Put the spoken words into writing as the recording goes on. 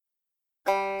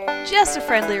Just a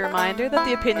friendly reminder that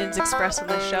the opinions expressed on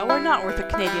this show are not worth a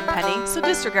Canadian penny, so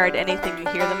disregard anything you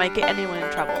hear that might get anyone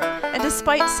in trouble. And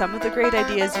despite some of the great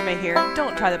ideas you may hear,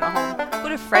 don't try them at home. Go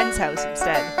to a friend's house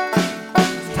instead.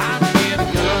 It's time to get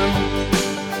a gun.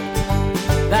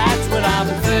 That's what I've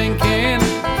been thinking.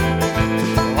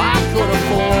 Well, I could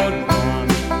afford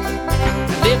one.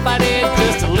 And if I did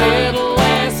just a little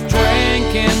less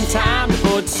drinking, time to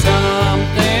put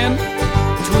something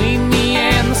between me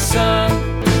and the sun.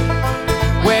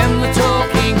 When the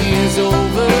talking is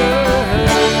over,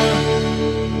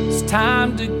 it's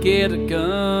time to get a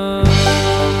gun.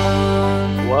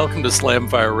 Welcome to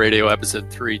Slamfire Radio episode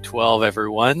 312,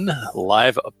 everyone.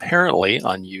 Live apparently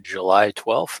on July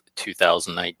 12th,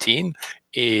 2019.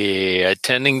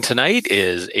 Attending tonight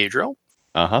is Adriel.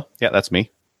 Yeah, that's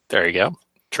me. There you go.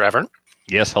 Trevor.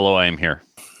 Yes, hello, I am here.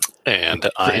 And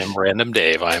I am Random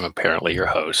Dave. I am apparently your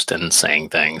host and saying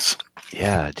things.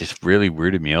 Yeah, it just really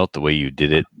weirded me out the way you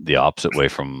did it the opposite way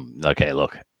from, okay,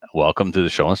 look, welcome to the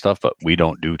show and stuff, but we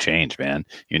don't do change, man.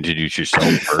 You introduce yourself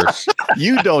first.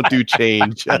 You don't do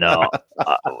change. No,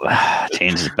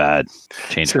 change is bad.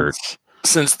 Change hurts.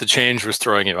 Since the change was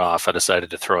throwing you off, I decided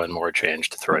to throw in more change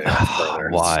to throw you off further.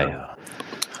 Why?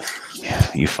 So. Yeah,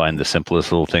 you find the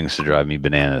simplest little things to drive me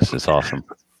bananas. It's awesome.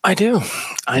 I do.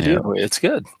 I do. It's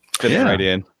good. Fitting right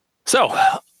in. So,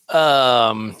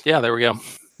 yeah, there we go.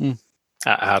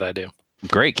 How'd I do?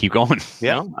 Great, keep going.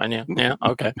 Yeah, No, I knew. Yeah,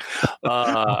 okay.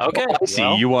 Okay.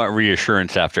 See, you want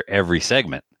reassurance after every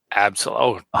segment.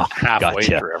 Absolutely. Oh, Halfway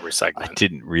gotcha. through every I segment.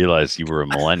 didn't realize you were a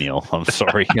millennial. I'm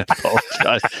sorry. I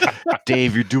apologize.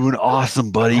 Dave, you're doing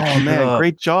awesome, buddy. Oh Keep it man, up.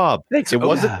 great job. Thanks. It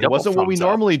wasn't what we thumbs up.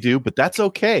 normally do, but that's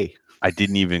okay. I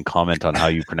didn't even comment on how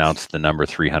you pronounce the number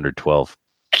 312.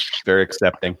 Very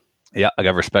accepting. Yeah, I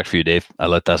got respect for you, Dave. I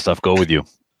let that stuff go with you.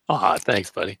 Thanks,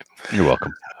 buddy. You're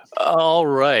welcome. All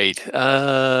right.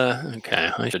 Okay.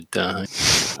 I should.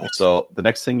 So the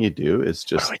next thing you do is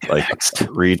just What do we do next?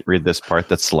 read this part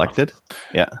that's selected.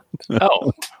 Yeah.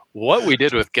 Oh, what we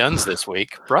did with guns this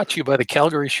week brought to you by the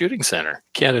Calgary Shooting Center,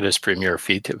 Canada's premier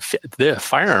the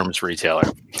firearms retailer.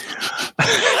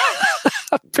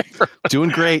 Doing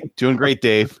great,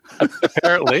 Dave.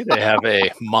 Apparently, they have a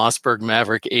Mossberg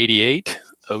Maverick 88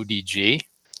 ODG,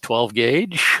 12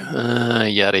 gauge,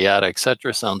 yada yada,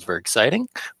 etc. Sounds very exciting.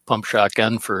 Pump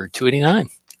shotgun for $289,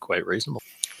 quite reasonable.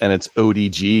 And it's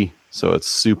ODG, so it's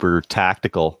super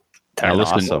tactical. Now, And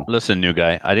awesome. listen, new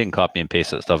guy. I didn't copy and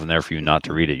paste that stuff in there for you not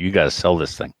to read it. You guys sell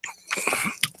this thing.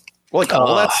 Well, like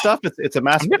all that stuff, it's a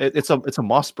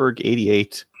Mossberg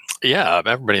 88 Yeah,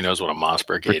 everybody knows what a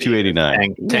Mossberg for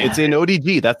 289. Tank. It's in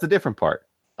ODG. That's the different part.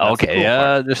 That's the Okay, cool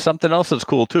part. there's something else that's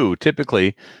cool too.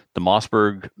 Typically, the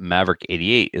Mossberg Maverick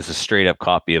 88 is a straight up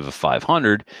copy of a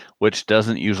 500, which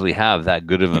doesn't usually have that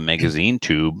good of a magazine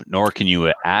tube, nor can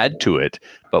you add to it.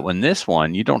 But when this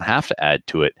one, you don't have to add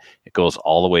to it. It goes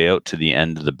all the way out to the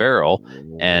end of the barrel,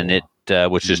 and it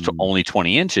which is only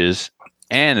 20 inches,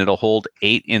 and it'll hold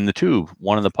 8 in the tube,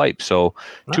 one in the pipe. So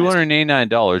Nice. $289,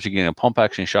 you're getting a pump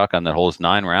action shotgun that holds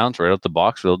 9 rounds right out the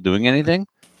box without doing anything.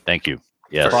 Thank you.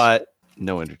 Yes. But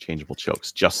no interchangeable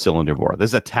chokes, just cylinder bore.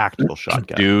 This is a tactical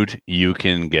shotgun. Dude, you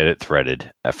can get it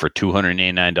threaded for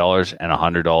 $289 and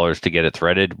 $100 to get it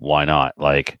threaded. Why not?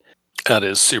 Like, That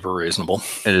is super reasonable.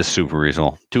 it is super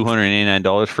reasonable.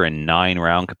 $289 for a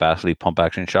 9-round capacity pump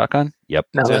action shotgun. Yep.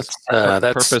 No, that's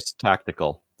Purpose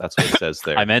tactical. That's what it says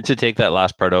there. I meant to take that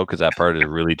last part out because that part is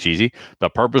really cheesy. The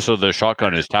purpose of the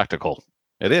shotgun is tactical.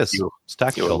 It is. You- It's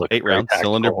tactical. look 8 very round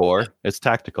cylinder tactical. bore. It's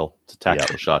tactical. It's a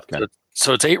tactical shotgun.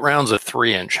 So it's 8 rounds of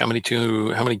 3-inch. How many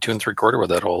 2 and 3/4 would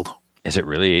that hold? Is it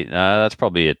really? That's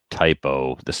probably a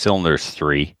typo. The cylinder's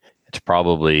 3. It's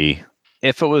probably,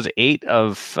 if it was 8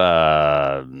 of,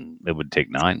 it would take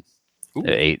 9. Ooh.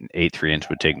 8 3-inch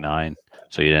would take 9.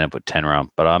 So you'd end up with 10 round.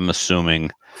 But I'm assuming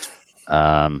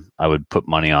I would put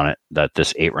money on it that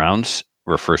this 8 rounds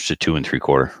refers to 2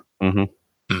 3/4.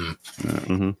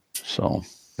 Mm-hmm. So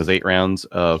Because 8 rounds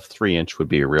of 3-inch would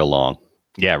be real long.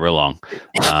 yeah, real long.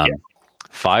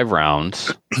 5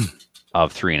 rounds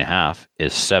of 3.5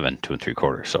 is 7 2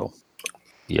 3/4. So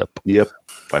yep.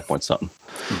 5 point something.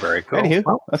 Very cool. Anywho,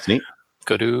 Well, that's neat.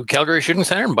 go to Calgary Shooting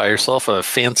Center and buy yourself a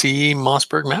fancy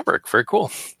Mossberg Maverick. Very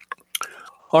cool.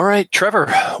 All right,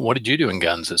 Trevor, what did you do in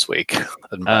guns this week?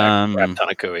 A crap ton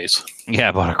of cooies. Yeah,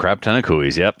 I bought a crap ton of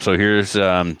cooies. Yep. So here's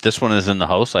this one is in the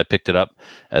house. I picked it up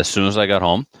as soon as I got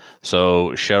home.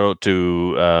 So shout out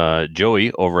to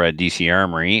Joey over at DC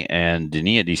Armory and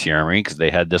Denis at DC Armory because they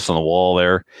had this on the wall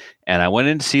there. And I went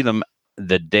in to see them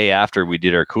the day after we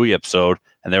did our cooie episode,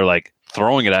 and they were like,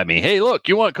 throwing it at me. Hey, look,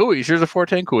 you want Kuis? Here's a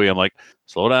 410 Kui. I'm like,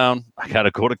 slow down. I got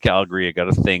to go to Calgary. I got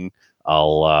a thing.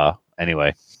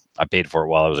 Anyway, I paid for it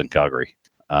while I was in Calgary.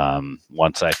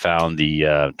 Once I found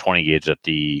the 20 gauge at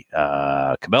the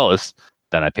Cabela's,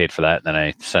 then I paid for that. And then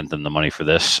I sent them the money for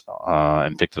this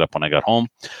and picked it up when I got home.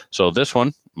 So this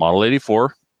one, Model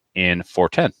 84 in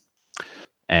 410.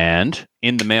 And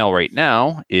in the mail right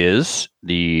now is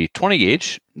the 20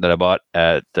 gauge that I bought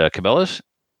at Cabela's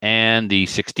and the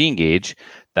 16 gauge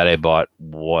that I bought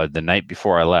the night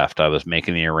before I left. I was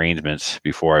making the arrangements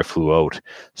before I flew out.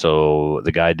 So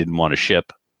the guy didn't want to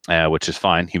ship, which is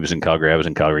fine. He was in Calgary. I was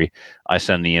in Calgary. I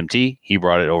sent the EMT. He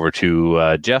brought it over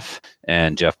to Jeff,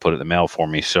 and Jeff put it in the mail for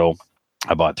me. So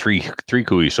I bought three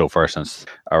Kui so far since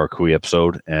our Kui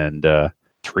episode, and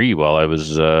 3 while I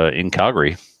was in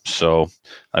Calgary. So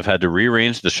I've had to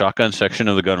rearrange the shotgun section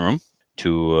of the gun room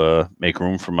to make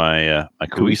room for my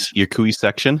Kuis. Your Kui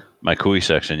section? My Kui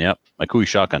section, yep. My Kui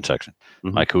shotgun section.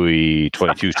 Mhm. My Kui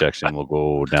 22 section will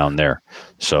go down there.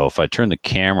 So if I turn the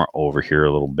camera over here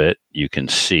a little bit, you can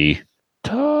see,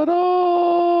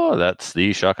 ta-da! That's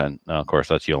the shotgun. Of course,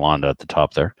 that's Yolanda at the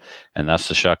top there. And that's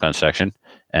the shotgun section.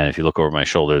 And if you look over my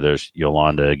shoulder, there's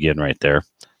Yolanda again right there.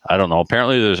 I don't know.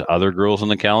 Apparently, there's other girls on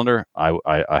the calendar.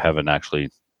 I haven't actually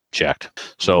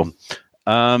checked. So,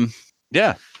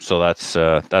 yeah. So that's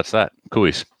that.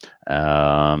 Kuis.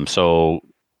 So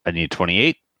I need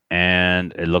 28,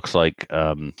 and it looks like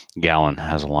Gallon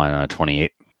has a line on a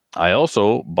 28. I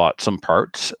also bought some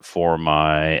parts for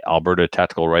my Alberta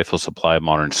Tactical Rifle Supply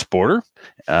Modern Sporter.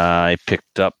 I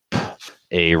picked up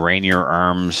a Rainier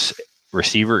Arms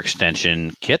receiver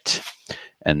extension kit,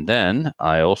 and then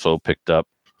I also picked up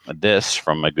this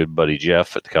from my good buddy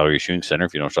Jeff at the Calgary Shooting Center.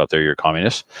 If you don't shop there, you're a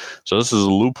communist. So this is a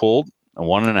Leupold, a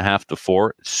 1.5 to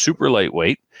 4, super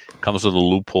lightweight. Comes with a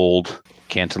Leupold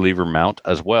cantilever mount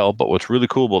as well. But what's really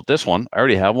cool about this one, I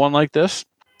already have one like this.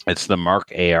 It's the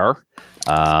Mark AR.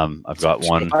 I've got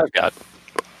one. I've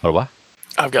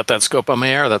got that scope on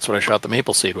my AR. That's what I shot the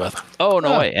maple seed with. Oh,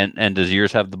 no way. And does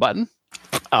yours have the button?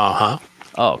 Uh-huh.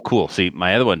 Oh, cool. See,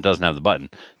 my other one doesn't have the button.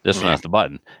 This one has the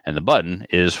button. And the button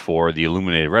is for the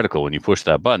illuminated reticle. When you push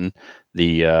that button,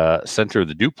 the center of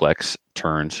the duplex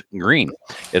turns green.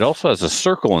 It also has a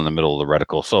circle in the middle of the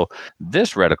reticle. So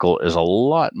this reticle is a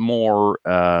lot more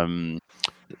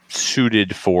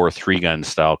suited for 3-gun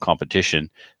style competition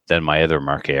than my other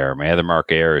Mark AR. My other Mark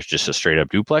AR is just a straight up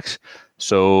duplex.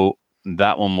 So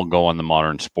that one will go on the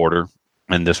Modern Sporter.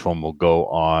 And this one will go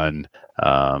on,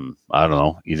 I don't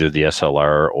know, either the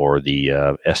SLR or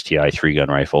the STI 3-gun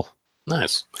rifle.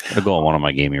 Nice. It'll go on one of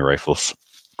my gaming rifles.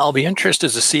 I'll be interested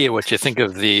to see what you think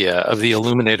of the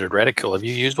illuminated reticle. Have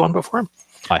you used one before?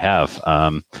 I have.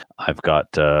 I've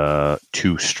got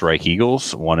 2 Strike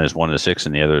Eagles. One is 1-6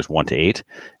 and the other is 1-8.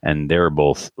 And they're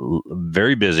both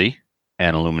very busy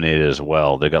and illuminated as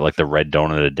well. They got like the red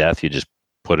donut of death. You just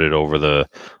put it over the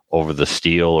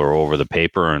steel or over the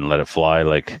paper and let it fly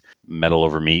like metal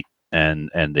over meat,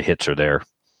 and the hits are there.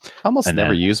 I almost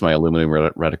never use my aluminum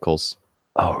reticles.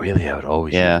 Oh, really? I would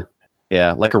always Yeah. use it.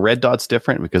 Yeah, like a red dot's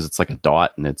different because it's like a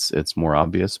dot and it's more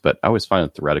obvious. But I always find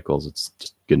with the reticles, it's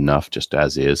just good enough just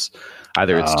as is.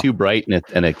 Either it's too bright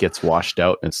and it gets washed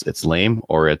out and it's lame,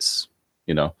 or it's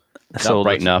not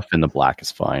bright enough and the black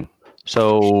is fine.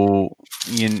 So,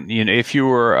 you know, if you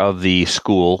were of the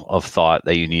school of thought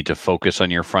that you need to focus on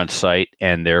your front sight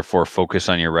and therefore focus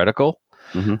on your reticle,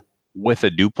 with a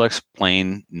duplex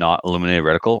plain, not illuminated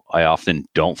reticle, I often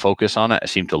don't focus on it. I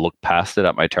seem to look past it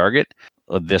at my target.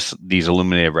 These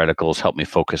illuminated reticles help me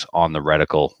focus on the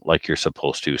reticle like you're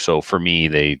supposed to. So for me,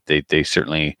 they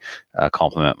certainly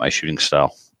complement my shooting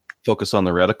style. Focus on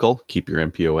the reticle, keep your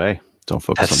MPOA. Don't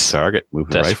focus on the target. Move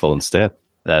the rifle instead.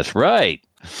 That's right.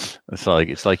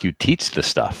 It's like you teach the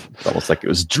stuff. It's almost like it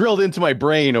was drilled into my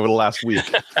brain over the last week.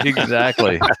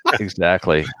 Exactly.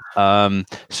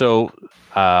 So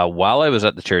while I was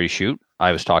at the charity shoot,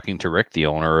 I was talking to Rick, the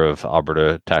owner of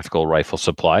Alberta Tactical Rifle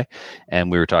Supply, and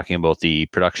we were talking about the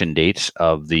production dates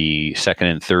of the 2nd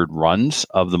and 3rd runs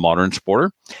of the Modern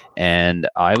Sporter. And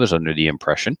I was under the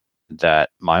impression that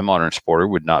my Modern Sporter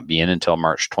would not be in until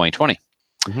March 2020.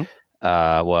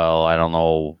 Well, I don't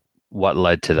know what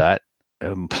led to that.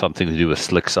 Something to do with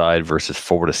slick side versus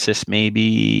forward assist,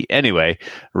 maybe. Anyway,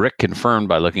 Rick confirmed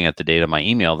by looking at the date on my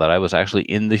email that I was actually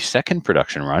in the 2nd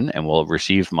production run and will have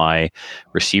received my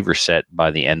receiver set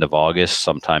by the end of August,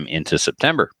 sometime into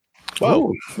September.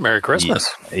 Whoa! Merry Christmas!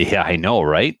 Yeah, I know,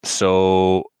 right?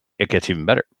 So it gets even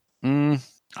better. I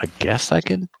guess I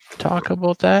can talk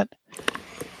about that.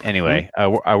 Anyway,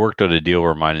 I worked out a deal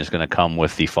where mine is going to come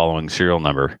with the following serial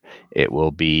number. It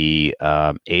will be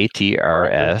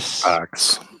ATRS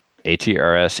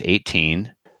ATRS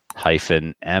 18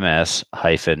 -MS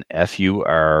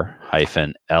 -FUR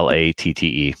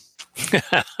 -LATTE.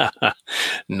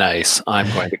 Nice.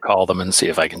 I'm going to call them and see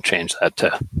if I can change that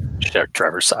to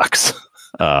Trevor Sucks.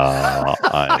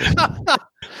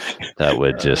 That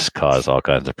would just cause all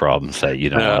kinds of problems that you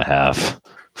don't want to have.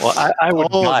 Well, I would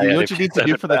buy you know it what if you you need to send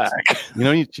do it for the back. you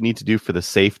know what you need to do for the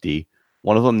safety.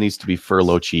 One of them needs to be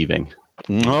furlough achieving.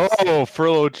 Oh,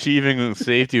 furlough achieving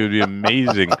safety would be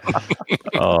amazing.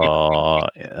 Oh,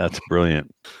 that's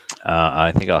brilliant.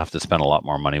 I think I'll have to spend a lot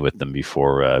more money with them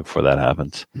before that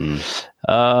happens.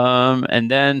 And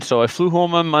then, so I flew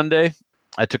home on Monday.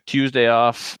 I took Tuesday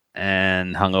off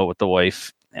and hung out with the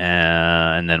wife.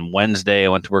 And then Wednesday, I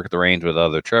went to work at the range with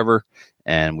other Trevor,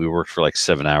 and we worked for like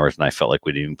 7 hours, and I felt like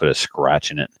we didn't even put a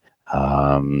scratch in it.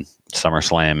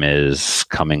 SummerSlam is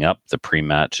coming up. The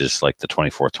pre-match is like the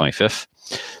 24th, 25th.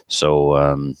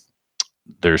 So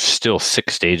there's still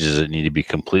 6 stages that need to be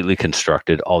completely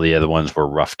constructed. All the other ones were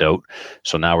roughed out.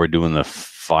 So now we're doing the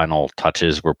final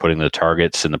touches. We're putting the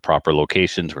targets in the proper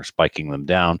locations. We're spiking them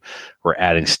down. We're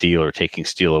adding steel or taking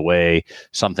steel away.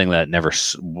 Something that never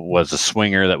was a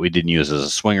swinger that we didn't use as a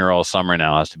swinger all summer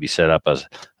now has to be set up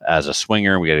as a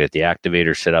swinger. We got to get the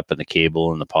activator set up and the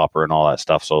cable and the popper and all that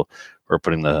stuff. So we're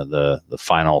putting the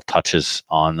final touches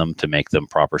on them to make them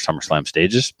proper SummerSlam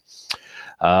stages.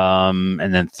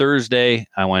 And then Thursday,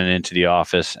 I went into the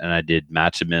office and I did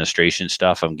match administration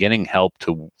stuff. I'm getting help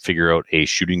to figure out a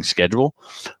shooting schedule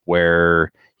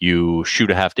where you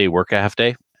shoot a half day, work a half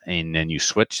day, and then you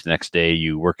switch. The next day,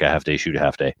 you work a half day, shoot a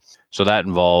half day. So that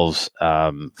involves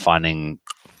finding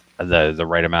the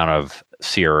right amount of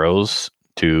CROs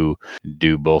to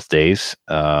do both days,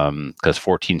 because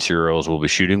 14 CROs will be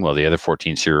shooting while the other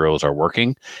 14 CROs are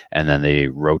working, and then they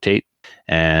rotate.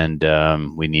 And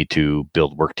we need to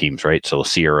build work teams, right? So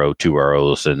CRO, 2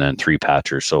 ROs, and then 3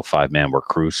 patchers. So 5-man work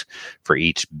crews for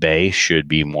each bay should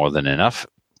be more than enough.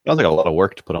 Sounds like a lot of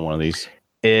work to put on one of these.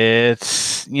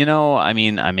 It's, I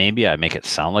make it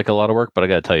sound like a lot of work, but I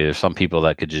got to tell you, there's some people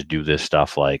that could just do this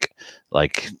stuff like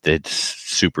it's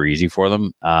super easy for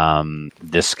them.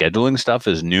 This scheduling stuff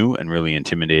is new and really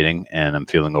intimidating, and I'm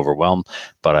feeling overwhelmed,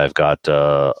 but I've got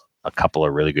a couple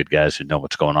of really good guys who know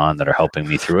what's going on that are helping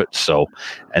me through it. So,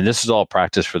 and this is all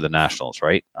practice for the Nationals,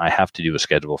 right? I have to do a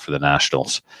schedule for the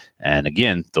Nationals. And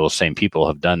again, those same people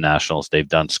have done Nationals. They've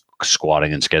done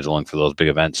squatting and scheduling for those big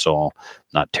events. So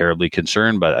not terribly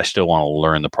concerned, but I still want to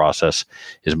learn the process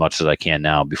as much as I can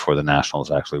now before the Nationals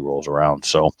actually rolls around.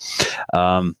 So,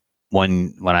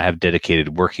 when I have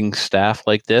dedicated working staff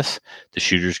like this, the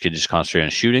shooters can just concentrate on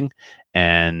shooting,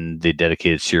 and the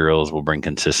dedicated CROs will bring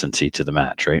consistency to the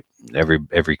match, right? Every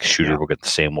shooter will get the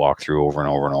same walkthrough over and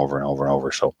over and over and over and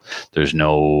over. So there's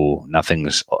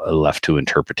nothing's left to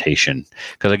interpretation,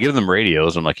 because I give them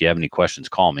radios. I'm like, you have any questions,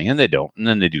 call me. And they don't. And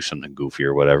then they do something goofy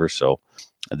or whatever. So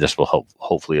this will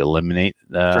hopefully eliminate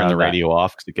turn the radio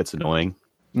off because it gets annoying.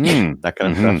 That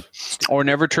kind of stuff. Or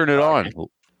never turn it on.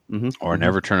 Or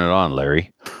never turn it on,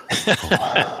 Larry.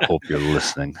 Hope you're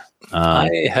listening.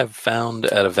 I have found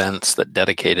at events that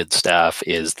dedicated staff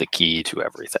is the key to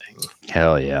everything.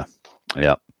 Hell yeah.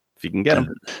 Yeah. If you can get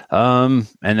them.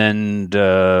 And then,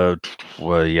 then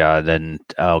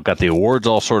I got the awards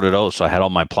all sorted out. So I had all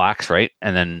my plaques, right?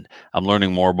 And then I'm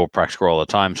learning more about PractiScore all the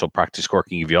time. So PractiScore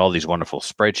can give you all these wonderful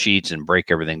spreadsheets and break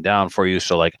everything down for you.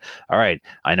 So like, all right,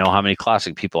 I know how many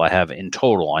classic people I have in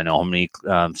total. I know how many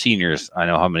seniors. I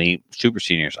know how many super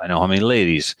seniors. I know how many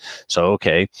ladies. So,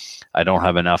 okay, I don't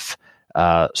have enough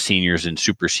seniors and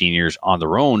super seniors on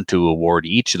their own to award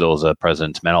each of those a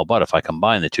President's Medal. But if I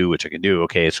combine the two, which I can do,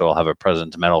 okay, so I'll have a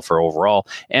President's Medal for overall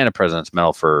and a President's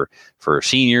Medal for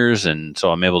seniors. And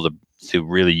so I'm able to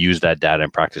really use that data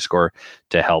in PractiScore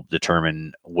to help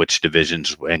determine which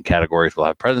divisions and categories will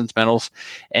have President's Medals.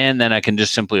 And then I can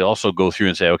just simply also go through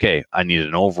and say, okay, I need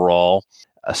an overall,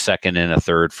 a second and a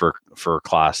third for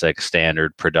classic,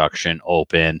 standard, production,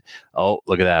 open. Oh,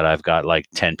 look at that. I've got like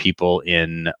 10 people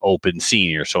in open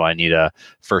senior. So I need a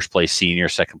first place senior,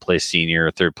 second place senior,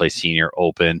 third place senior,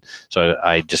 open. So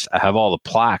I have all the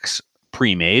plaques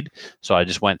pre-made. So I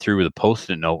just went through with a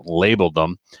Post-it note, labeled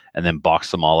them, and then boxed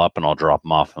them all up, and I'll drop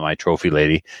them off to my trophy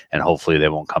lady. And hopefully they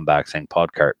won't come back saying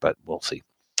Podcart, but we'll see.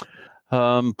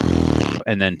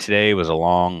 And then today was a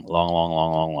long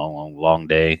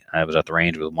day. I was at the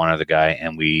range with one other guy,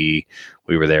 and we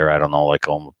were there, I don't know, like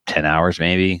 10 hours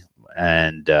maybe.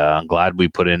 And I'm glad we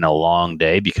put in a long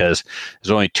day, because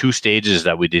there's only 2 stages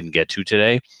that we didn't get to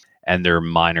today, and they're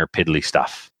minor piddly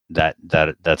stuff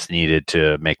that's needed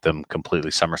to make them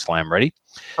completely SummerSlam ready.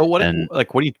 So what And-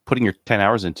 what are you putting your 10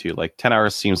 hours into? Like 10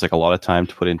 hours seems like a lot of time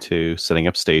to put into setting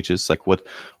up stages. Like what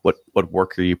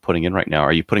work are you putting in right now?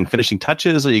 Are you putting finishing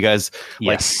touches? Are you guys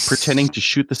pretending to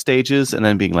shoot the stages and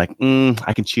then being like,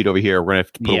 I can cheat over here. We're gonna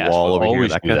have to put a wall over here,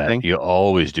 that kind of thing? You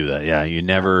always do that. Yeah. You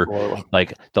never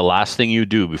like the last thing you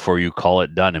do before you call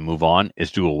it done and move on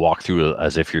is do a walkthrough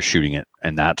as if you're shooting it.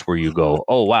 And that's where you go,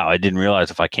 oh wow, I didn't realize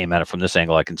if I came at it from this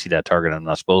angle, I can see that target I'm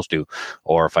not supposed to.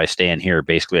 Or if I stand here,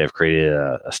 basically I've created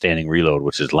a standing reload,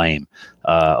 which is lame.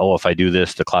 If I do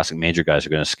this, the classic major guys are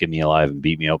going to skin me alive and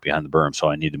beat me out behind the berm. So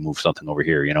I need to move something over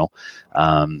here,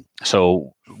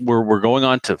 So we're going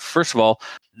on to, first of all,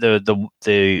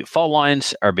 the fault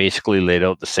lines are basically laid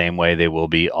out the same way they will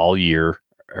be all year.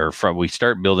 We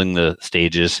start building the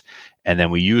stages, and then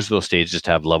we use those stages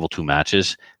to have level 2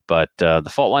 matches. But the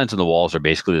fault lines and the walls are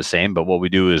basically the same. But what we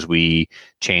do is we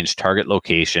change target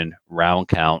location, round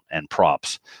count, and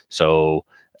props. So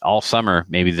all summer,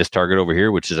 maybe this target over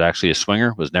here, which is actually a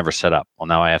swinger, was never set up. Well,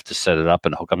 now I have to set it up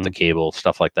and hook up the cable,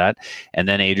 stuff like that. And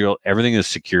then, Adriel, everything is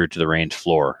secured to the range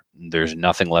floor. There's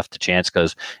nothing left to chance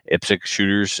because IPSC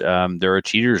shooters, there are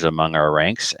cheaters among our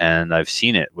ranks, and I've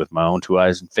seen it with my own 2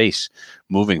 eyes and face,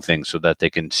 moving things so that they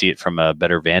can see it from a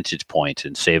better vantage point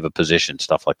and save a position,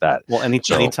 stuff like that. Well,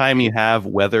 anytime you have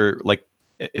weather, like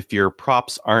if your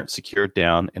props aren't secured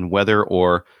down and weather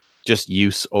or just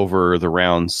use over the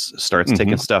rounds starts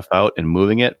taking stuff out and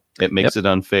moving it, it makes it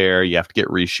unfair. You have to get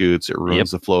reshoots. It ruins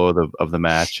the flow of the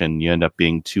match, and you end up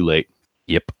being too late.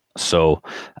 Yep. So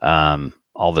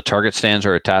all the target stands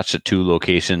are attached at 2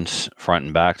 locations, front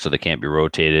and back, so they can't be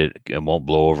rotated. It won't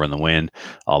blow over in the wind.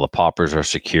 All the poppers are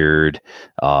secured.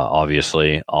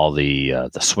 Obviously, all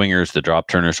the swingers, the drop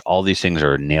turners, all these things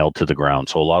are nailed to the ground.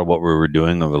 So a lot of what we were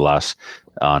doing over the last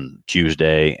on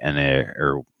Tuesday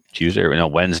and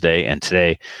Wednesday and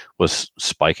today was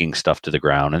spiking stuff to the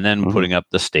ground and then putting up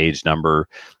the stage number.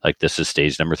 Like this is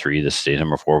stage number 3, this is stage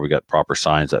number 4. We got proper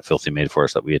signs that Filthy made for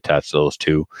us that we attach those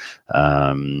to.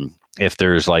 If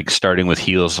there's like starting with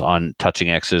heels on touching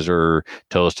X's or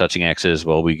toes touching X's,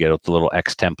 well, we get out the little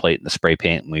X template and the spray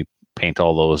paint and we paint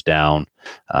all those down.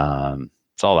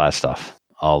 It's all that stuff,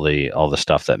 all the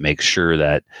stuff that makes sure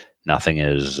that nothing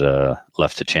is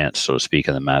left to chance, so to speak,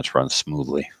 and the match runs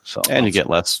smoothly. So, and you get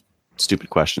less stupid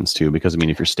questions too, because I mean,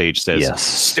 if your stage says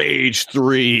stage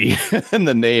 3 in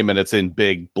the name and it's in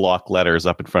big block letters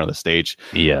up in front of the stage,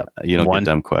 you don't get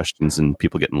dumb questions and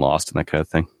people getting lost and that kind of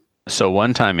thing. So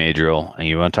one time, Adriel, and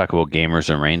you want to talk about gamers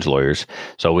and range lawyers.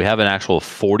 So we have an actual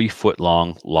 40-foot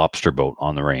long lobster boat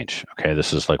on the range. Okay,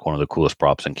 this is like one of the coolest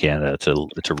props in Canada. It's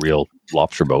a real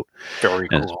lobster boat. Very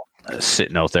cool.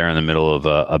 Sitting out there in the middle of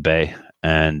a bay.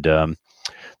 And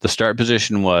the start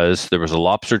position was there was a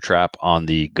lobster trap on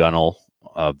the gunnel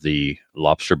of the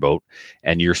lobster boat,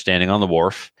 and you're standing on the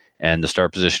wharf. And the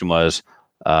start position was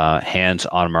hands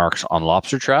on marks on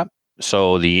lobster trap.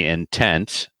 So the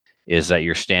intent is that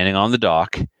you're standing on the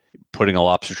dock, putting a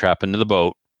lobster trap into the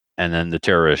boat, and then the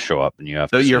terrorists show up, and you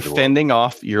have to. So you're fending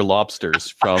off your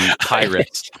lobsters from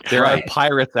pirates. There are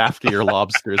pirates after your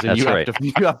lobsters, and you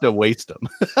have to waste them.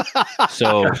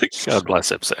 So God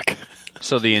bless IPSC.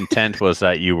 So the intent was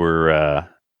that you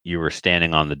were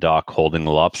standing on the dock holding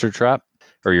the lobster trap,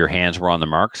 or your hands were on the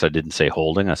marks. I didn't say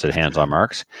holding; I said hands on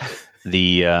marks.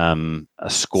 The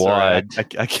squad. Sorry,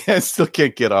 I still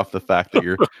can't get off the fact that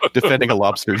you're defending a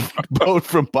lobster boat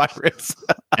from pirates.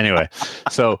 Anyway,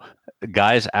 so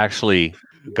guys actually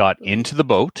got into the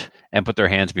boat and put their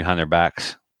hands behind their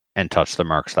backs and touched the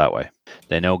marks that way.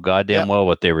 They know goddamn well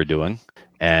what they were doing,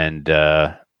 and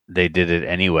they did it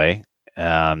anyway.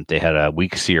 They had a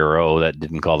weak CRO that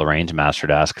didn't call the range master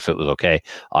to ask if it was okay.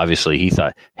 Obviously, he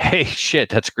thought, hey, shit,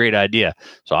 that's a great idea.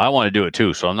 So I want to do it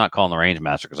too. So I'm not calling the range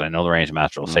master because I know the range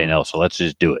master will say no. So let's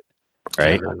just do it.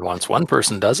 Right. And once one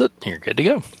person does it, you're good to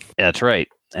go. That's right.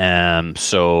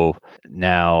 So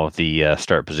now the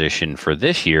start position for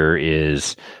this year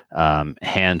is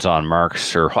hands on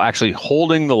marks, or actually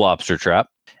holding the lobster trap,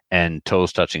 and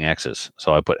toes touching X's.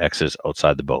 So I put X's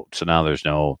outside the boat. So now there's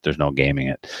no gaming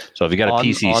it. So if you got a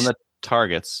PC on the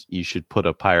targets, you should put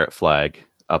a pirate flag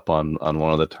up on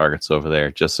one of the targets over there,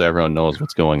 just so everyone knows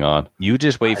what's going on. You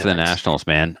just wait for the nationals,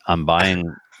 man. I'm buying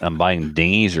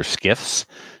dinghies or skiffs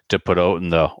to put out in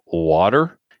the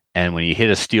water, and when you hit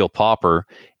a steel popper,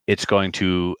 it's going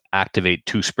to activate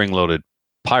 2 spring-loaded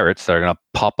pirates that are going to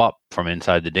pop up from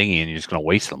inside the dinghy, and you're just going to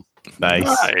waste them.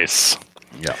 Nice.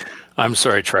 Yeah. I'm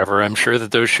sorry, Trevor. I'm sure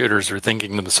that those shooters are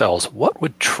thinking to themselves, what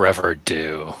would Trevor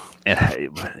do?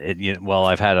 Well,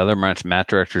 I've had other match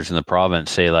directors in the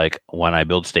province say, like, when I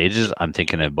build stages, I'm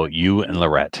thinking about you and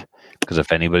Lorette. because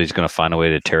if anybody's going to find a way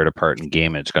to tear it apart and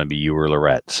game it, it's going to be you or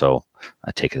Lorette. So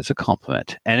I take it as a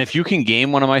compliment. And if you can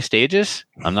game one of my stages,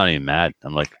 I'm not even mad.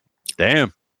 I'm like,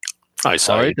 damn. I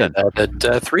saw All you right, did that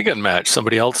at three-gun match.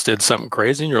 Somebody else did something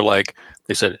crazy, and you're like,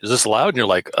 they said, "Is this allowed?" And you're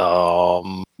like,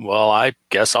 well, I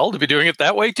guess I'll be doing it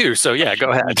that way too. So yeah, go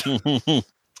ahead.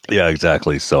 Yeah,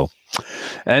 exactly. So,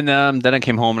 and then I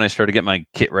came home and I started getting my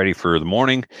kit ready for the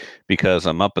morning because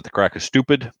I'm up at the crack of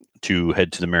stupid to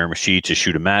head to the Miramichi to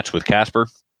shoot a match with Casper.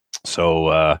 So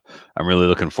I'm really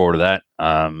looking forward to that.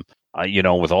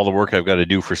 With all the work I've got to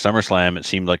do for SummerSlam, it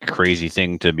seemed like a crazy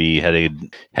thing to be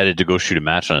headed to go shoot a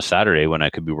match on a Saturday when I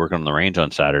could be working on the range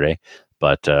on Saturday.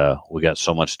 But we got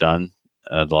so much done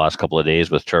the last couple of days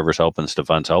with Trevor's help and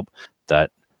Stefan's help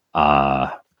that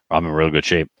I'm in real good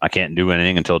shape. I can't do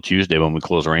anything until Tuesday when we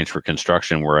close the range for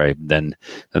construction, where I then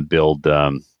build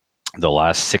the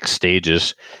last 6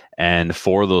 stages. And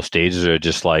 4 of those stages are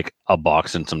just like a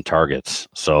box and some targets.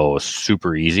 So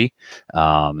super easy.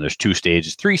 There's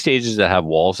 3 stages that have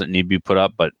walls that need to be put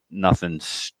up, but nothing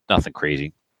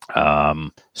crazy.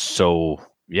 So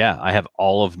yeah, I have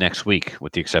all of next week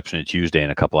with the exception of Tuesday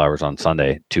and a couple hours on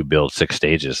Sunday to build 6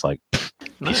 stages. Like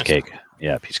piece of cake.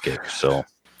 Yeah, piece of cake. So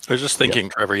I was just thinking,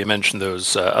 Trevor, you mentioned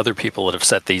those other people that have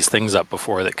set these things up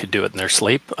before that could do it in their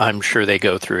sleep. I'm sure they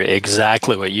go through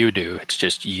exactly what you do. It's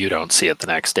just you don't see it the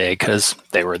next day because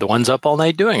they were the ones up all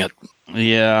night doing it.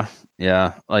 Yeah.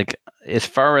 Like as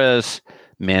far as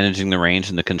managing the range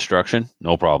and the construction,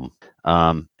 no problem.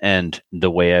 And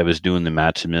the way I was doing the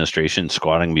match administration,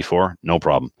 squatting before, no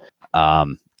problem.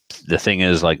 The thing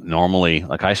is, like normally,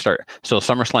 like so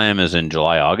SummerSlam is in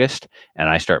July, August, and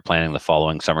I start planning the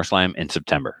following SummerSlam in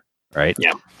September, right?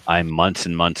 Yeah. I'm months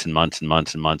and months and months and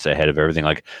months and months ahead of everything.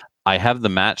 Like I have the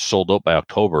match sold out by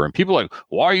October, and people are like,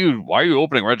 why are you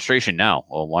opening registration now?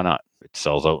 Well, why not? It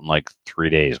sells out in like 3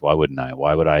 days. Why wouldn't I?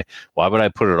 Why would I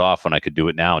put it off when I could do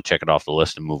it now and check it off the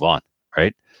list and move on,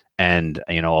 right? And,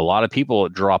 a lot of people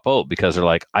drop out because they're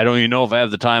like, I don't even know if I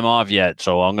have the time off yet,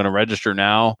 so I'm going to register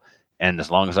now. And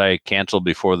as long as I cancel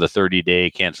before the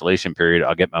 30-day cancellation period,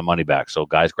 I'll get my money back. So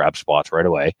guys grab spots right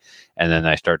away. And then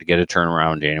I start to get a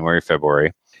turnaround January,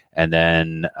 February. And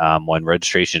then when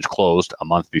registration's closed a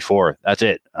month before, that's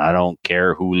it. I don't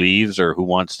care who leaves or who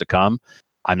wants to come.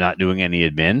 I'm not doing any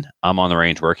admin. I'm on the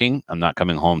range working. I'm not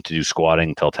coming home to do squatting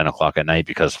until 10 o'clock at night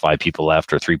because 5 people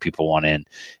left or 3 people want in.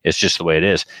 It's just the way it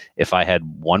is. If I had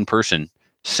one person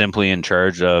simply in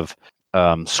charge of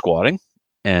squatting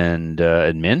and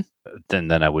admin,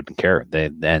 then I wouldn't care.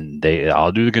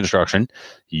 I'll do the construction,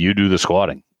 you do the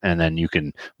squatting, and then you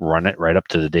can run it right up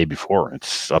to the day before.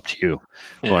 It's up to you.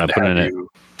 So when I put in it,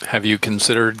 have you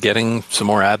considered getting some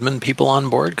more admin people on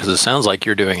board? Because it sounds like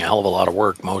you're doing a hell of a lot of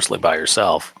work, mostly by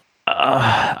yourself.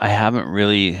 I haven't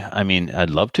really. I mean, I'd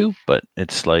love to, but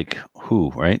it's like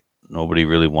who, right? Nobody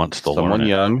really wants to learn. Someone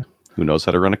young who knows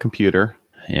how to run a computer.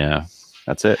 Yeah,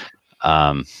 that's it.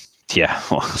 Yeah,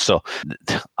 so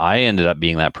I ended up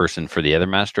being that person for the other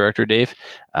match director, Dave,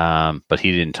 but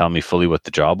he didn't tell me fully what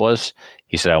the job was.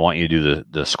 He said, I want you to do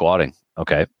the squatting.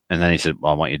 Okay. And then he said,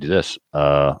 well, I want you to do this.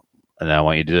 And then I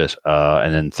want you to do this.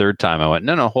 And then third time I went,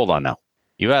 no, hold on now.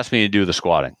 You asked me to do the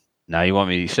squatting. Now you want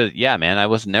me, he said, yeah, man, I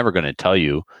was never going to tell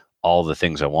you all the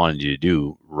things I wanted you to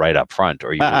do right up front,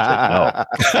 or you would say no.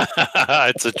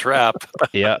 It's a trap.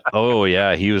 Yeah. Oh,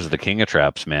 yeah. He was the king of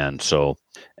traps, man. So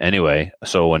anyway,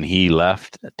 so when he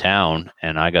left town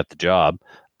and I got the job,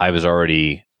 I was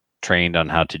already trained on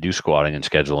how to do squatting and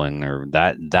scheduling, or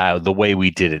that the way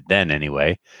we did it then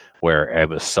anyway, where it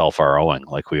was self-ROing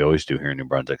like we always do here in New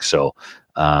Brunswick. So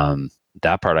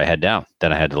that part I had down.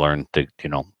 Then I had to learn to,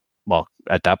 well,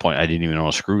 at that point I didn't even know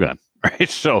a screw gun.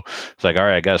 Right. So it's like, all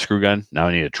right, I got a screw gun. Now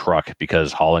I need a truck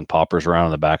because hauling poppers around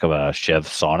on the back of a Chev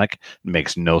Sonic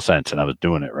makes no sense. And I was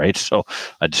doing it. Right. So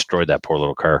I destroyed that poor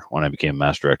little car when I became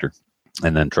mass director,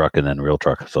 and then truck, and then real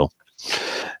truck. So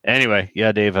anyway,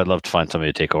 yeah, Dave, I'd love to find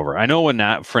somebody to take over. I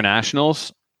know for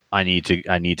nationals, I need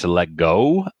to let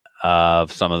go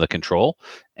of some of the control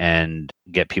and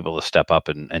get people to step up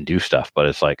and do stuff. But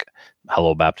it's like,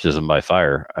 hello, baptism by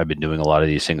fire. I've been doing a lot of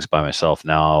these things by myself.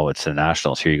 Now it's the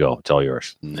nationals. Here you go. It's all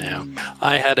yours. Yeah.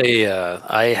 I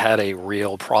had a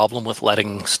real problem with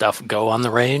letting stuff go on the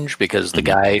range because the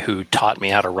guy who taught me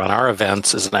how to run our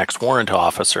events is an ex-warrant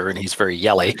officer, and he's very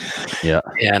yelly. Yeah.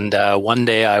 And one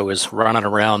day I was running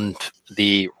around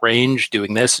the range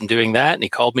doing this and doing that, and he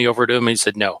called me over to him and he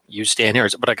said, no, you stand here. I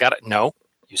said, but I got it. No.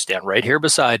 You stand right here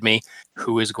beside me.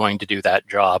 Who is going to do that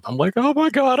job? I'm like, oh my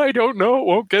God, I don't know. It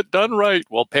won't get done right.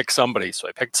 Well, pick somebody. So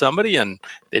I picked somebody, and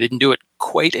they didn't do it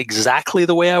quite exactly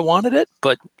the way I wanted it,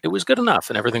 but it was good enough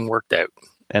and everything worked out.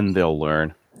 And they'll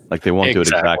learn. Like they won't do it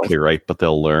Exactly. exactly right, but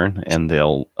they'll learn, and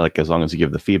they'll like as long as you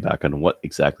give the feedback on what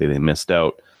exactly they missed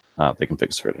out, they can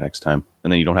fix it next time,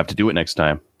 and then you don't have to do it next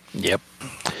time. Yep.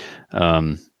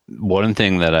 One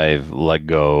thing that I've let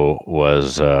go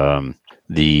was the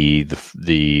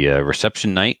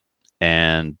reception night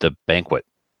and the banquet.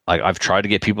 Like I've tried to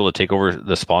get people to take over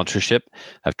the sponsorship.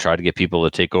 I've tried to get people to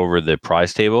take over the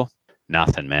prize table.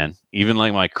 Nothing, man. Even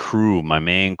like my crew, my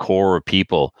main core of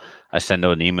people, I send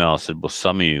out an email. I said, "Will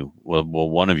some of you, will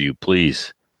one of you,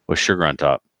 please, with sugar on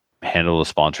top, handle the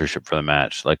sponsorship for the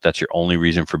match? Like that's your only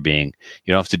reason for being.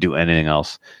 You don't have to do anything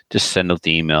else. Just send out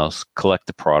the emails, collect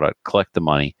the product, collect the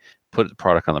money, put the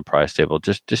product on the prize table.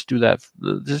 Just do that.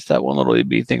 Just that one little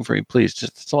EB thing for me, please.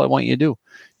 Just that's all I want you to do.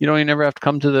 You don't even never have to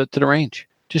come to the range.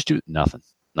 Just do nothing.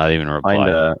 Not even a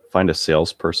reply. Find a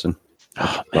salesperson.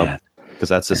 Oh, man.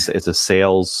 Because it's a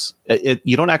sales.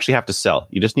 You don't actually have to sell.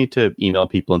 You just need to email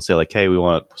people and say like, "Hey, we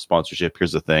want sponsorship.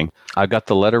 Here's the thing." I got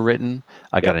the letter written.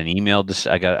 I got an email.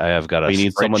 I've got a. You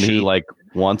need someone who like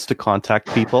wants to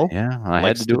contact people. Yeah, I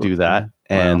likes had to do that,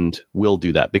 and will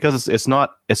do that because it's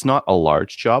not a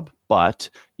large job, but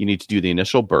you need to do the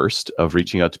initial burst of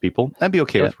reaching out to people and be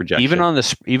okay with rejection. Even on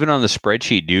the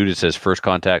spreadsheet, dude, it says first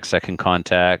contact, second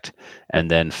contact, and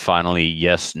then finally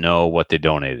yes, no, what they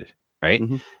donated, right?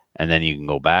 Mm-hmm. And then you can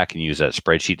go back and use that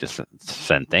spreadsheet to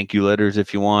send thank you letters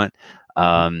if you want.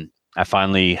 I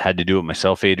finally had to do it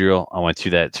myself, Adriel. I went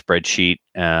through that spreadsheet.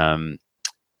 And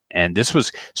this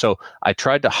was, so I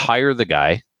tried to hire the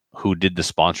guy who did the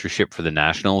sponsorship for the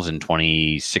Nationals in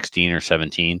 2016 or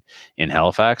 17 in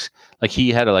Halifax. Like he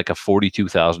had like a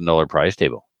 $42,000 prize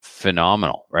table.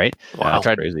 Phenomenal, right? Wow,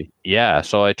 crazy. Yeah.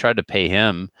 So I tried to pay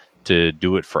him to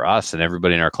do it for us, and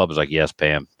everybody in our club was like, yes, pay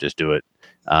him, just do it.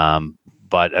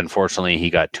 But unfortunately, he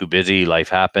got too busy. Life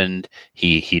happened.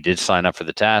 He did sign up for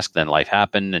the task. Then life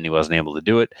happened, and he wasn't able to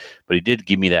do it. But he did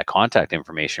give me that contact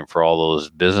information for all those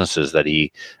businesses that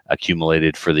he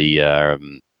accumulated for the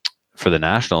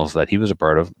Nationals that he was a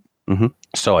part of. Mm-hmm.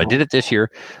 So I did it this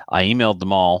year. I emailed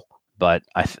them all, but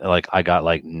I got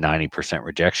like 90%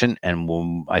 rejection.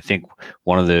 And I think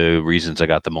one of the reasons I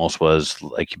got the most was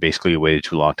like basically you waited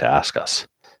too long to ask us.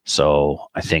 So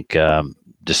I think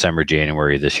December,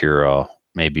 January this year.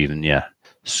 Maybe even,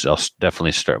 so I'll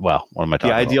definitely start. Well, what am I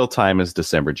talking about? The ideal time is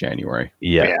December, January.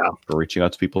 Yeah. For reaching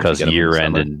out to people. Because year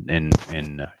end in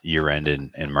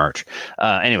March.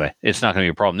 Anyway, it's not going to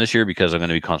be a problem this year because I'm going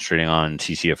to be concentrating on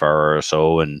CCFR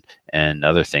RSO and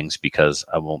other things because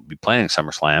I won't be planning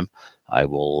SummerSlam. I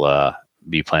will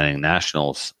be planning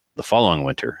Nationals the following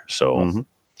winter. So,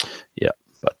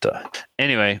 But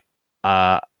anyway,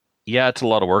 it's a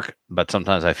lot of work, but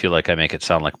sometimes I feel like I make it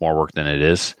sound like more work than it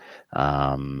is.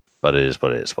 But it is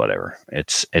what it is, whatever.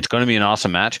 It's going to be an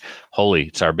awesome match. Holy,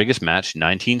 it's our biggest match,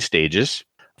 19 stages.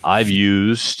 I've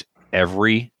used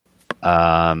every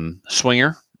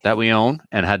swinger that we own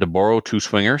and had to borrow 2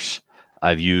 swingers.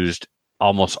 I've used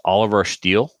almost all of our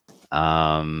steel,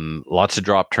 lots of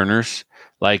drop turners.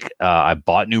 Like I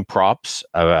bought new props.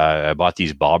 I bought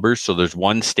these bobbers. So there's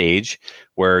one stage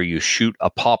where you shoot a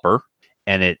popper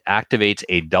and it activates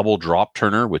a double drop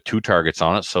turner with 2 targets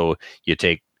on it. So you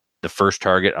take the first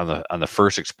target on the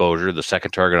first exposure, the second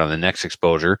target on the next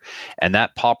exposure, and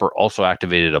that popper also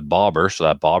activated a bobber. So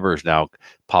that bobber is now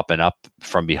popping up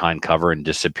from behind cover and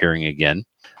disappearing again.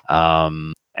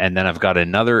 And then I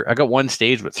got one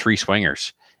stage with 3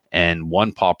 swingers, and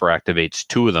one popper activates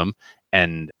 2 of them,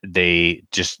 and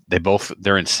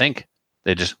they're in sync.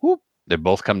 They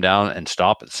both come down and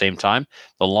stop at the same time.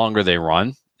 The longer they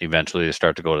run, eventually they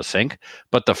start to go to sync.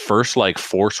 But the first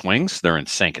 4 swings, they're in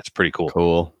sync. It's pretty cool.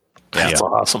 Cool. That's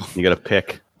awesome. You got to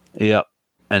pick. Yep.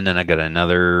 And then I got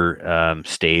another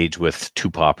stage with 2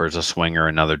 poppers, a swinger,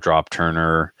 another drop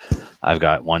turner. I've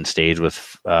got one stage with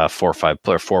 4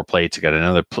 plates. I got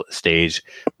another stage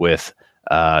with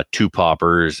 2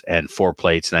 poppers and 4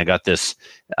 plates. And I got this,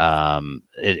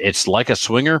 it's like a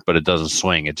swinger, but it doesn't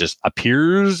swing. It just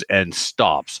appears and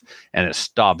stops, and it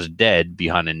stops dead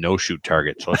behind a no-shoot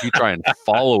target. So if you try and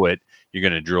follow it, you're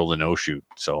going to drill the no-shoot.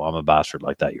 So I'm a bastard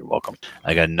like that. You're welcome.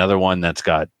 I got another one that's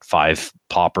got 5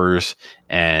 poppers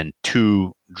and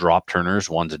 2 drop turners.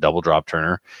 One's a double drop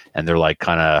turner, and they're like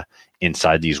kind of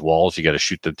inside these walls. You got to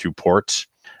shoot them through ports.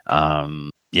 A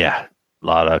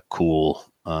lot of cool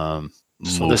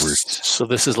So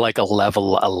this is like a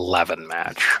level 11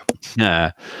 match.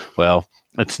 Yeah. Well,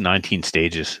 it's 19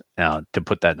 stages. Now, to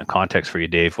put that in the context for you,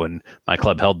 Dave, when my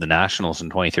club held the Nationals in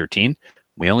 2013,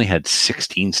 we only had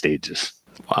 16 stages.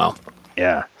 Wow.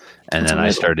 Yeah. And that's then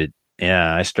amazing.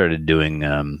 I started doing,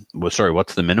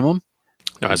 what's the minimum?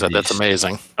 No, I said that's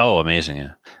amazing. Oh, amazing.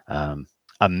 Yeah.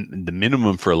 the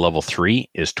minimum for a level 3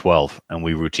 is 12, and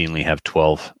we routinely have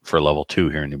 12 for level 2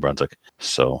 here in New Brunswick.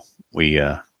 So we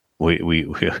don't get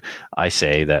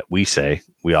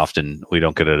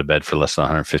out of bed for less than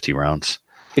 150 rounds.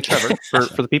 Hey, Trevor,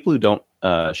 for the people who don't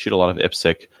shoot a lot of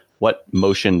IPSC, what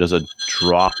motion does a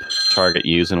drop target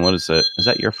use, and what is it? Is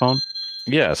that your phone?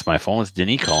 Yeah, it's my phone. It's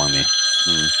Denis calling me.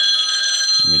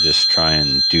 Let me just try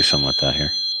and do something with that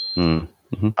here.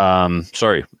 Mm-hmm.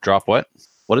 Sorry, drop what?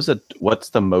 What's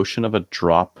the motion of a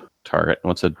drop target?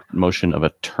 What's a motion of a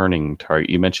turning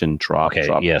target? You mentioned drop. Okay,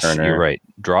 drop yes, turner. you're right.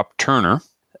 Drop turner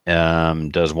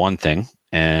does one thing,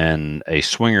 and a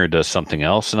swinger does something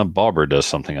else, and a bobber does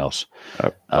something else.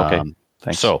 Okay,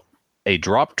 thanks. So a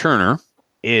drop turner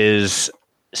is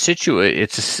it's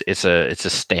a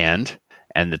stand,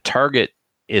 and the target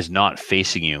is not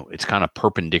facing you. It's kind of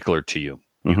perpendicular to you.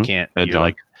 You can't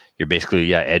you're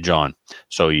basically edge on.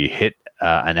 So you hit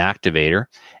an activator,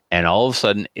 and all of a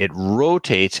sudden it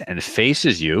rotates and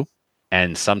faces you,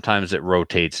 and sometimes it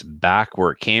rotates back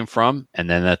where it came from, and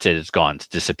then that's it. It's gone. It's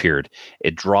disappeared.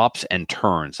 It drops and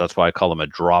turns. That's why I call them a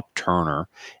drop turner,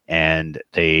 and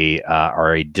they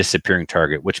are a disappearing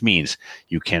target, which means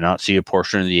you cannot see a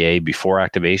portion of the A before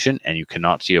activation, and you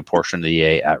cannot see a portion of the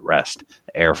A at rest,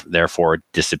 therefore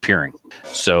disappearing.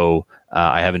 So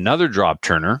I have another drop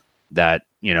turner that,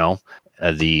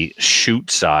 the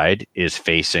shoot side is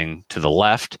facing to the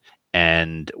left,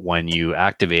 and when you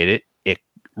activate it, it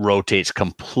rotates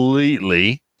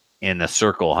completely in a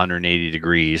circle 180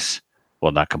 degrees.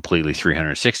 Well, not completely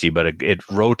 360, but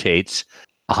it rotates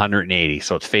 180.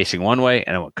 So it's facing one way,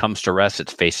 and when it comes to rest,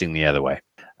 it's facing the other way.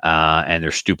 And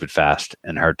they're stupid fast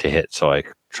and hard to hit, so I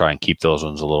try and keep those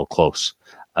ones a little close.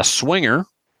 A swinger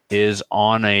is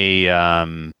on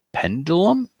a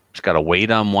pendulum. It's got a weight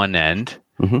on one end,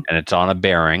 and it's on a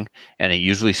bearing, and it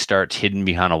usually starts hidden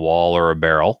behind a wall or a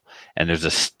barrel, and there's a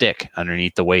stick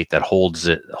underneath the weight that holds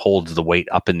the weight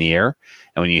up in the air.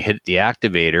 And when you hit the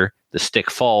activator, the stick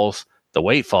falls, the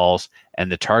weight falls,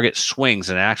 and the target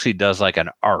swings, and it actually does like an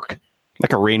arc.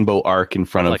 Like a rainbow arc in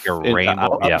front like of a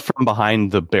rainbow, up from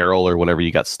behind the barrel or whatever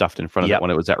you got stuffed in front of it when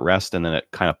it was at rest, and then it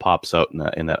kind of pops out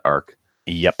in that arc.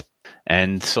 Yep.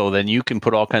 And so then you can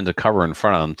put all kinds of cover in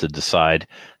front of them to decide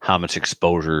how much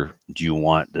exposure do you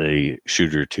want the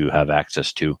shooter to have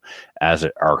access to as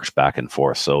it arcs back and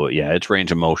forth. So its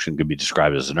range of motion could be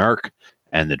described as an arc,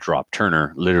 and the drop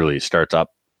turner literally starts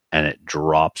up and it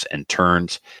drops and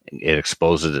turns. It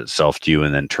exposes itself to you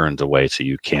and then turns away, so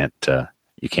you can't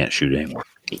shoot anymore.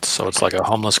 So it's like a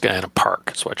homeless guy in a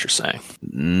park, is what you're saying.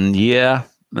 Yeah,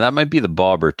 that might be the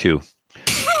bobber too.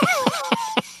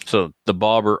 So the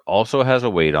bobber also has a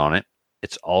weight on it.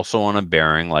 It's also on a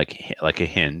bearing like a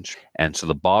hinge. And so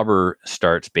the bobber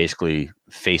starts basically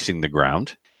facing the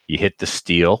ground. You hit the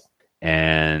steel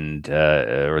and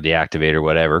or the activator,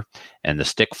 whatever, and the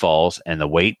stick falls and the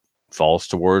weight falls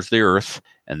towards the earth,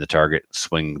 and the target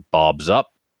bobs up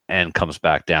and comes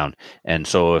back down. And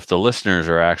so if the listeners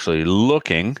are actually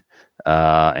looking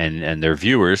and they're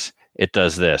viewers, it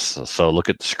does this. So look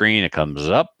at the screen. It comes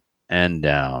up and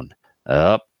down,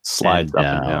 up, slides up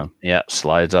and down. Yeah,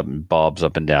 slides up and bobs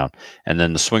up and down. And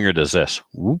then the swinger does this.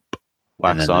 Whoop.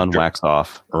 Wax on, wax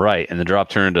off. Right. And the drop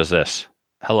turner does this.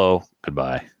 Hello,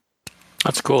 goodbye.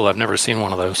 That's cool. I've never seen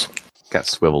one of those. Got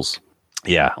swivels.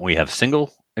 Yeah, we have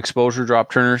single exposure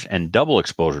drop turners and double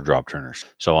exposure drop turners.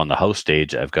 So on the house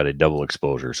stage, I've got a double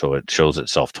exposure. So it shows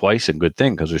itself twice, and good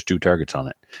thing, because there's two targets on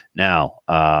it. Now,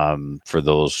 for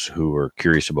those who are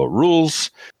curious about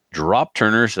rules, drop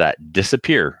turners that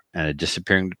disappear, and a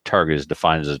disappearing target is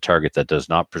defined as a target that does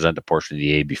not present a portion of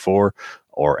the A before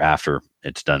or after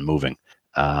it's done moving,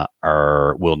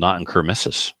 will not incur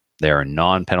misses. They are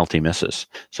non-penalty misses.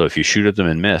 So if you shoot at them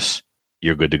and miss,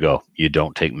 you're good to go. You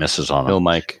don't take misses on them. No,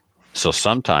 Mike. So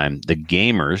sometime the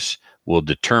gamers will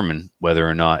determine whether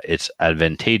or not it's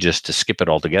advantageous to skip it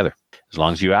altogether. As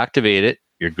long as you activate it,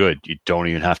 you're good. You don't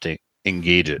even have to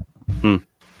engage it. You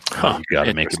got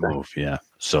to make a move. Yeah.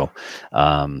 So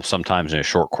sometimes in a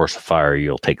short course of fire,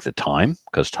 you'll take the time,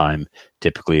 because time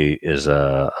typically is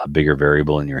a bigger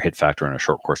variable in your hit factor in a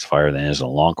short course of fire than it is in a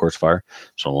long course of fire.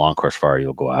 So in a long course of fire,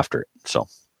 you'll go after it. So,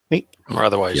 or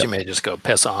otherwise, you may just go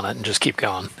piss on it and just keep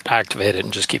going, activate it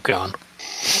and just keep going.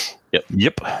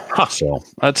 Yep. So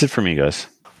that's it for me, guys.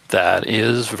 That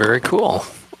is very cool.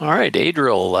 All right,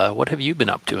 Adriel, what have you been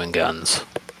up to in guns?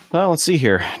 Well, let's see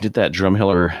here. Did that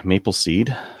Drumheller Maple Seed.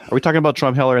 Are we talking about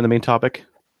Drumheller in the main topic?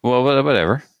 Well,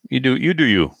 whatever. You do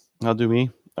you. I'll do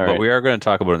me. All but right. we are going to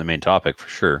talk about it in the main topic for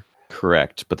sure.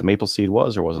 Correct. But the Maple Seed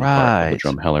was or wasn't part of the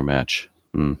Drumheller match?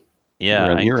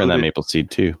 Yeah. You're in that Maple Seed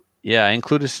too. Yeah, I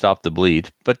included Stop the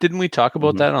Bleed. But didn't we talk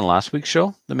about that on last week's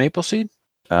show, the maple seed?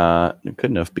 It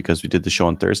couldn't have because we did the show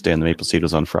on Thursday and the maple seed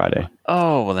was on Friday.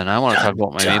 Oh, well, then I want to talk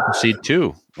about my maple seed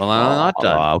too. Well, I'm not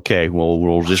done. Okay, well,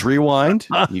 we'll just rewind.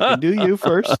 You can do you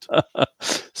first.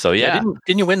 So, yeah.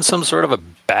 Didn't you win some sort of a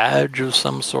badge of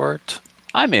some sort?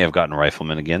 I may have gotten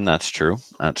Rifleman again. That's true.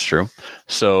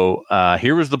 So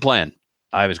here was the plan.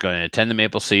 I was going to attend the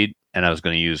maple seed and I was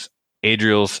going to use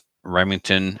Adriel's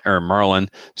Remington or Marlin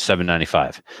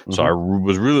 795. So I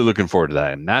was really looking forward to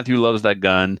that. And Matthew loves that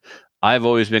gun. I've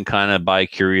always been kind of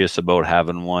bi-curious about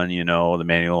having one. The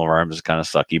manual of arms is kind of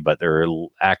sucky, but their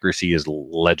accuracy is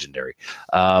legendary.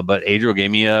 But Adriel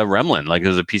gave me a Remlin, like it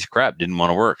was a piece of crap, didn't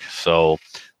want to work. So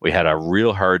we had a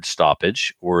real hard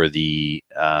stoppage where the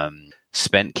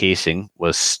spent casing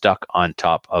was stuck on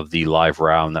top of the live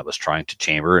round that was trying to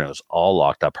chamber, and it was all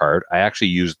locked up hard. I actually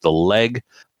used the leg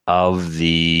of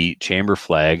the chamber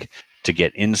flag to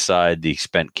get inside the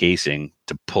spent casing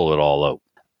to pull it all out.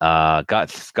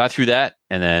 Got through that,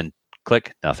 and then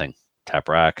click, nothing. Tap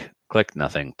rack, click,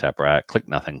 nothing. Tap rack, click,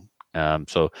 nothing. And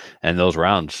those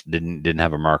rounds didn't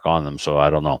have a mark on them, so I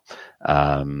don't know.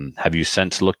 Have you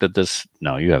since looked at this?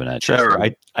 No, you haven't had. Sure,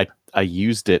 I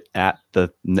used it at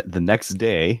the next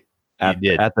day at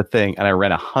the thing, and I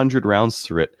ran 100 rounds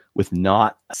through it with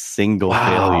not a single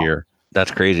failure.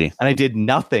 That's crazy. And I did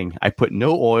nothing. I put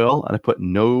no oil and I put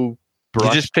no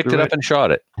brush. You just picked it up and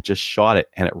shot it. I just shot it,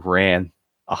 and it ran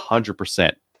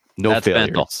 100%. No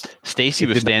failures. Stacy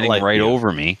was standing right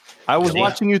over me. I was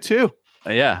watching you too.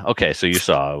 Yeah. Okay. So you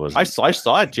saw it. I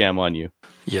saw it jam on you.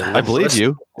 Yeah, I believe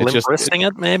you. Limp wristing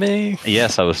it, maybe.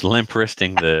 Yes, I was limp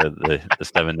wristing the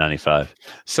 795.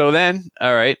 So then,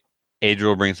 all right,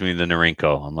 Adriel brings me the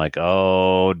Norinco. I'm like,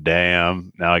 oh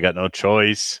damn! Now I got no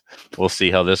choice. We'll see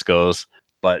how this goes.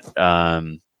 But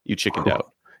you chickened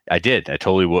out. I did. I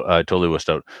totally wussed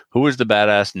out. Who was the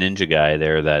badass ninja guy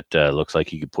there that looks like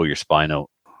he could pull your spine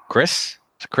out? Chris?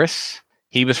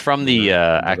 He was from the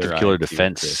Active Killer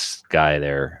Defense guy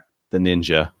there. The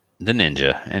ninja.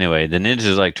 Anyway, the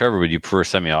ninja's like, Trevor, would you prefer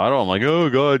semi-auto? I'm like,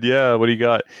 oh, God, yeah. What do you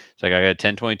got? It's like, I got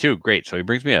 1022. Great. So he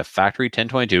brings me a factory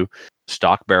 1022,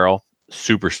 stock barrel,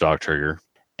 super stock trigger,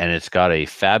 and it's got a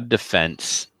Fab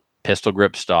Defense pistol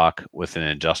grip stock with an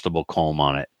adjustable comb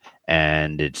on it.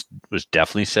 And it was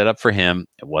definitely set up for him.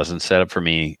 It wasn't set up for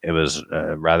me. It was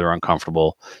rather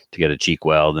uncomfortable to get a cheek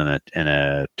weld and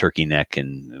a turkey neck,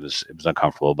 and it was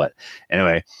uncomfortable. But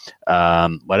anyway,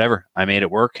 whatever. I made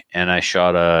it work, and I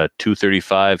shot a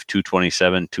 235,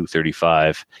 227,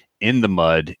 235 in the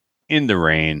mud, in the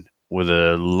rain, with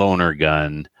a loaner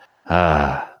gun.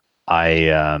 I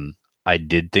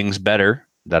did things better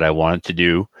that I wanted to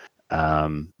do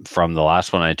from the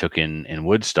last one I took in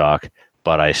Woodstock.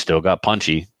 But I still got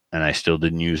punchy, and I still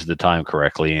didn't use the time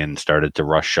correctly and started to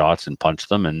rush shots and punch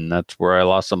them, and that's where I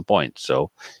lost some points.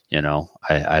 So,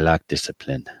 I lack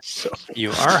discipline. So you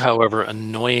are, however,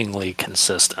 annoyingly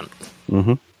consistent.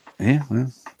 Mm-hmm. Yeah,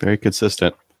 well, very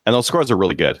consistent. And those scores are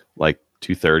really good, like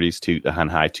 230s,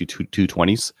 high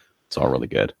 220s. It's all really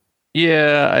good.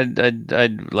 Yeah,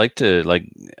 I'd like to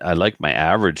I'd like my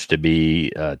average to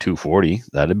be 240.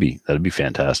 That'd be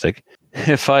fantastic.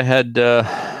 If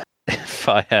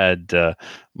I had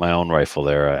my own rifle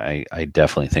there, I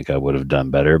definitely think I would have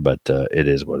done better, but it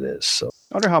is what it is. So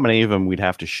I wonder how many of them we'd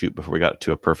have to shoot before we got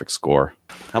to a perfect score.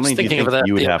 How many do you think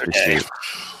you would have to shoot?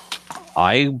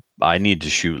 I need to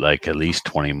shoot like at least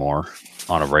 20 more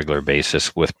on a regular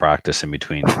basis with practice in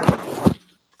between.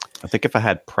 I think if I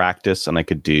had practice and I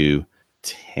could do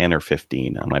 10 or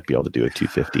 15, I might be able to do a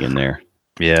 250 in there.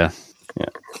 Yeah.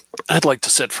 I'd like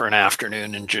to sit for an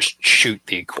afternoon and just shoot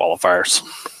the qualifiers.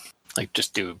 Like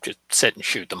just sit and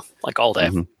shoot them like all day.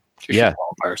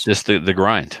 Mm-hmm. Just the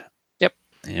grind. Yep.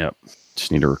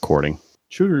 Just need a recording.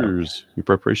 Shooters, your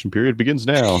preparation period begins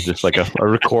now. Just like a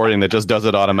recording that just does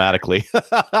it automatically.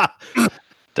 That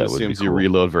assumes you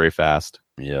reload very fast.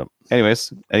 Yep.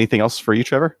 Anyways, anything else for you,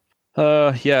 Trevor?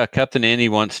 Yeah, Captain Andy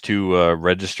wants to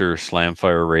register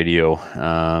Slamfire Radio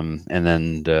and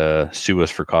then sue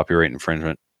us for copyright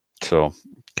infringement. So,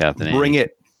 Captain Andy.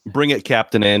 Bring it,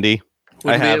 Captain Andy.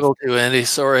 Wouldn't be able to, Andy.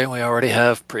 Sorry, we already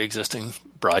have pre-existing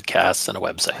broadcasts and a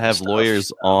website. Have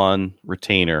lawyers on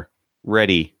retainer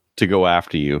ready to go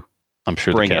after you. I'm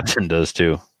sure the captain does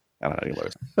too. I don't know any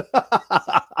lawyers.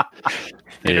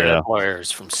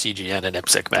 Lawyers from CGN and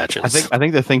IPSC matches. I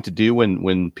think the thing to do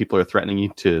when people are threatening you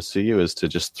to sue you is to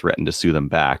just threaten to sue them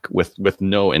back with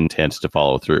no intent to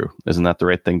follow through. Isn't that the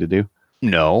right thing to do?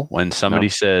 No. When somebody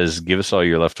says, give us all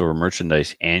your leftover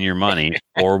merchandise and your money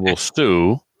or we'll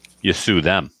sue, you sue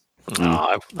them.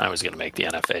 No, I was going to make the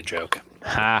NFA joke.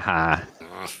 Ha ha.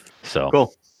 So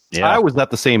cool. Yeah, I was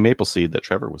at the same Maple Seed that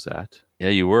Trevor was at. yeah,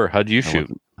 you were. How'd you I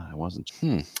shoot? wasn't.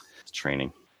 It's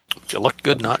training. You look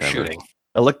good not Trevor. shooting.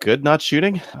 I look good not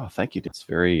shooting. Oh, thank you. It's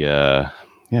very I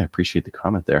appreciate the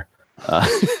comment there.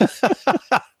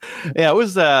 Yeah, it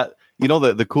was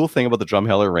the cool thing about the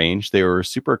Drumheller range, they were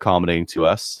super accommodating to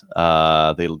us.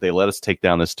 They let us take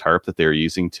down this tarp that they were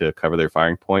using to cover their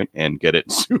firing point and get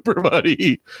it super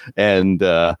muddy and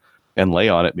lay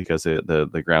on it because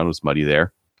the ground was muddy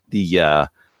there.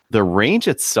 The range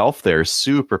itself there is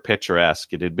super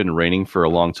picturesque. It had been raining for a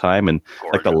long time, and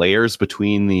like the layers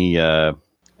between the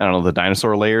the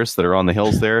dinosaur layers that are on the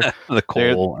hills there. The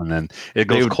coal, and then it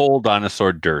goes coal,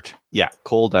 dinosaur, dirt. Yeah,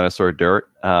 coal, dinosaur, dirt.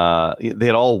 They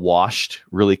had all washed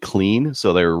really clean,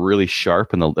 so they were really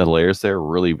sharp, and the layers there were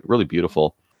really, really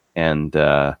beautiful. And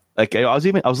I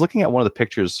was looking at one of the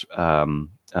pictures from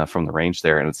the range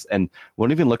there, and we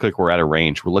don't even look like we're at a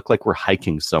range. We look like we're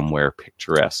hiking somewhere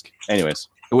picturesque. Anyways,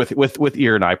 with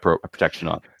ear and eye protection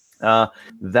on.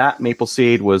 That Maple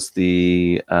Seed was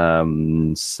the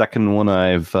second one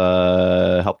I've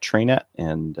helped train at,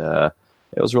 and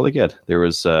it was really good. There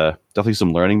was definitely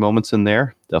some learning moments in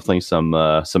there. Definitely some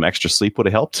extra sleep would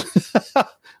have helped,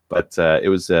 but it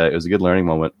was a good learning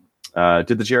moment.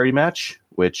 Did the Jerry match,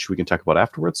 which we can talk about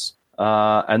afterwards.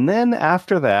 And then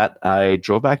after that, I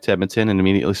drove back to Edmonton and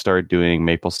immediately started doing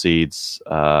Maple Seeds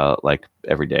like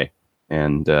every day.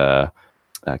 And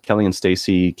Kelly and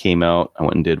Stacy came out. I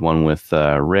went and did one with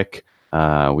Rick.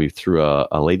 We threw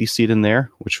a lady seed in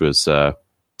there, which was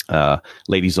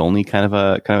ladies only kind of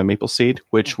a Maple Seed,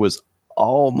 which was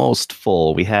almost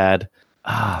full. We had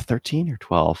 13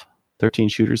 or 13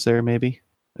 shooters there, maybe.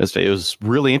 It was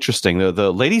really interesting.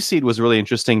 The lady seed was really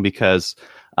interesting because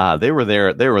they were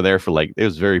there for like, it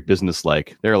was very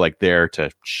business-like. They were like there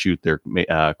to shoot their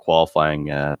qualifying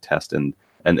test, and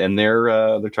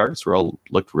their targets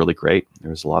looked really great. There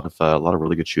was a lot of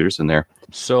really good shooters in there.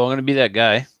 So I'm going to be that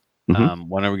guy. Mm-hmm.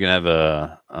 When are we going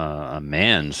to have a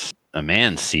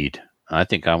man seed? I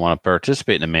think I want to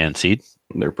participate in a man seed.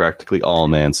 They're practically all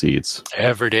man seeds.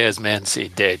 Every day is man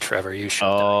seed day, Trevor. You should.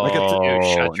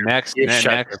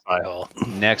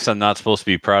 Next, I'm not supposed to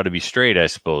be proud to be straight, I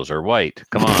suppose, or white.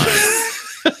 Come on.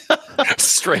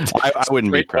 Straight. I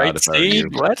wouldn't be proud if I were you.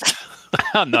 What?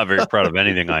 I'm not very proud of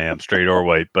anything I am, straight or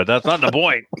white, but that's not the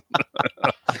point.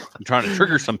 I'm trying to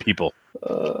trigger some people.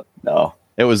 No.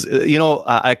 It was,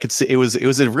 I could see it was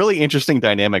a really interesting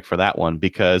dynamic for that one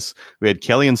because we had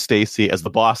Kelly and Stacy as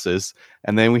the bosses,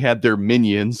 and then we had their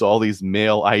minions, all these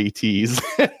male IETs,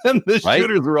 and the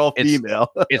shooters were all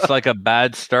female. It's like a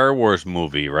bad Star Wars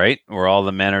movie, right? Where all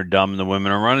the men are dumb and the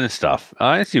women are running stuff.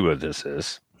 I see what this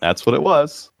is. That's what it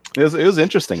was. It was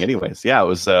interesting. Anyways, yeah, it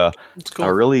was cool.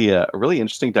 a really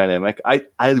interesting dynamic. I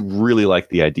really like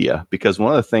the idea because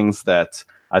one of the things that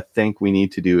I think we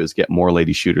need to do is get more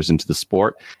lady shooters into the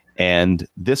sport. And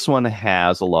this one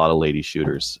has a lot of lady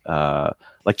shooters.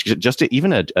 Like just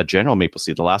even a general Maple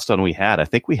Seed. The last one we had, I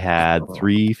think we had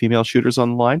 3 female shooters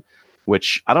on the line,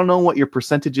 which I don't know what your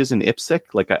percentage is in IPSC.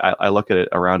 Like I look at it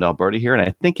around Alberta here, and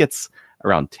I think it's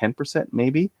around 10%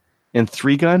 maybe. In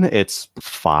 3-gun, it's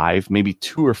 5, maybe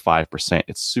 2 or 5%.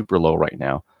 It's super low right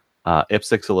now.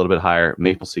 IPSC's a little bit higher.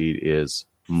 Maple Seed is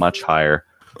much higher.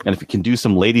 And if you can do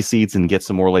some lady seeds and get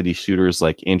some more lady shooters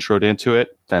like introed into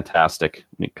it, fantastic.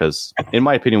 Because in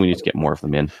my opinion, we need to get more of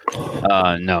them in.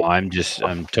 No, I'm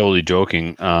totally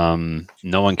joking.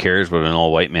 No one cares what an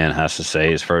all white man has to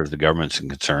say as far as the government's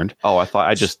concerned. Oh,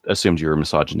 I just assumed you were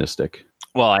misogynistic.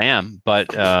 Well, I am,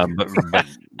 but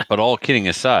all kidding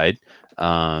aside,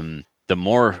 the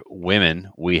more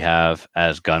women we have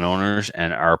as gun owners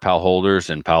and our PAL holders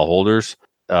and PAL holders,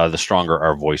 the stronger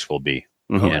our voice will be.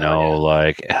 Mm-hmm.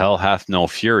 Like hell hath no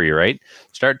fury, right?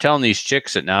 Start telling these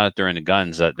chicks that now that they're in the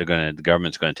guns that the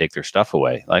government's going to take their stuff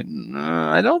away. Like,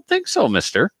 I don't think so,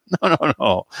 mister.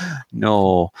 No,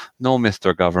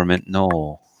 Mr. Government,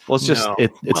 no. Well, it's just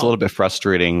it's a little bit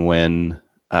frustrating when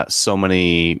so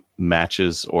many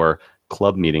matches or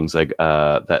club meetings like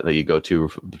that you go to,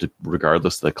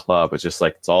 regardless of the club, it's just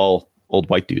like it's all old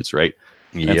white dudes, right?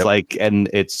 Yep. It's like, and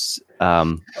it's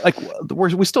like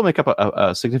we still make up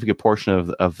a significant portion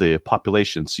of the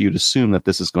population, so you'd assume that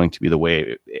this is going to be the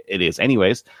way it is,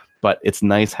 anyways. But it's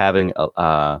nice having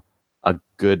a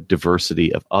good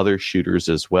diversity of other shooters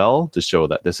as well to show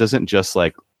that this isn't just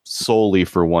like solely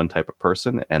for one type of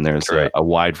person, and there's a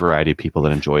wide variety of people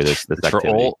that enjoy this activity.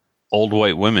 For old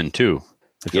white women too.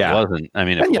 If it wasn't, if and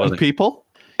it wasn't people.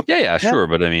 Yeah, sure.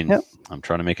 But I'm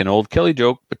trying to make an old Kelly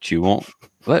joke, but you won't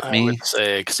Let me. would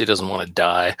say, because he doesn't want to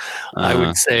die, I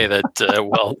would say that,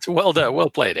 well done, well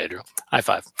played, Andrew. High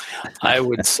five. I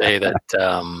would say that,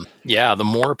 the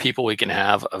more people we can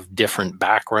have of different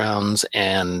backgrounds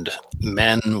and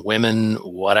men, women,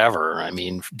 whatever. I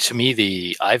mean, to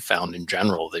me, I've found in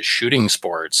general, the shooting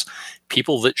sports,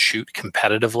 people that shoot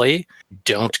competitively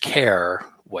don't care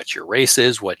what your race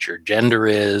is, what your gender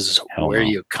is, where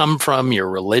you come from, your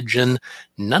religion.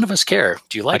 None of us care.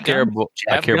 Do you like guns? Do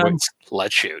you have guns?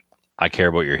 Let's shoot. I care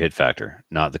about your hit factor,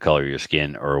 not the color of your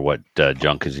skin or what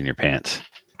junk is in your pants.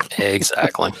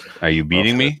 Exactly. Are you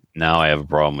beating me? Now I have a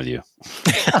problem with you.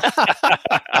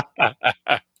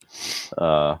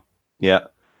 Yeah.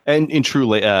 And in true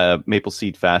Maple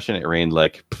Seed fashion, it rained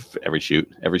like every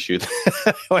shoot I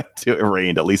went to, it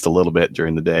rained at least a little bit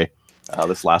during the day.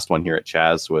 This last one here at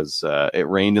Chaz was, it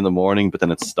rained in the morning, but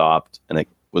then it stopped and it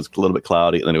was a little bit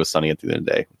cloudy and then it was sunny at the end of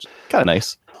the day, which is kind of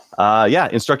nice.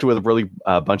 Instructed with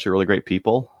a bunch of really great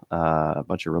people, a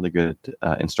bunch of really good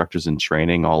instructors in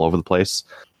training all over the place.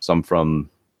 Some from,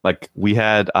 like, we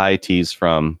had IITs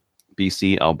from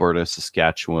BC, Alberta,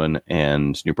 Saskatchewan,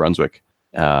 and New Brunswick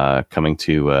coming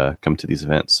to these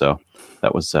events. So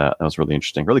that was really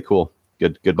interesting, really cool.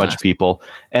 Good bunch of people,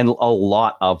 and a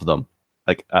lot of them.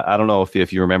 Like, I don't know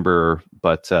if you remember,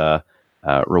 but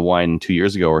rewind 2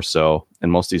 years ago or so,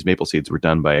 and most of these Maple Seeds were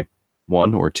done by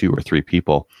 1 or 2 or 3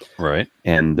 people. Right.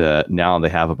 And now they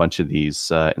have a bunch of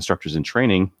these instructors in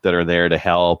training that are there to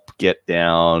help get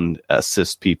down,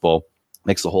 assist people,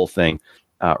 makes the whole thing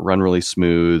run really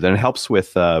smooth. And it helps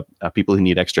with people who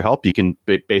need extra help. You can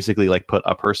basically like put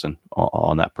a person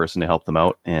on that person to help them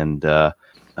out. And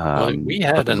we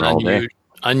had an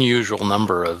unusual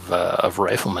number of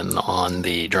riflemen on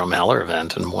the Drumheller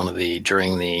event, and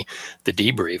during the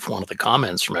debrief, one of the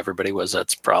comments from everybody was,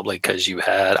 that's probably because you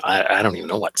had I don't even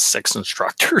know what, 6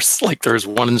 instructors. Like, there's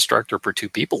 1 instructor per 2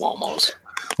 people almost.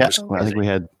 Yeah, I think we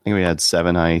had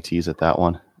 7 IITs at that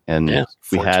one, and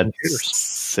we had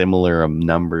similar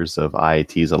numbers of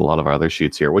IITs at a lot of our other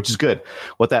shoots here, which is good.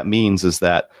 What that means is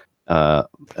that some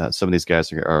of these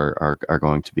guys are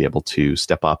going to be able to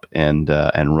step up and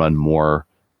run more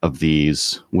of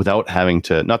these without having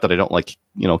to. Not that I don't like,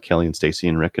 Kelly and Stacy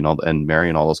and Rick and Mary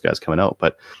and all those guys coming out,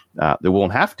 but they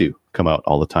won't have to come out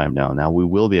all the time now. Now we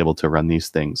will be able to run these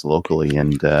things locally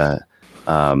and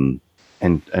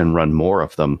run more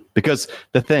of them, because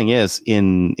the thing is,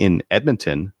 in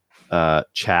Edmonton,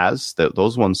 Chaz,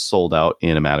 those ones sold out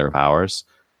in a matter of hours.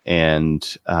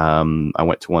 And I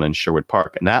went to one in Sherwood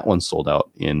Park, and that one sold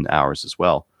out in hours as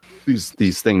well.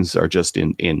 These things are just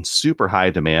in super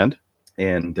high demand,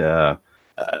 and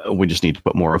we just need to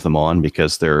put more of them on,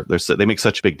 because they make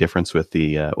such a big difference with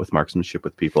with marksmanship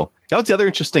with people. That was the other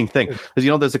interesting thing,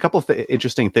 because there's a couple of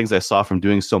interesting things I saw from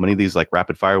doing so many of these, like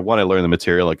rapid fire. One, I learned the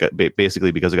material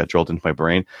basically because it got drilled into my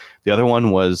brain. The other one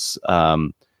was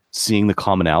seeing the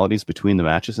commonalities between the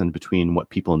matches and between what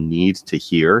people need to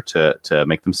hear to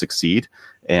make them succeed.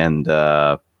 And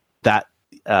that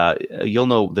you'll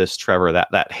know this, Trevor,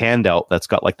 that handout that's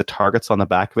got like the targets on the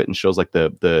back of it and shows like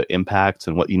the impacts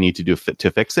and what you need to do to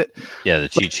fix it. Yeah, the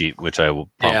cheat sheet, which I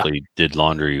promptly did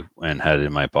laundry and had it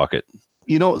in my pocket.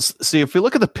 See, if we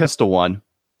look at the pistol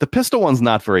one's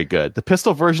not very good. The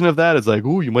pistol version of that is like,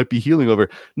 oh, you might be healing over.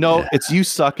 No, it's you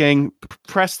sucking.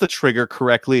 Press the trigger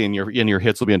correctly, and your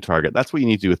hits will be on target. That's what you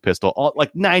need to do with pistol.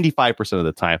 Like 95% of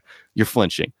the time, you're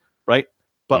flinching, right?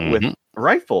 But with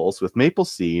rifles, with Maple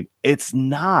Seed, it's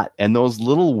not. And those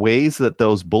little ways that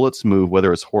those bullets move,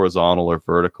 whether it's horizontal or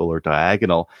vertical or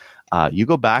diagonal, you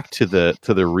go back to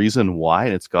the reason why,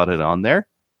 and it's got it on there.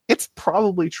 It's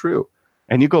probably true.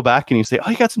 And you go back and you say, oh,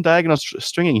 you got some diagonal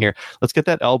stringing here. Let's get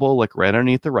that elbow like right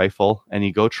underneath the rifle. And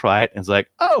you go try it, and it's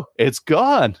like, oh, it's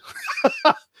gone.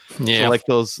 Yeah. So like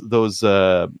those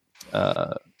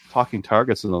talking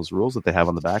targets and those rules that they have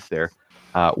on the back there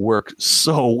work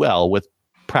so well with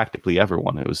practically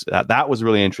everyone. It was that was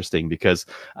really interesting, because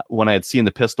when I had seen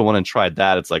the pistol one and tried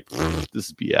that, it's like, this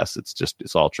is BS.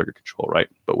 It's all trigger control, right?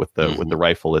 But with the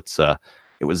rifle, it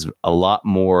was a lot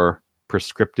more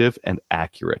prescriptive and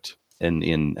accurate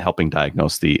in helping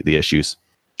diagnose the issues.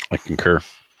 I concur.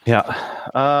 Yeah.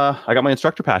 I got my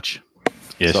instructor patch.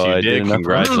 Yes, so you did.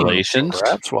 Congratulations.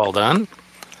 Congrats. Well done.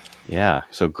 Yeah.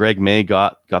 So Greg May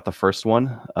got the first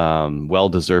one. Well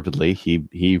deservedly.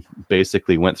 He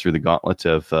basically went through the gauntlet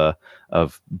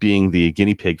of being the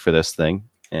guinea pig for this thing.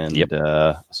 And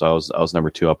so I was number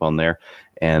 2 up on there.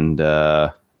 And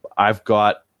I've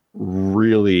got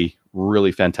really,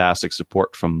 really fantastic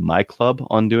support from my club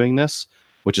on doing this,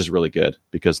 which is really good,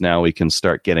 because now we can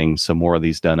start getting some more of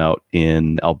these done out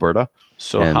in Alberta.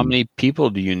 So how many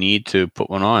people do you need to put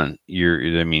one on?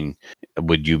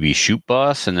 would you be shoot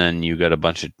boss, and then you got a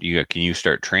bunch of can you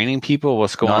start training people?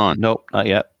 What's going on? Nope, not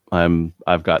yet.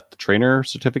 I've got the trainer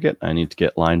certificate. I need to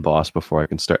get line boss before I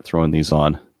can start throwing these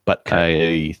on. But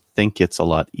I think it's a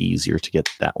lot easier to get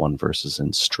that one versus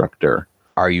instructor.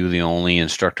 Are you the only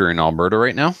instructor in Alberta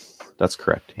right now? That's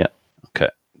correct. Yeah. Okay.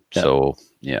 Yeah. So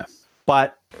yeah.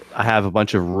 But I have a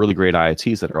bunch of really great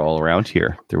IITs that are all around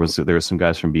here. There was some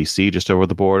guys from BC just over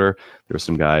the border. There were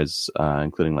some guys,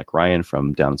 including like Ryan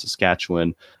from down in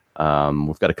Saskatchewan.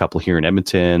 We've got a couple here in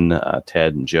Edmonton,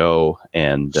 Ted and Joe,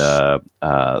 and a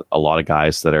lot of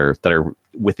guys that are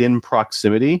within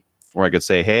proximity where I could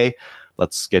say, hey,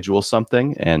 let's schedule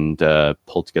something and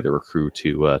pull together a crew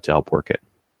to help work it.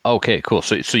 Okay, cool.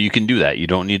 So you can do that. You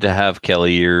don't need to have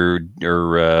Kelly or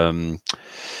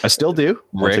I still do.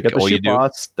 Once I Rick. get the Oh, you shoot do?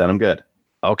 boss, then I'm good.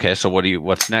 Okay, so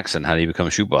what's next, and how do you become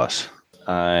a shoot boss?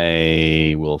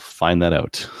 I will find that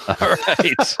out. All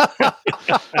right.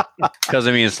 Because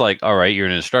I mean, it's like, all right, you're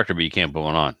an instructor, but you can't put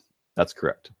one on. That's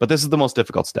correct. But this is the most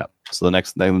difficult step. So the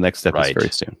next step is Right. very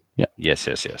soon. Yeah. Yes.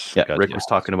 Yeah. Gotcha. Rick was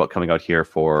talking about coming out here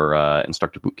for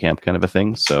instructor boot camp kind of a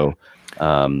thing. So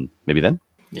maybe then.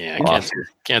 Yeah, I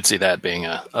can't see that being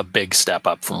a big step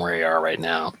up from where you are right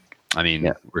now. I mean,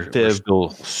 Yeah. we're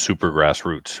still super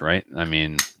grassroots, right? I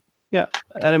mean, Yeah.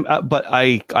 And but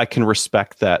I can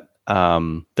respect that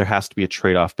there has to be a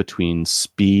trade-off between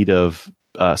speed of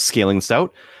scaling this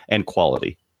out and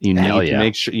quality. You need Hell to yeah.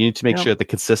 make sure that the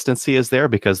consistency is there,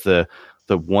 because the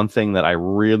one thing that I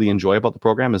really enjoy about the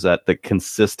program is that the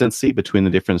consistency between the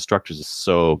different instructors is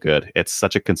so good. It's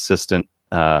such a consistent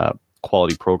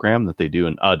quality program that they do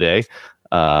in a day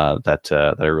that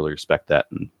I really respect that,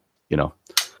 and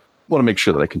want to make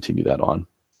sure that I continue that on.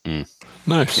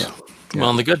 Nice. Yeah. Well,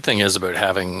 and the good thing is about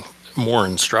having more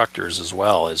instructors as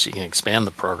well is you can expand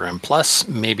the program. Plus,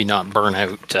 maybe not burn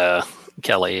out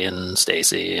Kelly and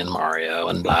Stacy and Mario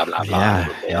and blah blah blah.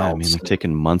 everybody I mean, else. they've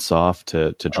taken months off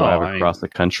to drive across the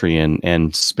country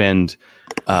and spend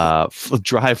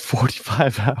drive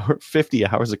 50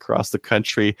 hours across the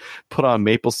country, put on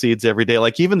maple seeds every day.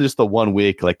 Like even just the 1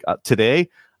 week, like today,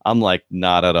 I'm like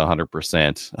not at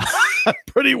 100%. I'm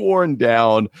pretty worn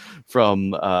down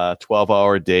from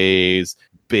 12-hour days,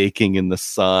 baking in the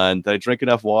sun. Did I drink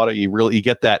enough water? You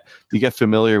get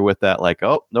familiar with that, like,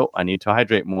 oh no, I need to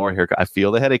hydrate more here. I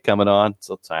feel the headache coming on.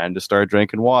 So time to start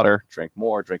drinking water. Drink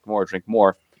more.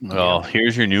 well,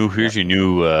 here's your new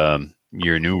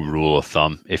rule of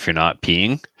thumb. If you're not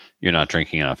peeing, you're not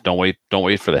drinking enough. Don't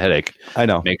wait for the headache. I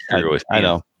know. Make sure you're always I peeing.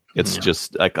 know. It's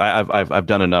just like I've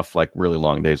done enough like really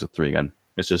long days with 3 gun.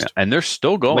 It's just And they're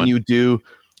still going. when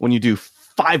you do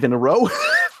 5 in a row,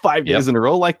 5 days in a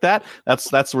row like that,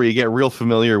 that's where you get real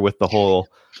familiar with the whole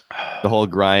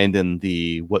grind and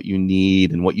the what you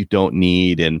need and what you don't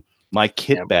need. And my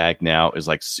kit bag now is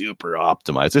like super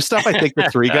optimized. There's stuff I think the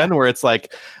 3 gun where it's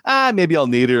like, maybe I'll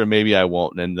need it or maybe I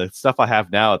won't. And the stuff I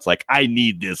have now, it's like, I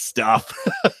need this stuff.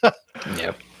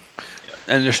 Yep.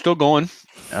 And they're still going.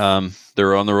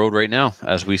 They're on the road right now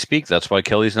as we speak. That's why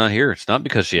Kelly's not here. It's not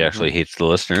because she actually hates the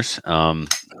listeners.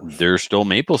 They're still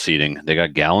maple seeding. They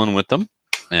got Gallon with them,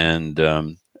 and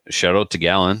shout out to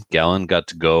Gallon. Gallon got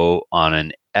to go on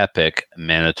an epic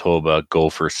Manitoba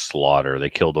gopher slaughter. They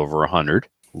killed over 100.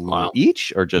 Wow.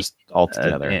 Each or just all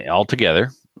together?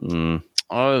 Altogether. Mm.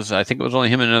 I think it was only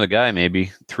him and another guy,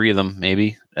 maybe 3 of them,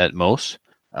 maybe at most.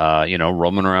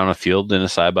 Roaming around a field in a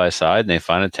side-by-side, and they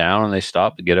find a town and they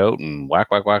stop to get out and whack,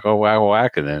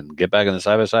 and then get back in the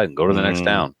side-by-side and go to the next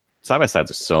town.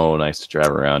 Side-by-sides are so nice to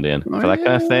drive around in for that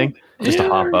kind of thing. Just to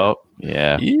hop out.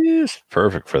 Yeah. Yes,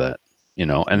 perfect for that.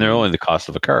 And they're only the cost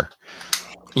of a car.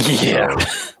 Yeah.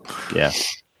 Yeah.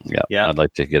 Yeah. I'd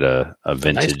like to get a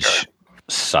vintage Nice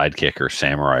Sidekick or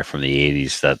Samurai from the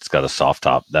 80s that's got a soft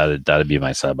top. That'd be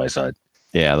my side-by-side.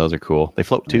 Yeah, those are cool. They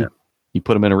float too. Yeah. You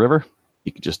put them in a river,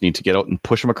 you just need to get out and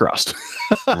push them across.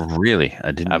 Really?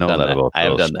 I didn't know done that about those. I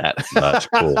have done that. That's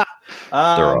cool. They're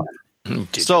all-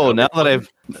 Did So you know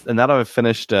now that I've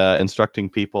finished instructing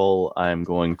people, I'm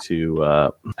going to.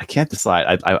 I can't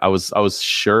decide. I was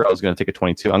sure I was going to take a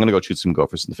 22. I'm going to go shoot some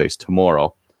gophers in the face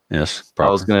tomorrow. Yes. I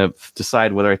was going to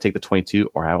decide whether I take the 22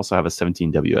 or I also have a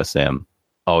 17 WSM.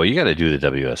 Oh, you got to do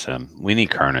the WSM. We need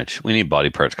carnage. We need body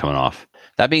parts coming off.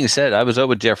 That being said, I was out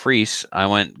with Jeff Reese. I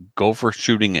went gopher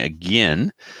shooting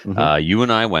again. Mhm. You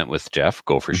and I went with Jeff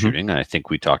gopher shooting. I think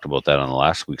we talked about that on the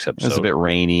last week's It episode. was a bit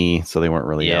rainy, so they weren't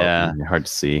really out. And hard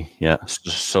to see. Yeah.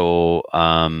 So,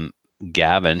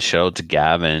 Gavin, shout out to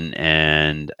Gavin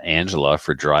and Angela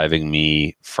for driving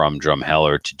me from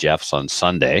Drumheller to Jeff's on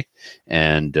Sunday.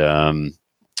 And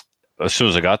as soon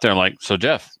as I got there, I'm like, so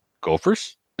Jeff,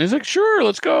 gophers? He's like, sure,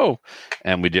 let's go.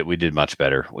 And we did much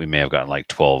better. We may have gotten like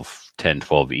 10,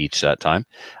 12 each that time.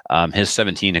 His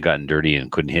 17 had gotten dirty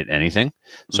and couldn't hit anything.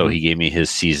 So he gave me his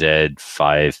CZ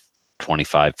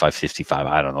 525, 555.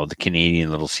 I don't know, the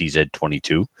Canadian little CZ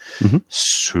 22.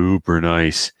 Super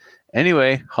nice.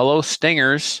 Anyway, hello,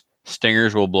 stingers.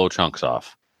 Stingers will blow chunks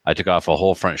off. I took off a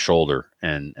whole front shoulder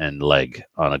and leg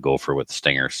on a gopher with the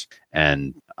stingers.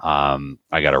 And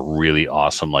I got a really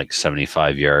awesome, like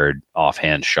 75-yard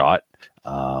offhand shot.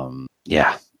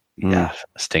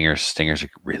 Stingers are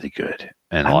really good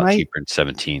and a lot cheaper than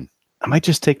 17. I might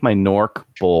just take my Nork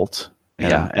bolt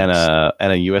and a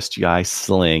USGI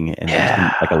sling and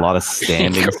just, like a lot of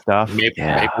standing stuff.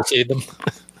 Maple seed them.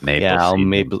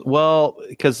 Well,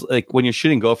 because like when you're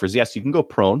shooting gophers, yes, you can go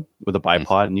prone with a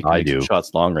bipod and you can make some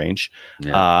shots long range.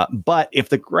 Yeah. But if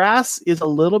the grass is a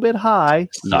little bit high,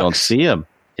 you don't see them.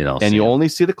 You only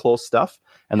see the close stuff,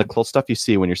 and the close stuff you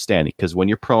see when you're standing, because when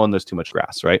you're prone, there's too much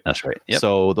grass, right? That's right. Yep.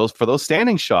 So those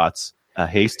standing shots, a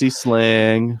hasty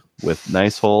sling with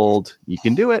nice hold, you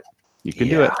can do it. You can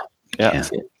do it. Yeah.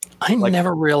 I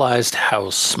never realized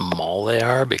how small they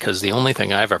are, because the only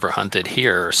thing I've ever hunted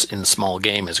here in small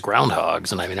game is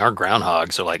groundhogs. And I mean, our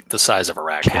groundhogs are like the size of a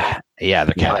raccoon. Yeah,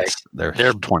 they're cats.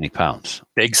 They're 20 pounds.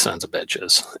 Big sons of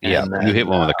bitches. Yeah, and you hit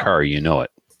one with a car, you know it.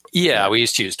 Yeah, we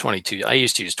used to use 22. I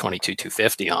used to use 22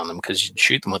 250 on them because you'd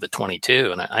shoot them with a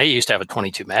 22. And I used to have a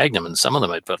 22 Magnum, and some of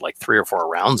them I'd put like 3 or 4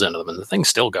 rounds into them, and the thing's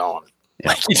still going.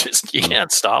 Yeah. You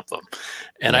can't stop them.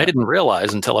 And I didn't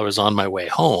realize until I was on my way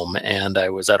home, and I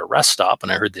was at a rest stop,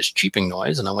 and I heard this cheeping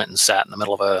noise, and I went and sat in the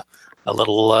middle of a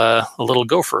little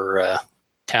gopher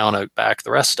town out back at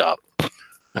the rest stop.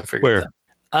 I figured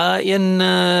where? In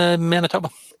Manitoba.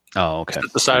 Oh, okay. Just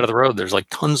at the side of the road, there's like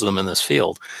tons of them in this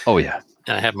field. Oh, yeah.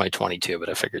 And I had my 22, but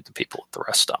I figured the people at the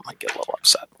rest stop might get a little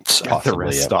upset. So at the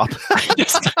rest stop.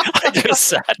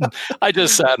 I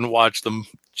just sat and watched them.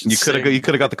 You could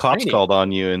have got the cops called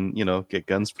on you and get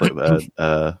guns for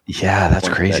yeah, that's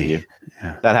crazy.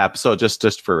 Yeah. That happened. So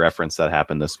just for reference, that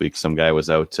happened this week. Some guy was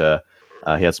out.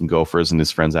 He had some gophers, and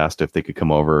his friends asked if they could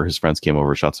come over. His friends came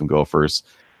over, shot some gophers.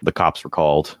 The cops were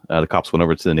called. The cops went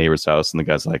over to the neighbor's house, and the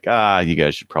guy's like, you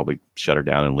guys should probably shut her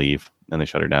down and leave. And they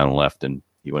shut her down and left, and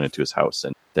he went into his house,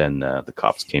 and then the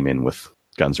cops came in with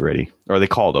guns ready. Or they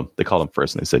called him. They called him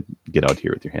first, and they said, "Get out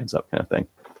here with your hands up," kind of thing.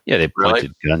 Yeah, they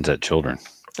pointed guns at children.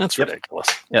 That's ridiculous.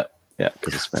 Yeah,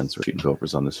 because his friends were shooting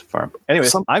gophers on this farm. Anyway,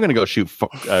 I'm going to go shoot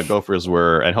gophers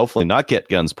and hopefully not get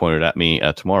guns pointed at me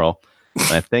tomorrow.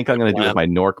 And I think I'm going to do it with my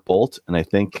Nork bolt, and I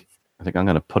think I'm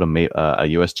going to put a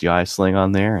USGI sling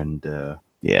on there, and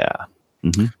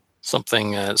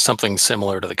Something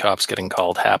similar to the cops getting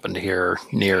called happened here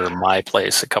near my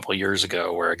place a couple of years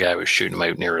ago, where a guy was shooting them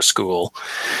out near a school.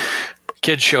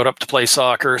 Kids showed up to play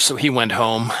soccer, so he went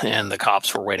home, and the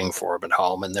cops were waiting for him at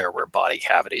home, and there were body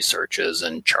cavity searches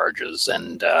and charges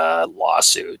and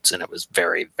lawsuits, and it was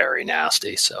very, very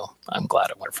nasty. So I'm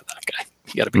glad it went for that guy.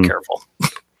 You got to be careful.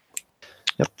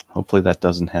 Yep. Hopefully that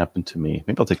doesn't happen to me.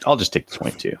 Maybe I'll just take the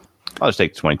 22. I'll just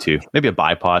take the 22. Maybe a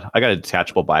bipod. I got a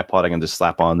detachable bipod I can just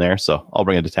slap on there. So I'll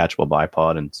bring a detachable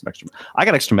bipod and some extra. I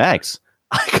got extra mags.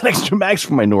 I got extra mags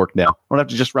for my Nork now. I don't have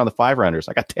to just round the 5-rounders.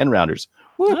 I got 10 rounders.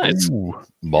 Nice.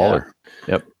 Baller.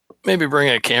 Yeah. Yep. Maybe bring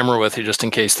a camera with you just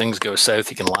in case things go south.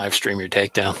 You can live stream your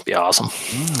takedown. Be awesome.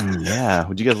 Yeah.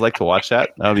 Would you guys like to watch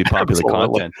that? That would be popular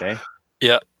content, eh?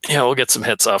 Yeah. Yeah, we'll get some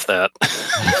hits off that.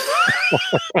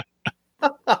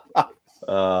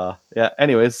 Yeah.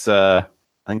 Anyways, I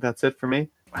think that's it for me.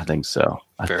 I think so.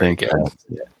 Very good.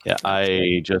 Yeah.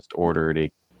 I just ordered a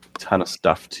ton of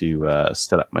stuff to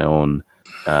set up my own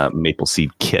maple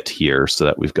seed kit here, so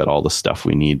that we've got all the stuff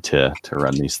we need to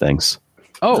run these things.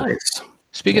 Oh, nice.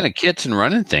 Speaking of kits and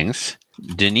running things,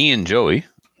 Denis and Joey,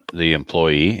 the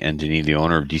employee, and Denis, the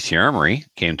owner of DC Armory,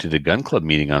 came to the gun club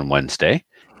meeting on Wednesday,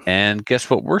 and guess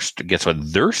what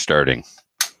they're starting?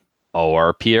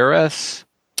 ORPRS.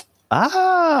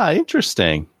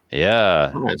 Interesting.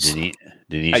 Yeah. Nice.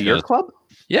 Denis at your club?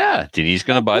 Yeah. Denis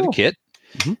going to buy the kit.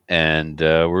 Mm-hmm. And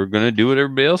we're going to do what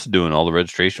everybody else is doing. All the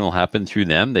registration will happen through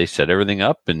them. They set everything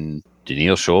up, and Denis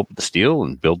will show up with the steel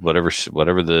and build whatever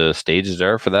the stages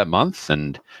are for that month.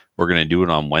 And we're going to do it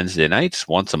on Wednesday nights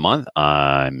once a month.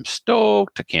 I'm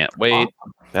stoked. I can't wait.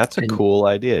 That's a cool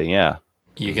idea. Yeah.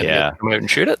 You going to come out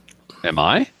and shoot it? Am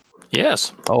I?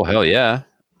 Yes. Oh, hell yeah.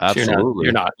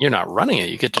 Absolutely. So you're not running it.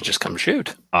 You get to just come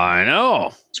shoot. I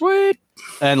know. Sweet.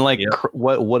 And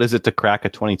what is it to crack a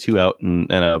 22 out in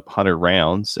 100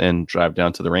 rounds and drive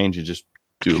down to the range and just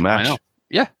do a match? I know.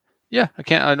 Yeah.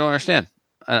 I don't understand.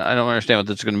 I don't understand what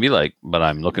this is going to be like, but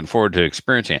I'm looking forward to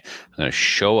experiencing it. I'm going to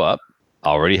show up,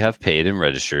 already have paid and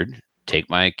registered, take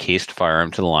my cased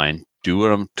firearm to the line, do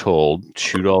what I'm told,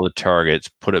 shoot all the targets,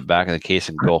 put it back in the case,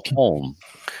 and go home.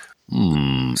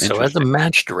 So as a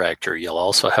match director, you'll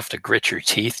also have to grit your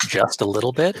teeth just a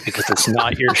little bit because it's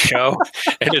not your show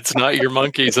and it's not your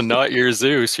monkeys and not your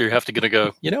zoo. So you're gonna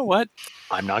go, you know what?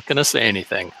 I'm not gonna say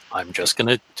anything. I'm just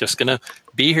gonna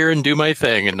be here and do my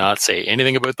thing and not say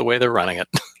anything about the way they're running it.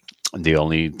 The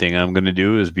only thing I'm going to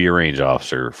do is be a range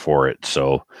officer for it.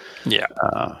 So yeah.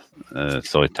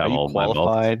 So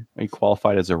Are you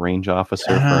qualified as a range officer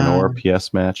for an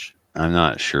ORPS match? I'm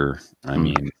not sure. I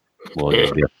mean,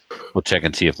 we'll check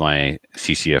and see if my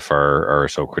CCFR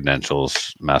RSO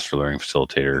credentials, Master Learning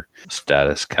Facilitator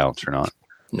status counts or not.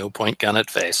 No point gun at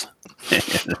face.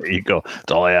 There you go.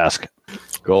 That's all I ask.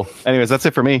 Cool. Anyways, that's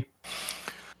it for me.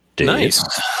 Dave.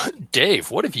 Nice.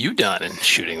 Dave, what have you done in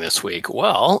shooting this week?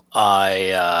 Well,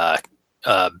 I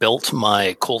built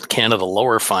my Colt Canada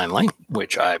lower finally,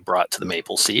 which I brought to the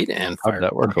Maple Seed and fired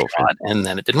that work shot, and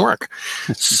then it didn't work.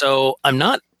 So I'm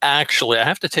not actually, I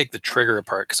have to take the trigger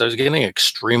apart because I was getting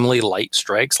extremely light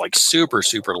strikes, like super,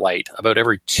 super light, about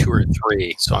every 2 or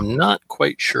 3. So I'm not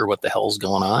quite sure what the hell's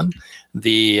going on.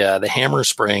 The hammer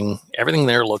spring, everything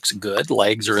there looks good.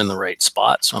 Legs are in the right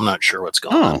spot, so I'm not sure what's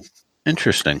going on.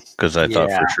 Interesting, because I thought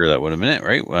for sure that would have been it,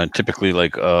 right? Typically,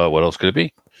 what else could it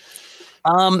be?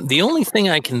 The only thing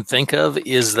I can think of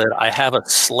is that I have a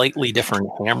slightly different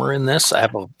hammer in this. I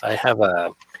have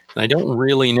a, and I don't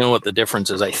really know what the difference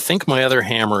is. I think my other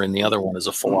hammer in the other one is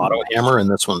a full auto hammer,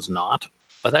 and this one's not.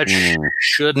 But that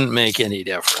shouldn't make any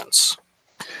difference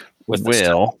with the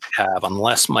stuff I have,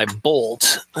 unless my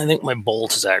bolt. I think my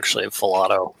bolt is actually a full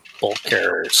auto bolt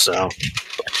carrier, so.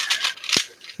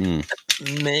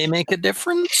 May make a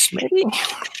difference, maybe.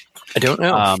 I don't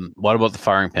know. What about the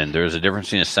firing pin? There's a difference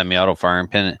between a semi-auto firing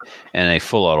pin and a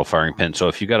full auto firing pin. So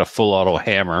if you got a full auto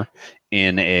hammer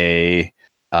in you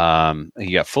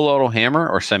got full auto hammer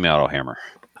or semi-auto hammer?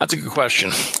 That's a good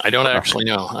question. I don't actually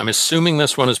know. I'm assuming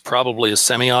this one is probably a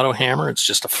semi-auto hammer. It's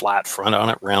just a flat front on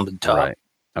it, rounded top. Right.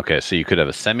 Okay, so you could have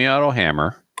a semi-auto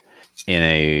hammer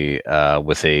in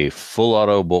with a full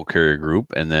auto bolt carrier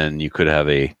group, and then you could have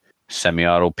a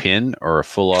semi-auto pin or a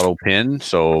full auto pin.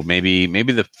 So maybe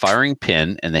the firing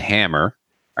pin and the hammer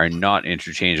are not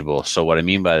interchangeable. So what I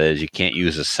mean by that is you can't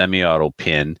use a semi-auto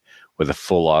pin with a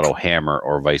full auto hammer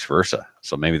or vice versa.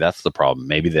 So maybe that's the problem.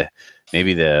 Maybe the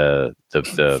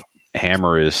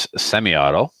hammer is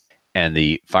semi-auto and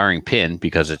the firing pin,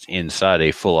 because it's inside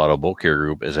a full auto bolt carrier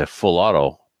group, is a full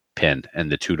auto pin, and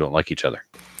the two don't like each other.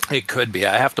 It could be.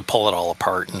 I have to pull it all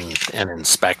apart and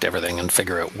inspect everything and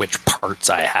figure out which parts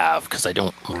I have because I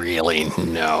don't really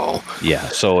know. Yeah.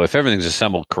 So if everything's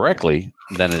assembled correctly,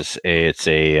 then it's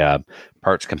a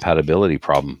parts compatibility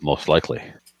problem, most likely.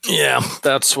 Yeah,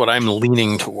 that's what I'm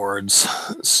leaning towards.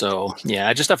 So yeah,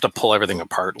 I just have to pull everything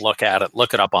apart, look at it,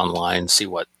 look it up online, see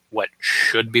what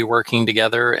should be working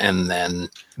together, and then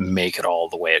make it all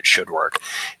the way it should work.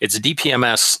 It's a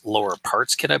DPMS lower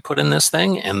parts kit I put in this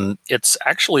thing, and it's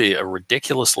actually a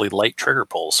ridiculously light trigger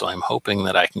pull, so I'm hoping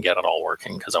that I can get it all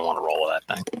working because I want to roll with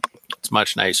that thing. It's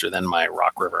much nicer than my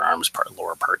Rock River Arms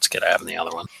lower parts kit I have in the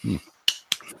other one.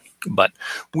 But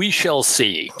we shall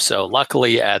see. So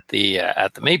luckily at the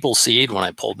Maple Seed, when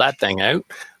I pulled that thing out,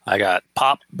 I got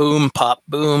pop, boom,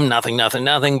 nothing,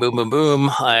 boom, boom, boom.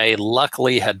 I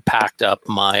luckily had packed up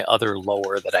my other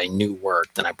lower that I knew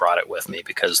worked, and I brought it with me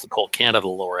because the Colt Canada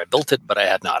lower, I built it, but I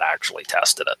had not actually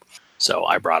tested it. So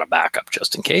I brought a backup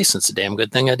just in case. It's a damn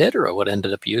good thing I did, or I would have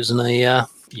ended up using a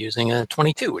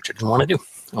 22, which I didn't want to do.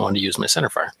 I wanted to use my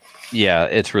centerfire. Yeah,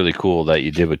 it's really cool that you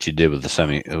did what you did with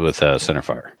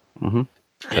centerfire. Mm-hmm.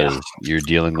 Because you're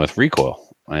dealing with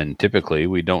recoil, and typically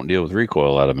we don't deal with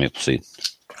recoil out of Maple Seed.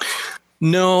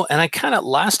 No, and I kind of,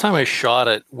 last time I shot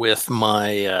it with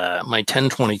my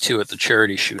 1022 at the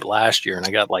charity shoot last year, and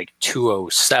I got like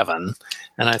 207,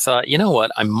 and I thought, you know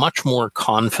what, I'm much more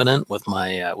confident with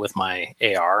my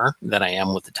AR than I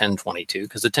am with the 1022,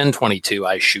 because the 1022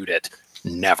 I shoot it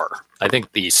never. I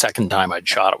think the second time I'd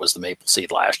shot it was the Maple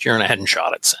Seed last year, and I hadn't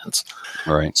shot it since.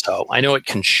 Right. So I know it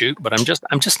can shoot, but I'm just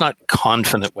not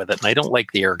confident with it, and I don't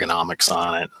like the ergonomics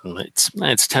on it. It's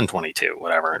 1022,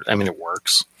 whatever. I mean, it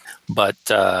works, but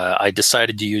I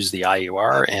decided to use the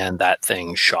IUR, and that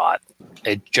thing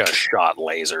just shot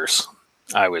lasers.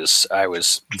 I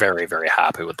was very, very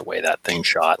happy with the way that thing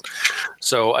shot.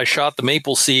 So I shot the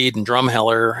Maple Seed and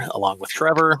Drumheller along with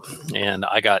Trevor, and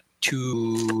I got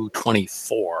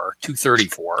 234.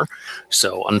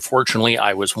 So unfortunately,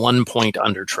 I was 1 point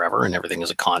under Trevor, and everything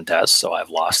is a contest, so I've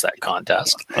lost that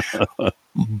contest.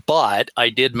 But I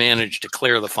did manage to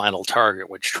clear the final target,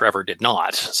 which Trevor did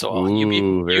not. So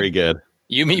very good.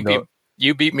 You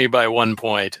you beat me by 1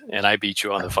 point, and I beat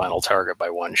you on the final target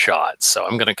by 1 shot. So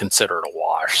I'm going to consider it a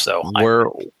wash. So a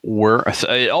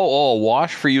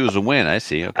wash for you is a win. I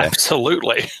see. Okay.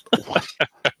 Absolutely.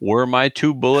 Were my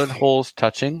 2 bullet holes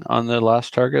touching on the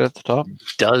last target at the top?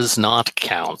 Does not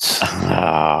count.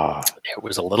 It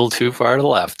was a little too far to the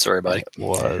left. Sorry, buddy. It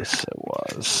was.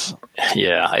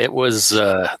 Yeah, it was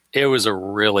a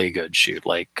really good shoot.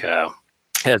 Like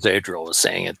as Adriel was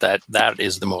saying, that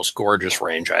is the most gorgeous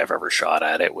range I've ever shot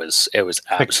at. It was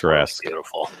absolutely Picturesque.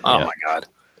 beautiful. Oh my God.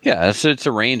 Yeah, it's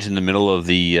a range in the middle of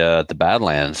the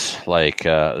Badlands. Like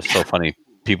it's so funny.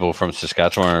 People from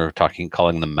Saskatchewan are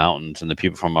calling them mountains, and the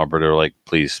people from Alberta are like,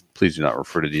 please do not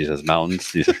refer to these as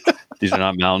mountains. These are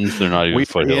not mountains. They're not even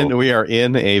foothills. We are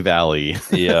in a valley.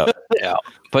 Yeah. Yeah.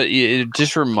 But it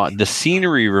just the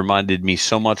scenery reminded me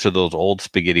so much of those old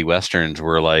spaghetti westerns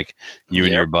where like you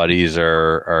and your buddies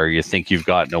are you think you've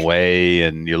gotten away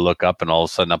and you look up and all of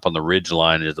a sudden up on the ridge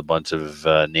line there's a bunch of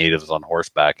natives on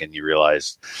horseback and you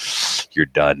realize you're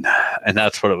done. And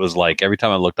that's what it was like. Every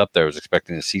time I looked up there, I was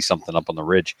expecting to see something up on the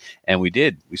ridge. And we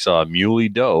did. We saw a muley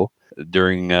doe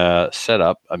during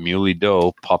setup. A muley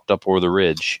doe popped up over the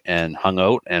ridge and hung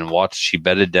out and watched. She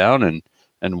bedded down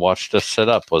and watched us set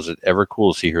up. Was it ever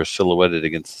cool to see her silhouetted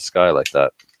against the sky like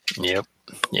that? Yep.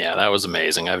 Yeah, that was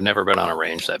amazing. I've never been on a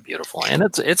range that beautiful. And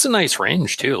it's a nice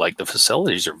range too. Like the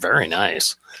facilities are very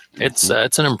nice. It's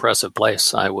an impressive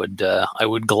place. I would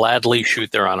gladly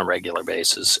shoot there on a regular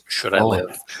basis should I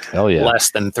live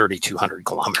less than 3,200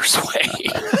 kilometers away.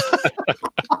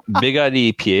 Big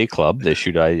IDPA club. They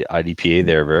shoot IDPA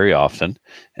there very often.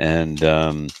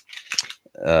 And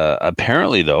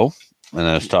apparently though, and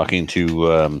I was talking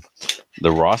to the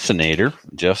Rossinator,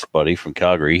 Jeff's buddy from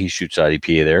Calgary. He shoots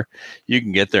IDPA there. You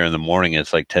can get there in the morning.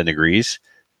 It's like 10 degrees.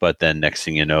 But then next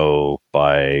thing you know,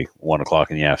 by 1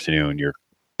 o'clock in the afternoon, you're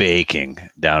baking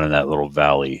down in that little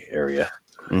valley area.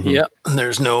 Mm-hmm. Yeah.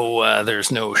 There's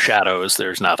no shadows.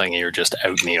 There's nothing. You're just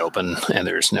out in the open. And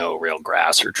there's no real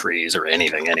grass or trees or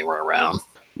anything anywhere around.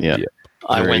 Yeah.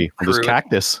 There's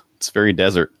cactus. It's very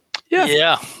desert.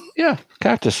 Yeah. Yeah.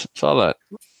 Cactus. Saw that.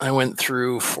 I went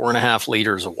through 4.5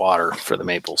 liters of water for the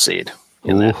maple seed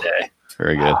in that day.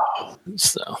 Very good.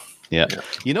 So, yeah.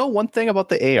 You know, one thing about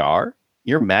the AR,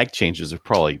 your mag changes are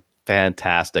probably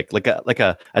fantastic. Like a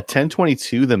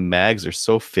 1022, the mags are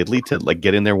so fiddly to like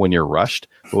get in there when you're rushed.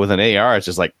 But with an AR, it's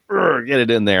just like get it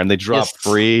in there, and they drop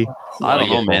free. I don't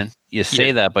know, man. You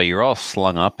say that, but you're all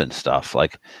slung up and stuff.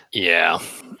 Like, yeah,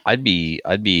 I'd be.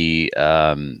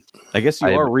 I guess you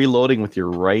are reloading with your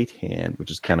right hand,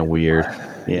 which is kind of weird.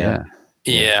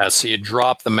 Yeah, so you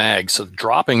drop the mag. So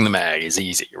dropping the mag is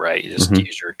easy, right? You just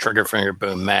use your trigger finger,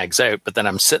 boom, mag's out. But then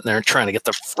I'm sitting there trying to get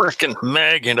the freaking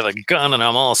mag into the gun, and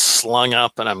I'm all slung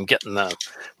up, and I'm getting the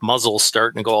muzzle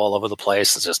starting to go all over the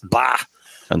place. It's just bah.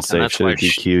 Unsafe. Should have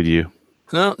DQ'd you.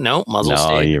 No, muzzle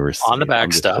stayed on the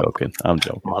backstop. I'm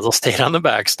joking. Muzzle stayed on the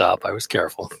backstop. I was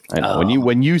careful. I know.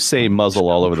 When you say muzzle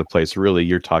all over the place, really,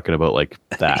 you're talking about like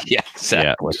that. Yeah,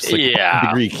 exactly.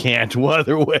 Degree can't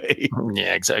other way.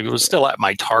 Yeah, exactly. It was still at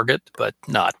my target, but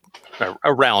not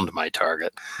around my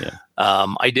target. Yeah.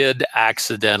 I did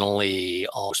accidentally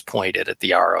almost point it at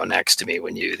the RO next to me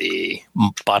when you the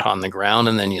butt on the ground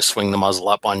and then you swing the muzzle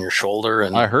up on your shoulder.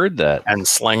 And I heard that. And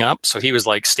sling up. So he was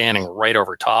like standing right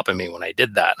over top of me when I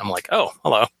did that. I'm like, oh,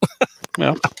 hello.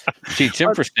 Well, teach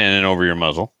him for standing over your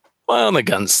muzzle. Well, the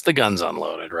gun's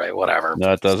unloaded, right? Whatever.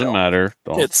 That doesn't matter.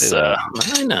 Don't say that.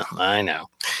 I know.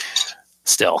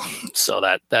 Still, so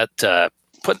that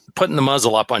putting the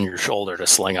muzzle up on your shoulder to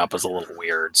sling up is a little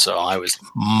weird. So I was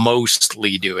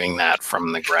mostly doing that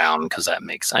from the ground because I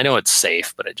know it's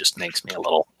safe, but it just makes me a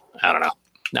little, I don't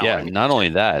know. Not only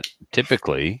that,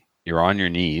 typically you're on your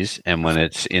knees, and when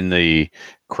it's in the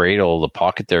cradle, the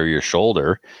pocket there, your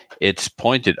shoulder, it's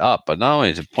pointed up. But not only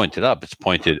is it pointed up, it's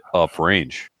pointed up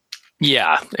range.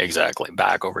 Yeah, exactly.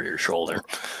 Back over your shoulder.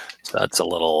 So that's a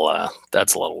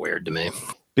little weird to me.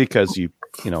 Because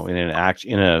in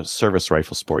a service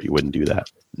rifle sport, you wouldn't do that.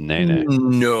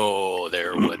 No,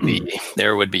 there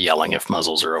would be yelling if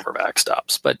muzzles are over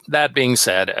backstops. But that being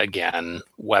said, again,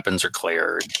 weapons are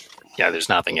cleared. Yeah, there's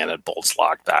nothing in it. Bolts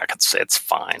locked back. It's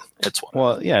fine. It's whatever.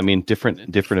 Well, yeah. I mean,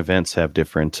 different events have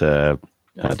different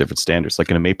standards. Like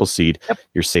in a maple seed,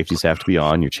 your safeties have to be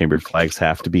on. Your chambered flags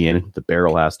have to be in. The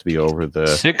barrel has to be over the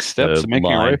 6 steps to make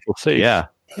your rifle safe. Yeah.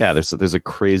 There's a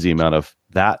crazy amount of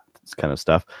that kind of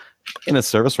stuff. In a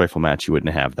service rifle match, you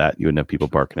wouldn't have that. You wouldn't have people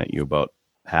barking at you about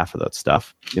half of that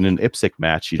stuff. In an IPSC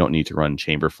match, you don't need to run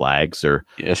chamber flags or.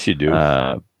 Yes, you do.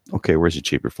 Okay, where's your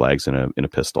chamber flags in a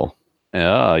pistol?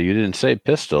 Yeah, you didn't say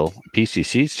pistol.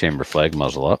 PCC's chamber flag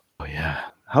muzzle up. Oh yeah,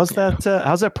 How's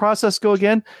that process go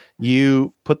again?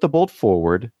 You put the bolt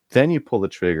forward, then you pull the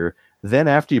trigger. Then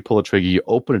after you pull the trigger, you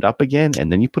open it up again,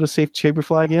 and then you put a safe chamber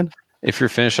flag in. If you're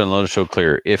finished, unload, show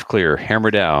clear. If clear,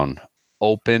 hammer down.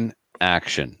 Open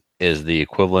action is the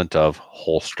equivalent of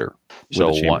holster. With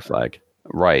a chamber flag.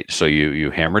 Right. So you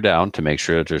hammer down to make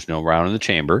sure that there's no round in the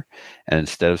chamber. And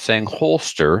instead of saying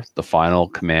holster, the final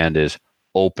command is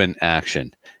open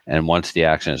action. And once the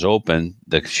action is open,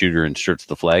 the shooter inserts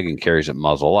the flag and carries it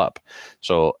muzzle up.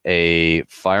 So a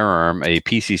firearm, a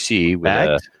PCC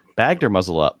with bagged or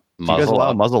muzzle up? Do you guys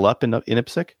allow muzzle up in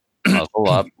IPSC? Muzzle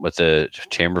up with the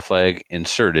chamber flag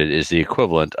inserted is the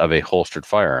equivalent of a holstered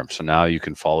firearm. So now you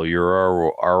can follow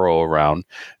your RO around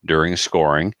during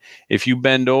scoring. If you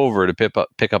bend over to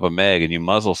pick up a mag and you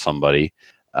muzzle somebody,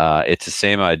 it's the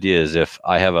same idea as if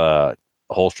I have a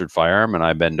holstered firearm and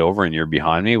I bend over and you're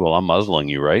behind me. Well, I'm muzzling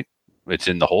you, right? It's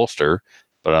in the holster,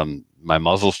 but my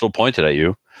muzzle's still pointed at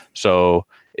you. So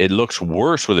it looks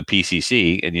worse with a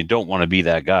PCC, and you don't want to be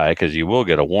that guy because you will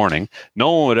get a warning.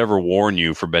 No one would ever warn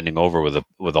you for bending over with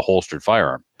a holstered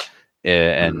firearm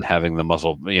and having the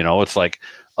muzzle. It's like,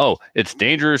 oh, it's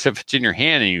dangerous if it's in your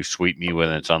hand and you sweep me when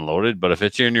it's unloaded, but if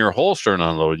it's in your holster and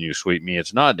unloaded and you sweep me,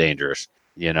 it's not dangerous.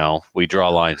 We draw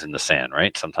lines in the sand,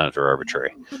 right? Sometimes they're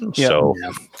arbitrary. Yeah. So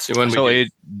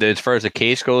as far as the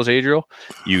case goes, Adriel,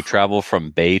 you travel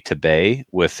from bay to bay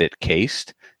with it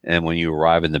cased. And when you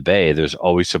arrive in the bay, there's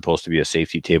always supposed to be a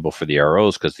safety table for the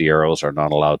ROs because the ROs are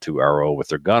not allowed to RO with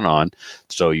their gun on.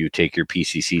 So you take your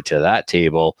PCC to that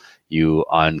table, you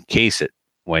uncase it.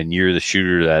 When you're the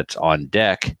shooter that's on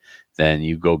deck, then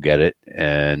you go get it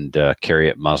and carry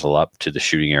it muzzle up to the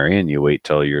shooting area, and you wait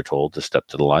till you're told to step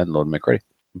to the line, load and make ready.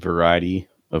 Variety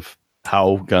of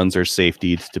how guns are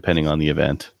safetied depending on the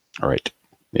event. All right.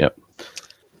 Yep.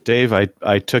 Dave,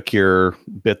 I took your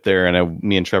bit there, and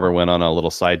me and Trevor went on a little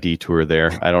side detour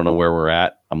there. I don't know where we're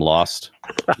at. I'm lost.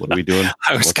 What are we doing?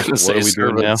 I was going to say, what are we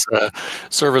doing now?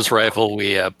 Service rifle,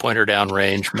 we pointer down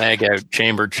range, mag out,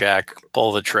 chamber check,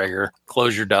 pull the trigger,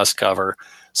 close your dust cover,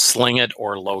 sling it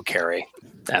or low carry,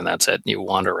 and that's it. You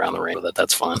wander around the range with it.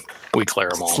 That's fun. We clear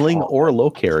them all. Sling or low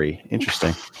carry.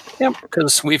 Interesting. Yep,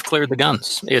 because we've cleared the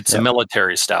guns. It's a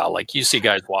military style. Like you see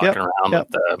guys walking around with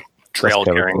the trail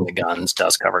carrying the guns,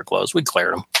 dust cover closed. We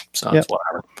cleared them, so it's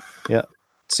whatever. Yeah.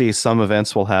 See, some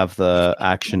events will have the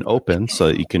action open so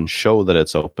that you can show that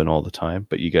it's open all the time,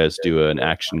 but you guys do an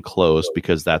action closed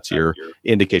because that's your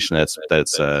indication that's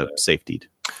safetied.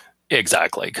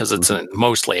 Exactly, because it's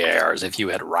mostly ARs. If you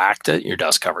had racked it, your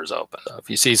dust cover's open. So if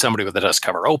you see somebody with the dust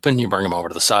cover open, you bring them over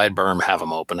to the side berm, have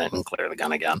them open it, and clear the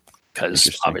gun again.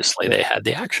 Because obviously they had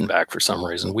the action back for some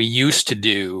reason. We used to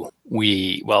do,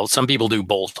 some people do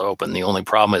bolt open. The only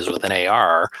problem is with an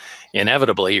AR,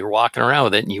 inevitably you're walking around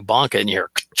with it and you bonk it and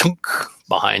you're chunk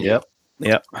behind you.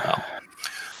 Yep.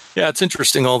 Yeah, it's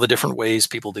interesting all the different ways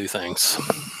people do things.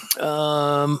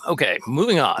 Okay,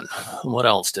 moving on. What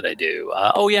else did I do?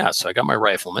 So I got my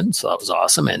rifleman, so that was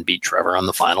awesome, and beat Trevor on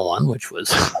the final one, which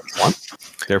was fun.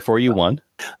 Therefore, you won.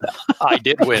 I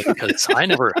did win because I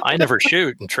never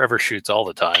shoot, and Trevor shoots all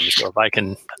the time. So if I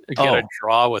can get a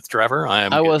draw with Trevor,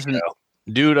 I wasn't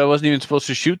even supposed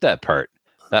to shoot that part.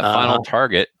 That final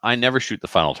target. I never shoot the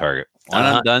final target. When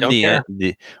I'm done the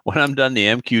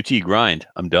MQT grind,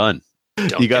 I'm done.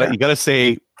 You gotta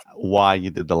say why you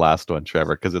did the last one,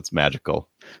 Trevor, because it's magical.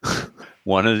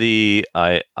 One of the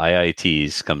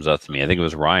IITs comes up to me. I think it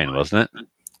was Ryan, wasn't it?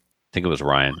 I think it was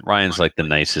Ryan. Ryan's like the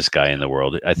nicest guy in the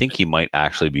world. I think he might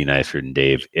actually be nicer than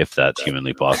Dave, if that's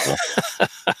humanly possible.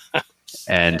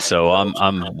 And so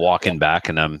I'm walking back,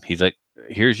 and he's like,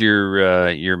 "Here's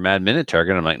your Mad Minute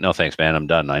target." I'm like, "No, thanks, man. I'm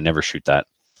done. I never shoot that."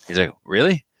 He's like,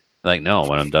 "Really?" I'm like, "No.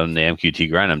 When I'm done the MQT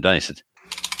grind, I'm done."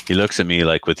 He looks at me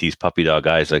like with these puppy dog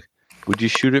eyes, like, "Would you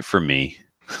shoot it for me?"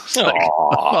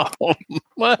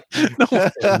 What?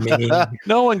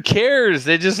 No one cares.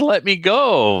 They just let me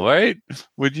go, right?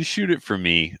 Would you shoot it for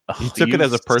me? He took it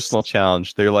as a personal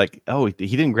challenge. They're like, "Oh, he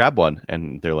didn't grab one,"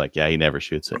 and they're like, "Yeah, he never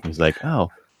shoots it." He's like, "Oh,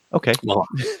 okay." Well,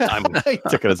 he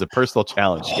took it as a personal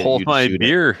challenge. Hold my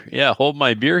beer. Yeah, hold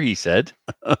my beer. He said.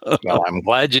 Well, I'm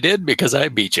glad you did because I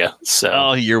beat you. So,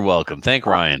 oh, you're welcome. Thank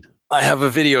Ryan. I have a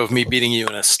video of me beating you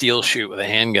in a steel shoot with a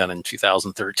handgun in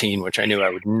 2013, which I knew I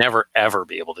would never, ever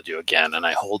be able to do again. And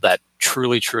I hold that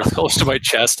truly close to my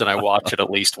chest, and I watch it at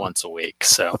least once a week.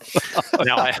 So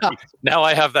now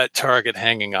I have that target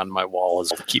hanging on my wall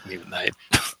to keep me at night.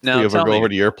 Now, you ever go over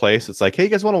to your place? It's like, "Hey, you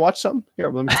guys want to watch something? Here,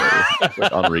 let me tell you."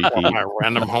 On repeat. My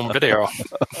random home video.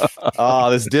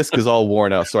 This disc is all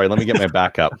worn out. Sorry, let me get my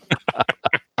backup.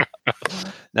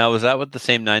 Now, was that with the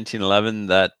same 1911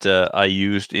 that I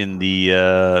used in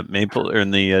the Maple or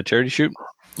in the charity shoot?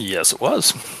 Yes, it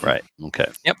was. Right. Okay.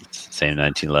 Yep. Same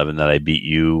 1911 that I beat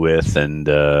you with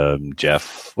and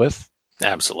Jeff with.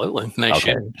 Absolutely. Nice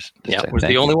Okay. shade. Just Yeah, saying it was thank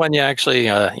the you. only one you actually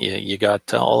you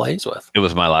got all A's with. It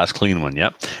was my last clean one.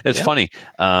 Yep. It's Yeah. funny.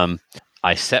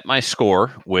 I set my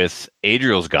score with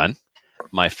Adriel's gun.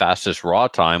 My fastest raw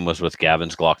time was with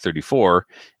Gavin's Glock 34,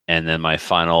 and then my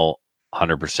final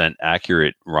 100%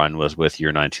 accurate run was with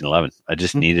your 1911. I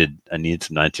just needed some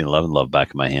 1911 love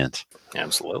back in my hands.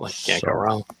 Absolutely. Can't So, go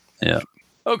wrong. yeah.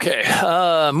 Okay,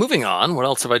 moving on. What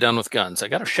else have I done with guns? I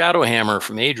got a Shadow Hammer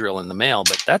from Adriel in the mail,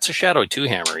 but that's a Shadow 2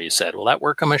 hammer, you said. Will that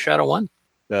work on my Shadow 1?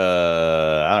 I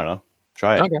don't know.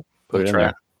 Try it. Okay. Put it in Try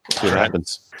there. See what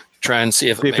happens. Try and see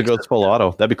if See if it makes goes full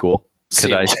auto. That'd be cool.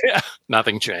 Could I- Yeah,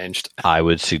 nothing changed. I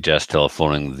would suggest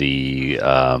telephoning the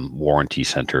warranty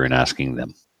center and asking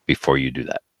them before you do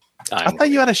that. I thought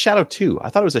you had a Shadow 2. I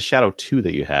thought it was a Shadow 2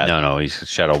 that you had. No, he's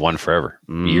Shadow 1 forever.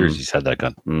 Years he's had that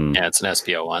gun. Yeah, it's an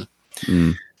SPO 1.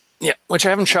 Mm. Yeah, which I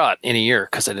haven't shot in a year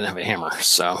because I didn't have a hammer.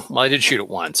 So, well, I did shoot it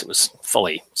once. It was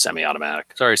fully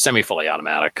semi-automatic. Sorry, semi-fully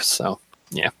automatic. So,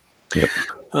 yeah. Yep.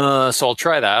 So I'll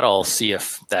try that. I'll see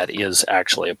if that is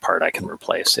actually a part I can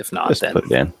replace. If not, Just then put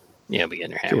it in. be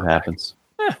getting your See hammer what back. happens.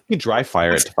 You dry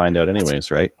fire it to find out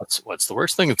anyways, right? What's the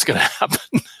worst thing that's going to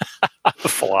happen?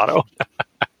 Full auto.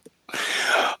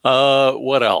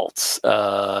 What else?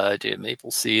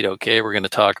 Maple Seed. Okay, we're going to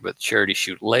talk about the charity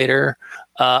shoot later.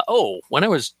 When I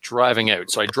was driving out,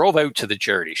 so I drove out to the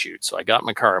charity shoot. So I got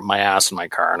my ass in my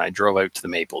car, and I drove out to the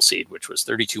Maple Seed, which was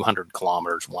 3,200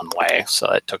 kilometers one way.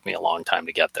 So it took me a long time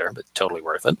to get there, but totally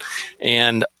worth it.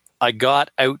 And I got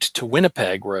out to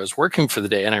Winnipeg, where I was working for the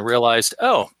day, and I realized,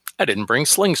 I didn't bring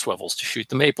sling swivels to shoot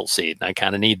the Maple Seed, and I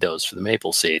kind of need those for the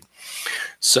Maple Seed.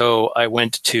 So I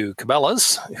went to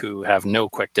Cabela's, who have no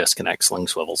quick disconnect sling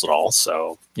swivels at all.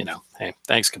 So, hey,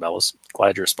 thanks, Cabela's.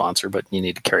 Glad you're a sponsor, but you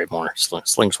need to carry more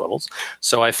sling swivels.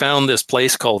 So I found this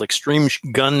place called Extreme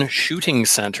Gun Shooting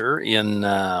Center in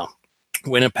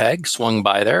Winnipeg, swung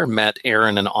by there, met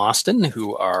Aaron and Austin,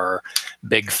 who are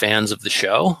big fans of the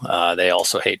show. They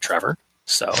also hate Trevor.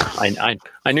 So I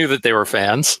knew that they were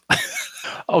fans.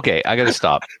 Okay, I got to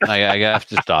stop. I have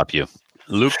to stop you.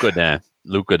 Luc Godin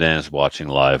is watching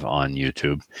live on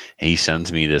YouTube. He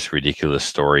sends me this ridiculous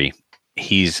story.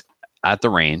 He's at the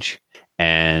range,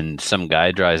 and some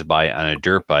guy drives by on a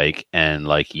dirt bike and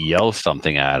yells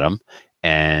something at him.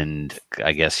 And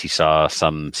I guess he saw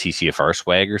some CCFR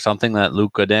swag or something that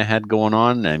Luc Godin had going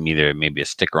on, and either maybe a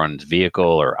sticker on his vehicle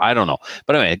or I don't know.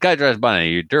 But anyway, a guy drives by on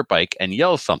a dirt bike and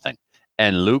yells something.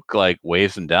 And Luke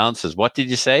waves him down, says, "What did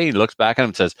you say?" He looks back at him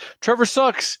and says, "Trevor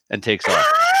sucks," and takes off.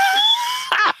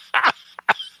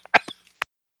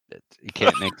 You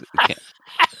can't.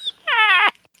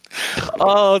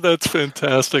 Oh, that's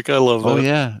fantastic. I love that. Oh,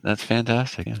 yeah. That's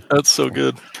fantastic. Yeah. That's so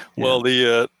good. Yeah. Well,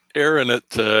 the Aaron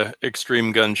at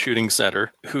Extreme Gun Shooting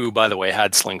Center, who, by the way,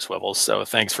 had sling swivels. So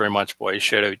thanks very much, boys.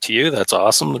 Shout out to you. That's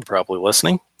awesome. They're probably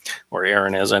listening, or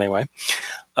Aaron is anyway.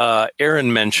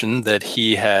 Aaron mentioned that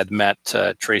he had met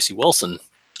Tracy Wilson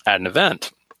at an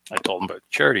event. I told him about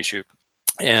the charity shoot.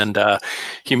 And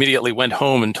he immediately went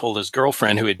home and told his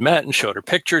girlfriend who he'd met and showed her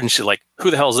picture. And she's like, "Who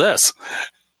the hell's this?"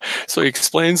 So he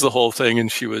explains the whole thing,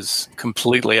 and she was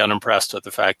completely unimpressed with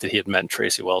the fact that he had met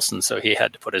Tracy Wilson. So he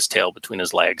had to put his tail between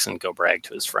his legs and go brag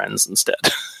to his friends instead.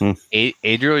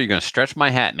 Adriel, you're going to stretch my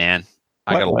hat, man.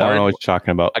 I don't know what you're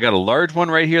talking about. I got a large one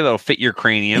right here that'll fit your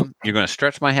cranium. You're going to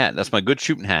stretch my hat. That's my good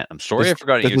shooting hat. I'm sorry I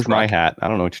forgot it. This is my hat. I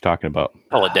don't know what you're talking about.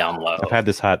 Pull it down low. I've had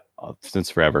this hat since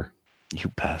forever. You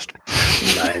bastard.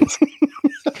 Nice.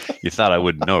 You thought I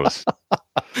wouldn't notice.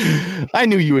 I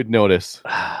knew you would notice.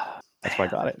 That's why I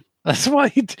got it. That's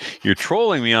why you're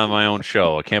trolling me on my own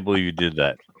show. I can't believe you did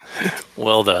that.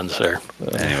 Well done, sir.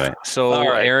 Anyway, so All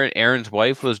right. Aaron's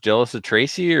wife was jealous of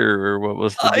Tracy, or what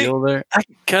was the deal there?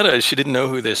 She didn't know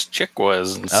who this chick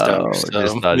was and stuff. So,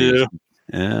 just thought he was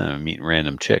meeting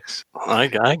random chicks. I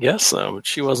guess so, but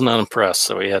she wasn't unimpressed,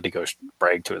 so he had to go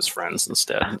brag to his friends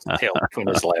instead. Tail between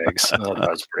his legs. That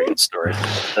was a pretty good story.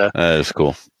 That is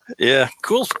cool. Yeah,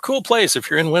 cool place. If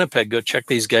you're in Winnipeg, go check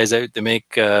these guys out. They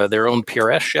make their own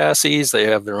PRS chassis. They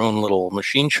have their own little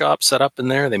machine shop set up in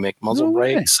there. They make muzzle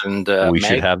brakes and We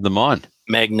should have them on.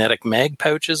 magnetic mag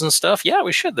pouches and stuff. Yeah,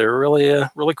 we should. They're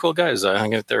really cool guys. I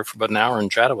hung out there for about an hour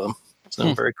and chatted with them.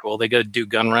 So very cool. They go to do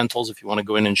gun rentals. If you want to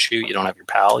go in and shoot, you don't have your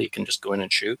pal, you can just go in and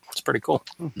shoot. It's pretty cool.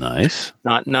 Nice.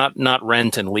 Not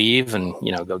rent and leave and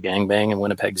go gangbang in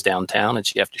Winnipeg's downtown.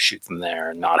 It's you have to shoot them there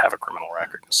and not have a criminal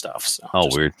record and stuff. So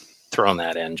just Weird. throwing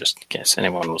that in just in case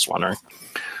anyone was wondering.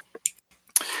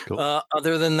 Cool.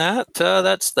 Other than that,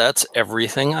 that's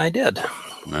everything I did. All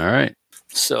right.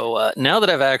 So now that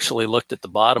I've actually looked at the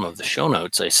bottom of the show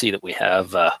notes, I see that we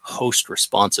have host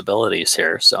responsibilities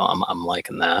here. So I'm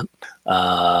liking that.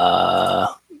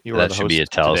 That should be a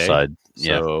tell side.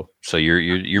 Yeah. So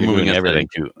you're moving everything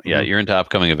to you're into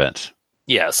upcoming events.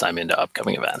 Yes, I'm into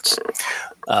upcoming events.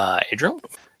 Adriel?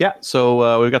 Yeah,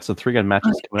 so we've got some 3-gun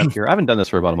matches coming up here. I haven't done this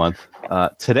for about a month.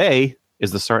 Today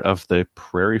is the start of the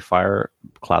Prairie Fire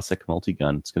Classic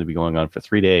Multi-Gun. It's going to be going on for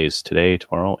 3 days, today,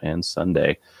 tomorrow, and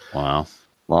Sunday. Wow.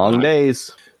 Long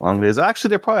days. Actually,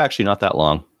 they're probably not that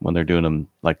long when they're doing them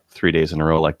like 3 days in a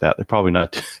row like that. They're probably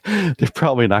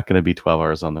not going to be 12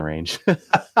 hours on the range.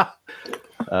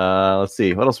 Let's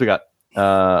see. What else we got?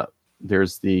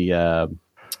 There's the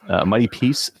Mighty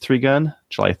Peace 3-gun,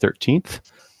 July 13th.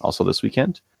 Also this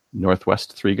weekend.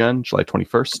 Northwest 3-gun, July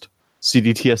 21st.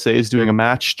 CDTSA is doing a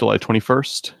match July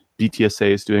 21st.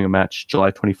 BTSA is doing a match July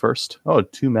 21st. Oh,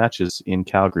 2 matches in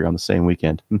Calgary on the same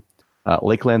weekend.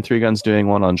 Lakeland 3-gun's doing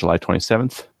one on July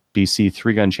 27th. BC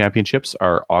 3-gun championships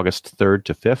are August 3rd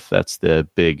to 5th. That's the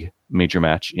big major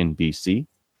match in BC.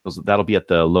 That'll be at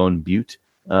the Lone Butte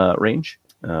range.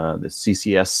 The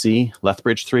CCSC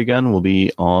Lethbridge 3-gun will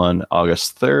be on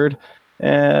August 3rd.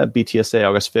 BTSA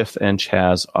August 5th and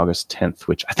Chaz August 10th,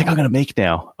 which I think I'm going to make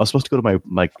now. I was supposed to go to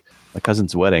my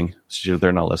cousin's wedding.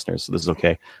 They're not listeners, so this is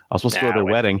okay. I was supposed to go to their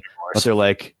wedding, but they're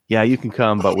like, yeah, you can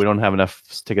come, but we don't have enough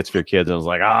tickets for your kids. And I was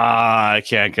like, I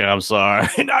can't come. Sorry.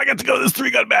 Now I get to go to this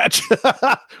 3-gun match.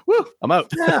 Woo, I'm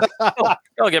out. Yeah.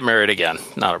 I'll get married again.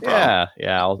 Not a problem.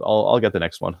 Yeah. I'll get the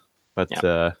next one. But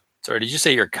sorry, did you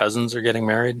say your cousins are getting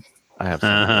married? I have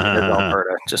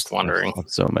Alberta. Just wondering.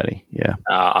 So many. Yeah.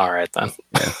 All right then.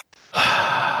 Yeah.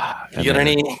 You got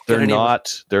any? They're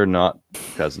not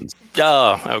cousins.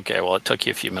 Oh, okay. Well, it took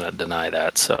you a few minutes to deny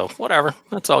that, so whatever.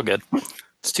 That's all good.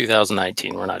 It's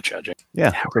 2019. We're not judging.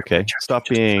 Yeah, it's okay. Stop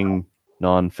being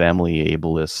non-family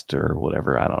ableist or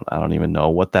whatever. I don't even know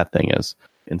what that thing is.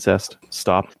 Incest.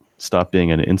 Stop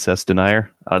being an incest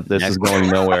denier. This is going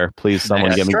nowhere. Please,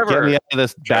 someone get me out of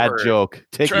this bad joke.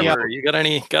 Take me out. You got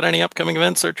any upcoming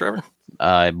events there, Trevor?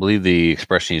 I believe the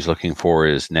expression he's looking for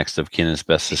is next of kin is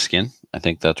best of skin. I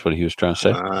think that's what he was trying to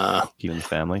say. Keeping the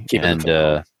family.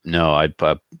 No, I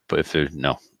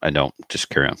don't. Just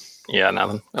carry on. Yeah,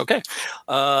 nothing. Okay.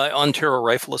 Ontario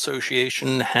Rifle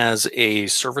Association has a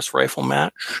service rifle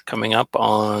match coming up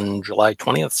on July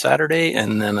 20th, Saturday,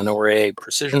 and then an ORA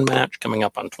precision match coming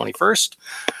up on 21st.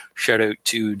 Shout out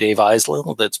to Dave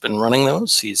Eisler that's been running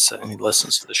those. He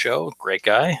listens to the show. Great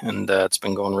guy, and it's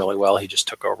been going really well. He just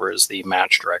took over as the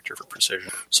match director for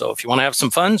precision. So if you want to have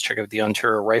some fun, check out the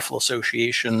Ontario Rifle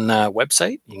Association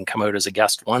website. You can come out as a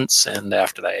guest once, and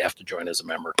after that, you have to join as a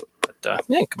member. But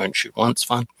come out and shoot once.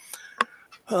 Fun.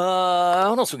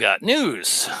 What else we got?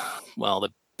 News. Well, the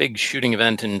big shooting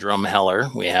event in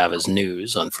Drumheller we have as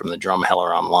news from the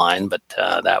Drumheller Online, but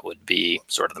that would be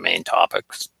sort of the main topic.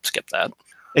 Skip that.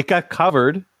 It got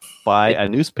covered by a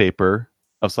newspaper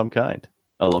of some kind.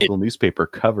 A local newspaper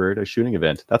covered a shooting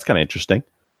event. That's kind of interesting.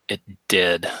 It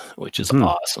did, which is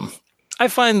awesome. I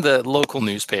find the local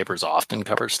newspapers often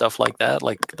cover stuff like that.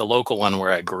 Like the local one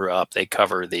where I grew up, they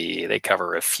cover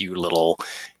a few little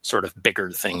sort of bigger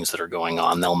things that are going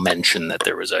on. They'll mention that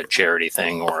there was a charity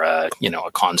thing or a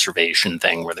conservation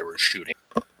thing where they were shooting.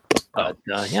 But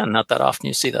not that often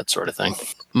you see that sort of thing.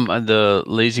 The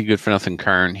lazy good for nothing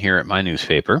Karn here at my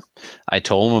newspaper, I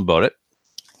told him about it.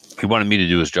 He wanted me to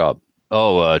do his job.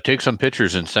 Take some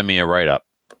pictures and send me a write-up.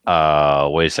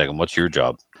 Wait a second, what's your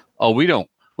job? Oh, we don't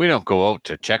go out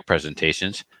to check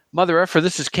presentations. Mother effer,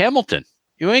 this is Campbellton.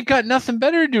 You ain't got nothing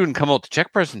better to do than come out to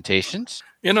check presentations.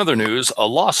 In other news, a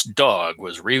lost dog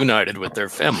was reunited with their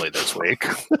family this week.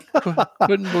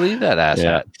 Couldn't believe that asshat.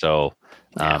 Yeah. So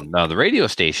now the radio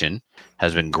station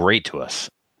has been great to us.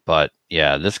 But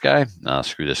yeah, this guy,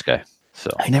 screw this guy.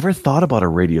 So I never thought about a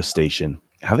radio station.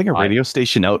 Having a radio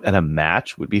station out at a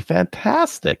match would be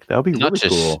fantastic. That would be really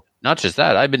cool. Not just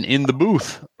that, I've been in the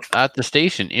booth at the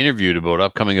station, interviewed about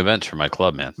upcoming events for my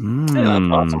club, man. Yeah,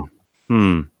 that's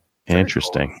awesome.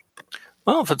 Interesting. Cool.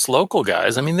 Well, if it's local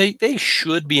guys, I mean, they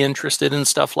should be interested in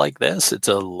stuff like this. It's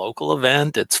a local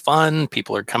event. It's fun.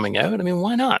 People are coming out. I mean,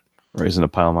 why not? Raising a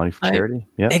pile of money for charity.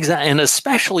 Yeah, exactly. And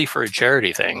especially for a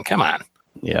charity thing. Come on.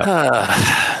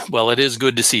 Yeah. Well, it is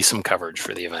good to see some coverage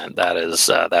for the event. That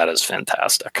is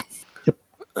fantastic. Yep.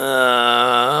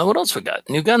 What else we got?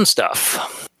 New gun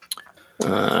stuff.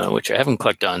 Which I haven't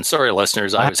clicked on. Sorry,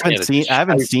 listeners. I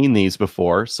haven't seen these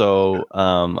before. So,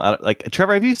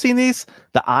 Trevor, have you seen these?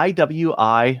 The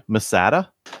IWI Masada?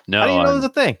 No. How do you know there's a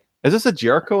thing? Is this a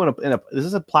Jericho is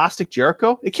this a plastic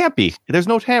Jericho? It can't be. There's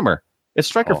no hammer. It's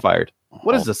striker fired.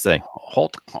 What is this thing?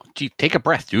 Gee, take a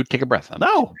breath, dude. Take a breath.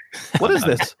 No. What is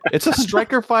this? It's a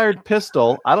striker-fired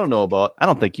pistol. I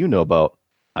don't think you know about.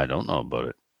 I don't know about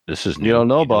it. This is new. You don't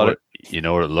know about it. You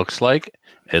know what it looks like?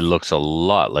 It looks a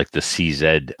lot like the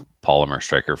CZ polymer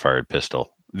striker-fired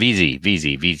pistol.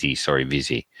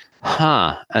 VZ.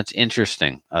 Huh, that's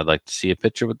interesting. I'd like to see a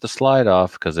picture with the slide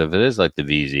off, because if it is like the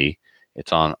VZ,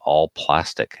 it's on all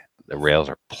plastic. The rails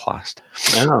are plastic.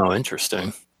 Oh,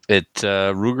 interesting. It's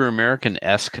Ruger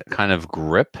American-esque kind of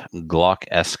grip,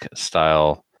 Glock-esque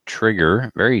style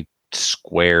trigger. Very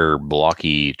square,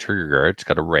 blocky trigger guard. It's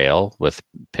got a rail with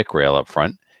pick rail up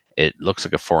front. It looks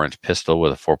like a 4-inch pistol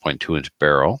with a 4.2-inch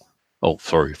barrel. Oh,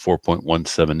 sorry,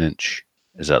 4.17 inch.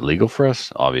 Is that legal for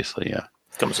us? Obviously, yeah.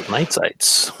 Comes with night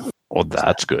sights. Well,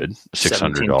 that's good.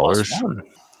 $600.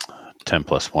 10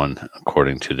 plus 1,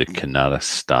 according to the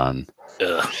Kanata-stan.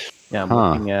 Yeah,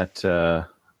 I'm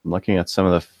looking at some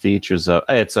of the features of.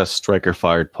 It's a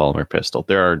striker-fired polymer pistol.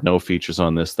 There are no features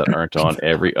on this that aren't on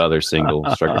every other single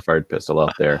striker-fired pistol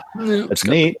out there. It's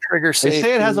neat. Trigger They safety.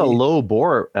 say it has a low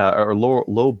bore or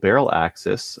low barrel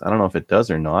axis. I don't know if it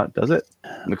does or not. Does it?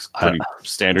 Looks pretty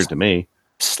standard to me.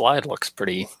 Slide looks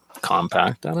pretty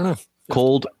compact. I don't know.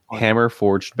 Cold hammer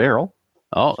forged barrel.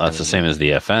 Oh, that's the same as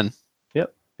the FN.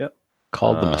 Yep.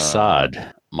 Called the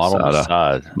Masad. Model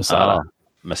Masada. Masad.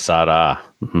 Masada.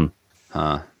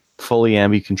 Mm-hmm. Fully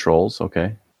ambi controls.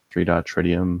 Okay. 3-dot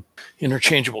tritium.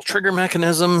 Interchangeable trigger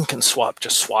mechanism. Can swap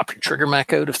your trigger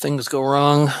mech out if things go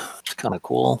wrong. It's kind of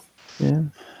cool. Yeah.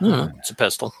 It's a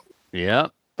pistol. Yeah.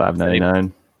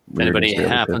 $5.99. If anybody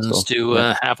happens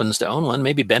to own one,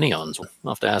 maybe Benny owns one.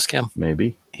 I'll have to ask him.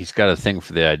 Maybe. He's got a thing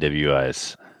for the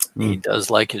IWIs. He does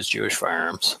like his Jewish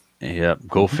firearms. Yep.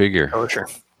 Go figure. Kosher.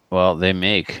 Well, they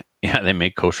make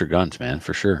kosher guns, man,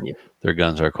 for sure. Yep. Their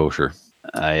guns are kosher.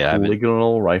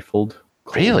 Polygonal rifled.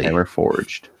 Really? Hammer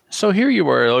forged. So here you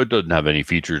are. It doesn't have any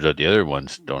features that the other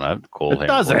ones don't have. It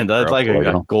doesn't. That's like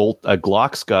a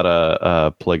Glock's got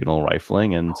a polygonal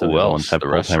rifling, and so the ones have the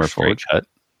rest hammer are straight forged. cut.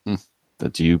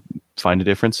 Do you find a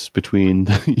difference between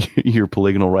your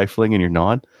polygonal rifling and your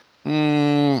non?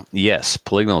 Yes,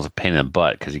 polygonal is a pain in the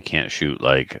butt because you can't shoot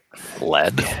like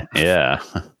lead. Yeah,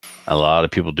 a lot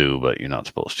of people do, but you're not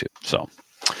supposed to. So,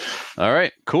 all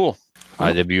right, cool.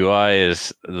 IWI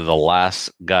is the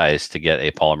last guys to get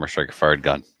a polymer striker fired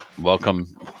gun.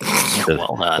 Welcome.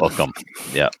 Well done. Welcome.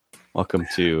 Yeah. Welcome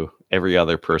to every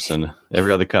other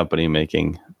company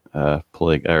making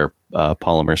polymer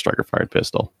striker fired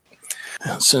pistol.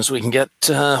 As soon as we can get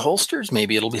holsters,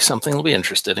 maybe it'll be something we'll be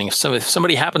interested in. If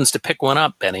somebody happens to pick one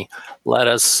up, Benny, let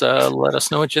us know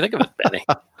what you think of it, Benny.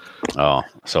 Oh,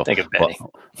 so think of Benny.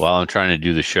 While I'm trying to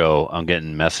do the show, I'm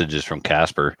getting messages from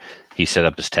Casper. He set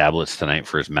up his tablets tonight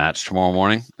for his match tomorrow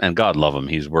morning, and God love him,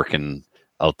 he's working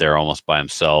out there almost by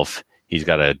himself. He's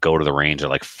got to go to the range at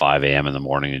like 5 a.m. in the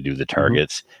morning to do the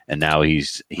targets, and now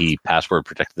he password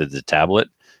protected the tablet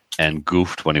and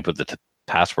goofed when he put the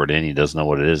password in. He doesn't know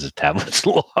what it is. His tablet's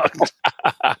locked.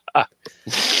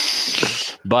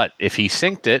 But if he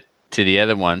synced it to the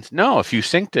other ones, if you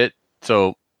synced it,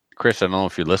 so Chris, I don't know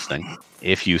if you're listening.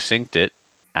 If you synced it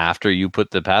after you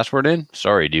put the password in,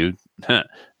 sorry, dude, then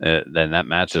that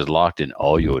match is locked in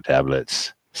all your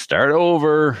tablets. Start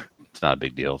over. It's not a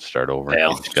big deal. Start over.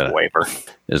 Yeah, wiper.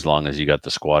 As long as you got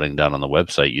the squatting done on the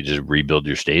website, you just rebuild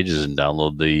your stages and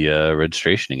download the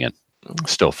registration again.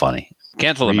 Still funny.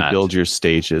 Cancel the match. Rebuild your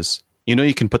stages.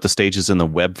 You can put the stages in the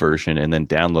web version and then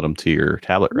download them to your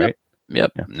tablet, right?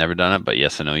 Yep. Yeah. Never done it, but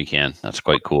yes, I know you can. That's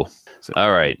quite cool.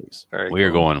 All right. We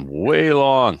are going way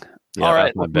long. Yeah, all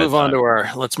right. Let's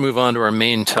move on to our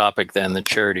main topic then, the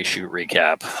charity shoot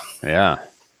recap. Yeah.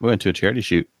 We went to a charity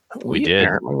shoot. We did.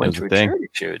 We went to a charity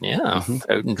shoot. Yeah.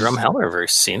 Mm-hmm. Out in Drumheller, very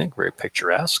scenic, very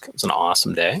picturesque. It was an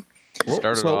awesome day.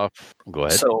 Started off. Go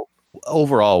ahead. So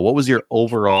overall, what was your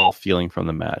overall feeling from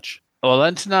the match? Well,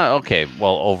 that's not okay.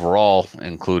 Well, overall,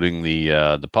 including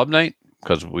the pub night,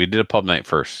 because we did a pub night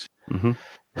first. Mm-hmm.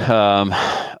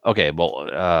 Okay.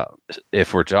 Well,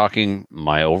 if we're talking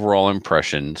my overall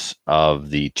impressions of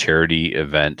the charity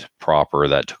event proper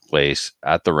that took place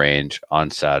at the range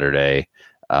on Saturday,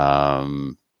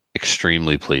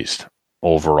 extremely pleased.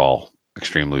 Overall,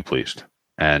 extremely pleased.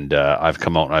 And I've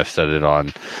come out and I've said it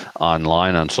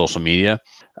online on social media.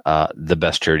 The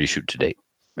best charity shoot to date,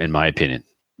 in my opinion,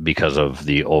 because of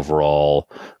the overall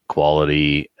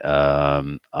quality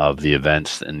of the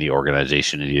events and the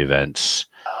organization of the events.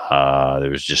 There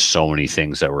was just so many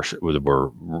things that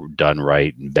were done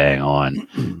right and bang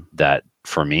on that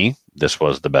for me, this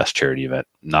was the best charity event,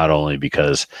 not only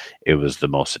because it was the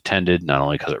most attended, not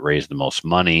only because it raised the most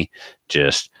money,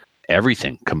 just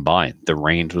everything combined. The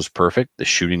range was perfect. The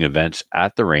shooting events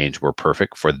at the range were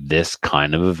perfect for this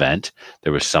kind of event.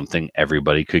 There was something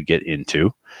everybody could get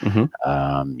into.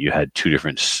 You had two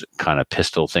different kind of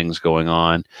pistol things going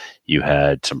on. You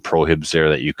had some prohibs there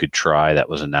that you could try. That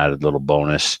was an added little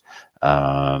bonus.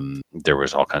 There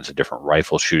was all kinds of different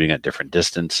rifle shooting at different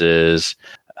distances.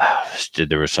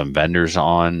 There were some vendors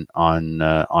on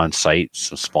site.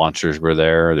 Some sponsors were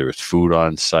there. There was food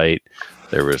on site.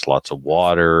 There was lots of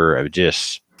water. I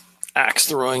just axe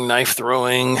throwing, knife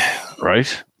throwing,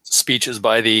 right. Speeches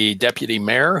by the deputy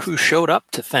mayor who showed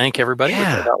up to thank everybody.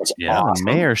 Yeah, that was awesome.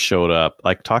 The mayor showed up.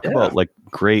 Like, talk about like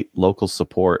great local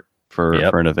support for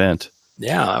an event.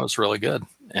 Yeah, that was really good.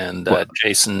 And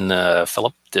Jason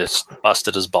Phillip just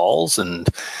busted his balls, and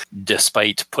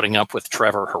despite putting up with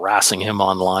Trevor harassing him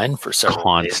online for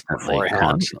several days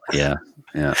beforehand,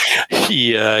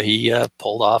 he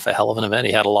pulled off a hell of an event.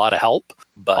 He had a lot of help,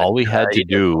 but all we had to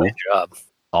do, great job.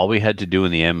 All we had to do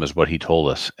in the end was what he told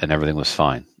us, and everything was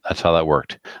fine. That's how that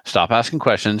worked. Stop asking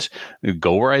questions.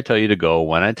 Go where I tell you to go,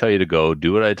 when I tell you to go,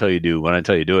 do what I tell you to do, when I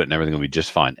tell you to do it, and everything will be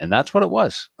just fine. And that's what it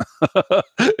was.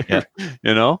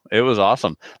 You know, it was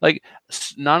awesome. Like,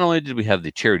 not only did we have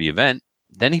the charity event,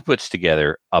 then he puts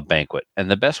together a banquet. And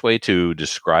the best way to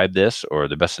describe this, or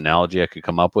the best analogy I could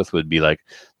come up with, would be like,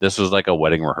 this was like a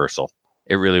wedding rehearsal.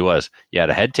 It really was. You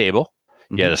had a head table.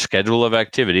 You had a schedule of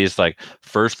activities, like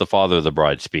first the father of the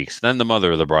bride speaks, then the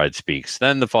mother of the bride speaks,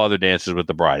 then the father dances with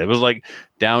the bride. It was like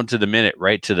down to the minute,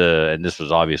 right to the, and this was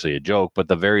obviously a joke, but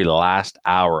the very last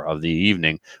hour of the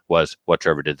evening was what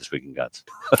Trevor did this week in Guts.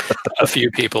 A few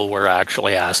people were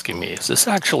actually asking me, is this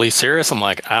actually serious? I'm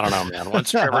like, I don't know, man.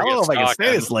 Once Trevor I don't know if I can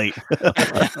stay this late.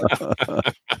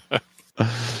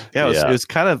 It was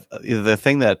kind of the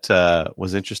thing that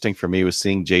was interesting for me was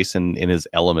seeing Jason in his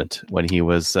element when he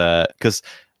was because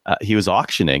he was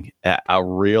auctioning, a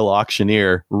real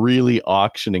auctioneer, really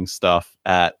auctioning stuff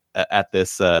at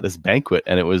this this banquet,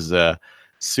 and it was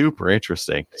super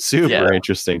interesting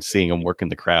seeing him work in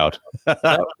the crowd.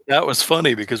 that was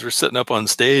funny because we're sitting up on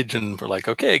stage and we're like,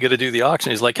 okay, I got to do the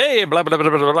auction. He's like, hey, blah, blah, blah,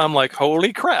 blah, blah. I'm like,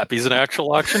 holy crap, he's an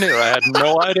actual auctioneer. I had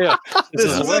no idea. This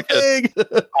is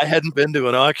wicked. I hadn't been to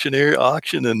an auction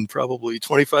in probably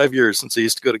 25 years since I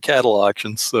used to go to cattle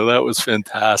auctions. So that was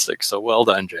fantastic. So well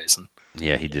done, Jason.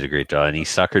 Yeah, he did a great job. And he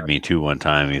suckered me too one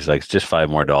time. He's like, just $5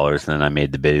 more. And then I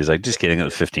made the bid. He's like, just kidding. It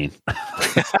was 15.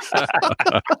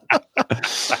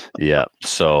 Yeah.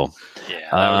 So,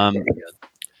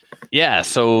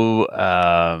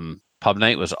 pub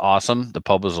night was awesome. The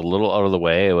pub was a little out of the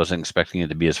way. I wasn't expecting it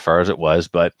to be as far as it was.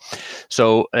 But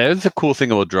so the cool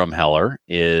thing about Drumheller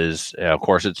is, of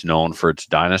course, it's known for its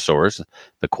dinosaurs.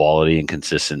 The quality and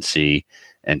consistency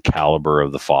and caliber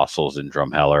of the fossils in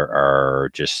Drumheller are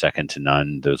just second to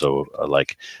none. There's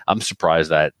I'm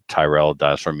surprised that Tyrrell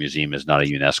Dinosaur Museum is not a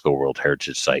UNESCO World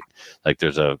Heritage Site. Like,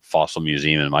 there's a fossil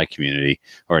museum in my community,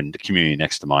 or in the community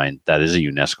next to mine, that is a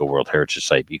UNESCO World Heritage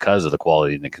Site because of the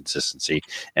quality and the consistency,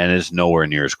 and it's nowhere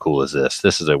near as cool as this.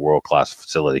 This is a world-class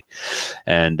facility.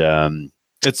 And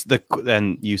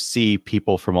and you see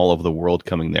people from all over the world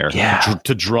coming there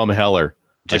to Drumheller,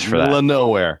 just for that. Middle of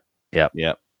nowhere.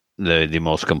 Yep. The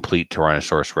most complete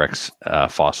Tyrannosaurus Rex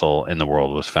fossil in the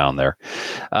world was found there.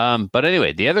 But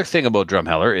anyway, the other thing about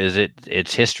Drumheller is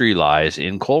its history lies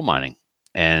in coal mining.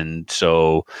 And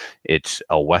so it's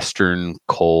a Western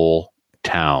coal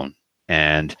town.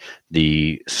 And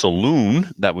the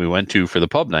saloon that we went to for the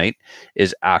pub night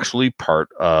is actually part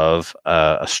of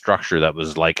a structure that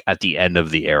was like at the end of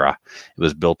the era. It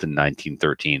was built in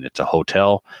 1913. It's a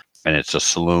hotel. And it's a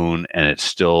saloon, and it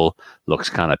still looks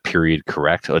kind of period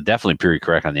correct. Definitely period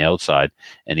correct on the outside,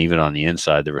 and even on the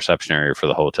inside, the reception area for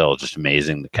the hotel is just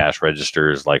amazing. The cash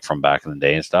registers, like from back in the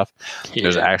day and stuff. Yeah.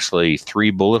 There's actually 3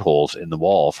 bullet holes in the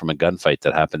wall from a gunfight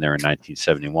that happened there in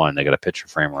 1971. They got a picture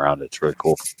frame around it. It's really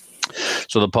cool.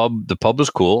 So the pub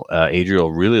was cool.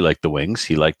 Adriel really liked the wings.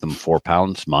 He liked them 4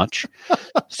 pounds much.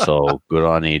 So good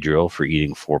on Adriel for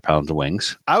eating 4 pounds of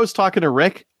wings. I was talking to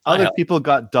Rick. Other people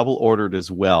got double ordered as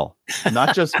well.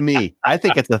 Not just me. I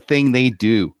think it's a thing they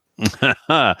do.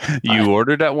 You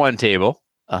ordered at one table.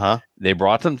 They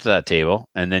brought them to that table,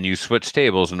 and then you switched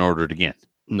tables and ordered again.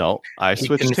 No, I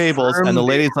switched tables, and the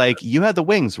lady's like, you had the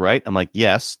wings, right? I'm like,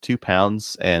 yes, 2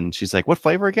 pounds. And she's like, what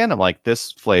flavor again? I'm like,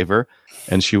 this flavor.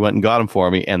 And she went and got them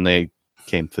for me, and they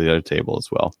came to the other table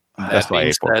as well. That's why I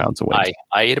ate 4 pounds of wings.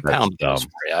 I ate a pound of those.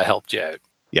 I helped you out.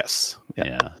 Yes.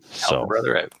 Yeah. So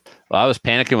brother out. Well, I was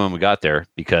panicking when we got there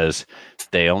because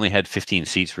they only had 15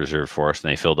 seats reserved for us,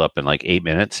 and they filled up in like 8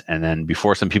 minutes. And then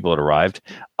before some people had arrived,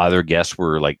 other guests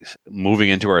were like moving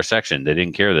into our section. They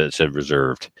didn't care that it said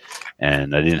reserved,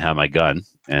 and I didn't have my gun.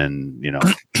 And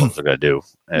what was I gonna do?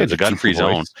 It was a gun-free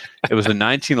zone. It was a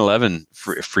 1911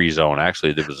 free zone.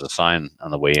 Actually, there was a sign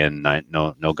on the way in: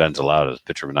 no guns allowed. It was a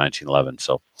picture of a 1911.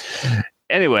 So.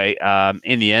 Anyway,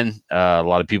 in the end, a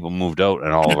lot of people moved out,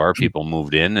 and all of our people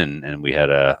moved in, and we had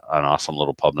an awesome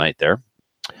little pub night there.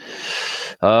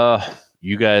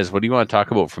 You guys, what do you want to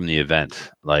talk about from the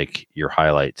event? Like your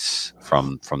highlights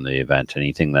from the event?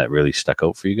 Anything that really stuck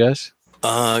out for you guys?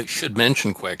 Should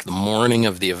mention quick, the morning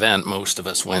of the event, most of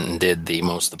us went and did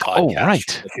most of the podcast. Oh,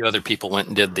 right. A few other people went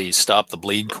and did the Stop the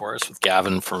Bleed course with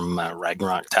Gavin from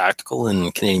Ragnarok Tactical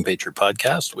and Canadian Patriot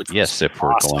Podcast. Which yes, if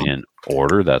we're going in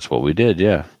order, that's what we did,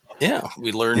 yeah. Yeah,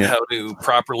 we learned how to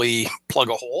properly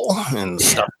plug a hole and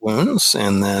stuff wounds,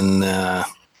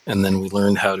 and then we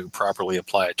learned how to properly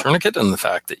apply a tourniquet, and the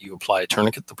fact that you apply a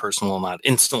tourniquet, the person will not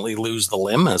instantly lose the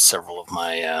limb, as several of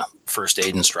my first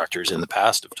aid instructors in the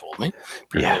past have told me.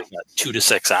 Yeah. 2 to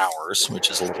 6 hours, which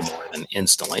is a little more than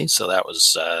instantly. So that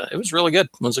was, it was really good.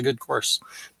 It was a good course.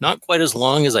 Not quite as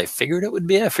long as I figured it would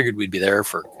be. I figured we'd be there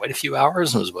for quite a few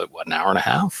hours. It was about, an hour and a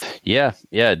half? Yeah.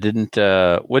 It didn't,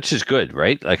 which is good,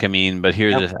 right? Like, I mean, but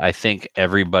here's, I think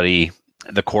everybody...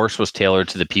 The course was tailored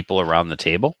to the people around the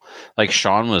table. Like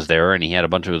Sean was there and he had a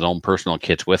bunch of his own personal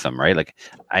kits with him, right? Like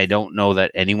I don't know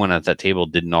that anyone at that table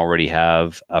didn't already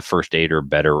have a first aid or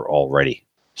better already.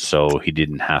 So he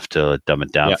didn't have to dumb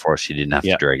it down for us. He didn't have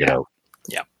to drag it out.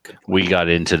 Yeah. We got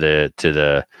into the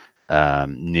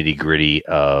nitty gritty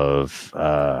of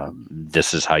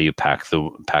this is how you pack the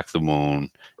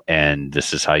wound, and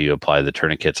this is how you apply the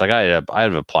tourniquets. Like I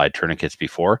have applied tourniquets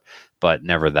before, but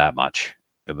never that much.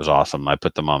 It was awesome. I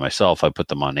put them on myself. I put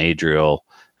them on Adriel.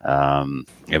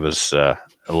 It was a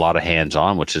lot of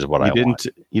hands-on, which is what I want.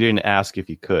 You didn't ask if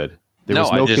you could. There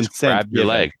was no I just consent grabbed your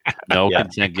leg. No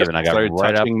consent given. I got started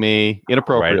right touching up me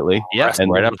inappropriately.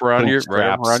 And right up around your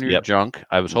Yep. junk.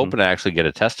 I was hoping to actually get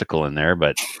a testicle in there,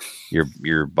 but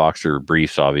your boxer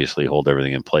briefs obviously hold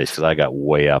everything in place because I got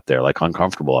way up there, like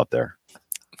uncomfortable up there.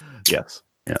 Yes.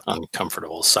 Yeah.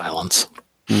 Uncomfortable silence.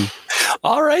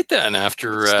 All right then.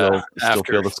 After still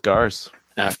feel the scars.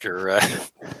 After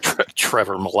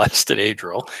Trevor molested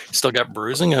Adriel, still got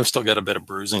bruising. I've still got a bit of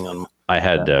bruising on. I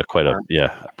had quite a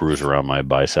bruise around my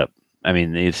bicep. I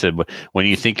mean, he said, "When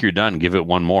you think you're done, give it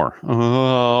one more."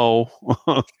 Oh,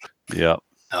 yeah.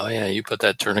 Oh yeah, you put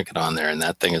that tourniquet on there, and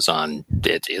that thing is on.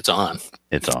 It's on.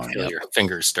 It's on. You feel your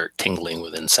fingers start tingling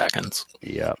within seconds.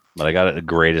 Yeah, but I got the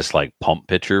greatest pump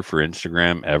picture for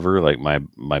Instagram ever. Like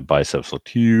my biceps looked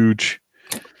huge.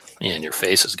 Yeah, and your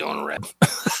face is going red.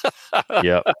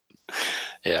 Yep.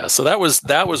 Yeah, so that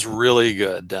was really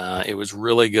good. It was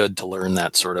really good to learn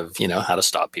that sort of how to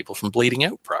stop people from bleeding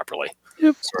out properly,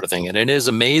 sort of thing. And it is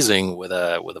amazing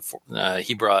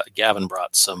Gavin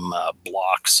brought some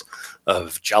blocks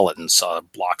of gelatin,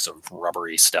 blocks of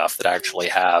rubbery stuff that actually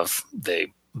have the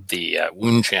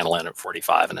wound channel in at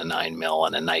 45 and a 9mm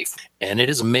and a knife. And it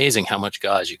is amazing how much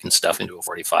gauze you can stuff into a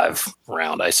 45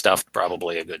 round. I stuffed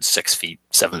probably a good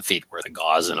 7 feet worth of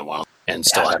gauze into one and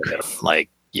still had a bit of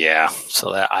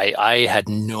so that I had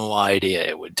no idea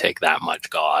it would take that much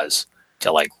gauze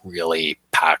to really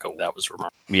pack it. That was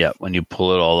remarkable. Yeah, when you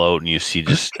pull it all out and you see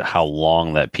just how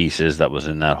long that piece is that was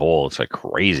in that hole, it's like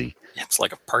crazy. It's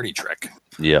like a party trick.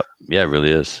 Yeah, it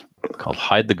really is. It's called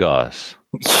hide the gauze.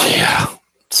 Yeah.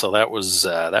 So that was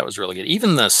really good.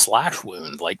 Even the slash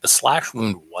wound, the slash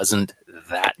wound wasn't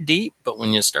that deep, but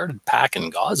when you started packing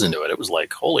gauze into it, it was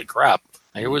like, holy crap.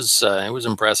 It was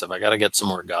impressive. I got to get some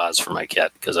more gauze for my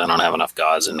kit because I don't have enough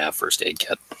gauze in that first aid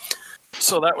kit.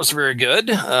 So that was very good.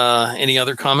 Any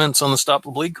other comments on the Stop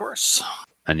the Bleed course?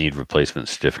 I need replacement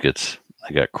certificates.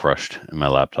 I got crushed in my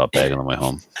laptop bag on the way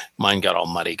home. Mine got all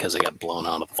muddy because I got blown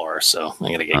on the floor. So I'm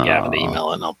going to get Gavin to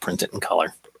email it and I'll print it in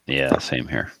color. Yeah, same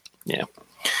here. Yeah.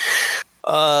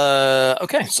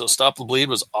 Okay, so Stop the Bleed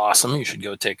was awesome. You should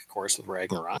go take a course with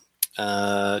Ragnarok.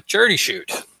 Charity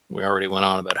shoot. We already went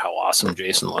on about how awesome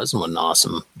Jason was and what an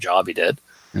awesome job he did.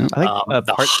 I think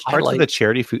parts of the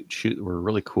charity shoot were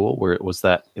really cool. Where it was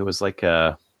like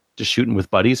just shooting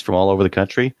with buddies from all over the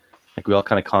country. Like we all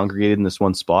kind of congregated in this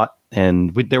one spot,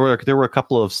 and there were a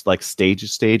couple of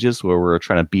stages where we were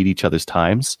trying to beat each other's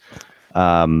times.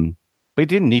 But you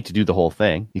didn't need to do the whole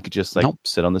thing. You could just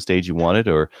sit on the stage you wanted,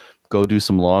 or go do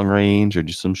some long range, or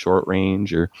do some short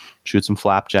range, or shoot some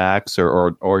flapjacks,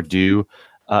 or do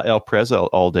El Prez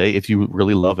all day if you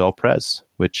really love El Prez,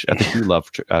 which I think you love,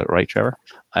 right, Trevor?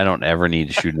 I don't ever need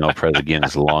to shoot an El Prez again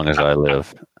as long as I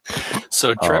live.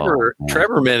 So Trevor man.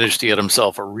 Trevor managed to get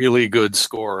himself a really good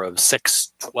score of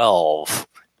 612.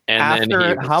 And then he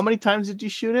After how many times did you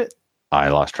shoot it? I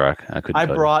lost track. I couldn't. I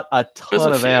tell you. brought a There's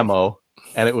ton a of few. ammo,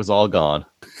 and it was all gone.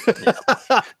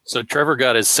 So Trevor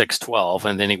got his 612,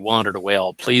 and then he wandered away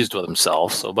all pleased with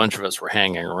himself. So a bunch of us were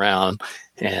hanging around,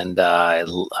 and I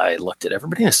looked at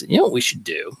everybody and I said, you know what we should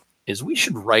do is we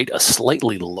should write a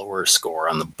slightly lower score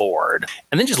on the board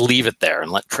and then just leave it there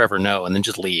and let Trevor know and then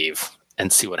just leave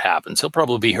and see what happens. He'll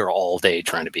probably be here all day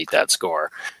trying to beat that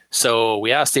score. So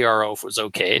we asked the RO if it was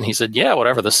okay, and he said, yeah,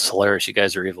 whatever, this is hilarious. You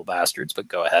guys are evil bastards, but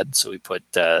go ahead. So we put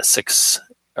 6...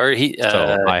 Or he,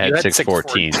 So I had you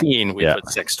 614. We Yeah. put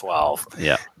 612.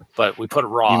 Yeah. But we put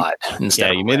Rod instead.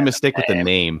 Yeah, of you made a Random mistake with the Name.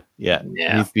 name. Yeah,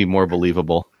 Yeah. it needs to be more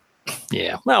believable.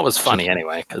 Yeah. Well, it was funny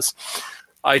anyway, because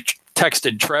I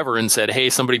texted Trevor and said, hey,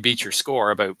 somebody beat your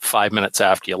score about 5 minutes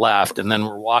after you left. And then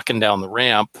we're walking down the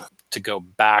ramp to go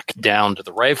back down to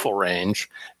the rifle range.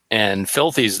 And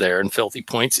Filthy's there, and Filthy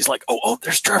points. He's like, oh,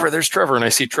 there's Trevor, there's Trevor. And I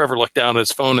see Trevor look down at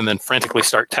his phone and then frantically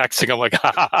start texting. I'm like,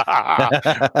 ha, ha, ha,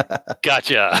 ha.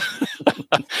 Gotcha.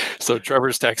 So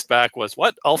Trevor's text back was,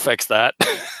 what? I'll fix that.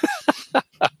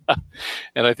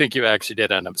 And I think you actually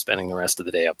did end up spending the rest of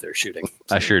the day up there shooting.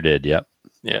 I sure did. Yep.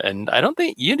 Yeah, and I don't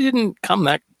think you didn't come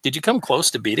that. Did you come close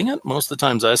to beating it? Most of the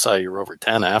times I saw you were over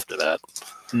 10 after that.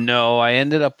 No, I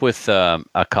ended up with a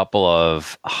couple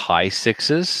of high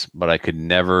sixes, but I could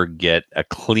never get a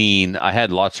clean. I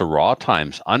had lots of raw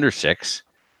times under 6,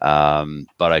 but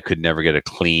I could never get a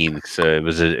clean. So it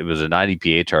was an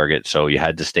IDPA target, so you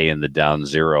had to stay in the down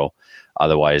 0.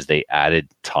 Otherwise, they added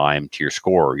time to your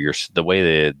score. The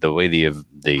way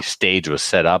the stage was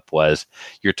set up was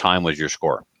your time was your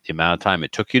score. The amount of time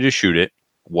it took you to shoot it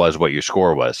was what your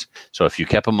score was. So if you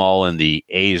kept them all in the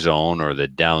A zone or the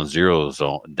down zero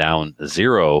zone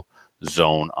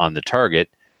on the target,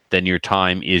 then your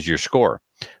time is your score.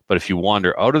 But if you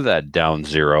wander out of that down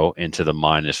 0 into the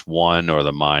 -1 or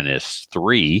the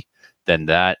 -3, then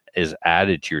that is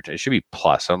added to your. It should be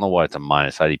plus. I don't know why it's a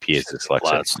minus. IDP is dyslexic.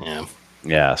 Plus, yeah.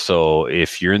 Yeah, so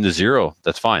if you're in the 0,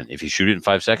 that's fine. If you shoot it in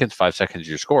 5 seconds, 5 seconds is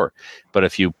your score. But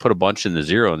if you put a bunch in the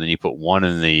 0 and then you put 1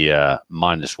 in the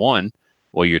 -1,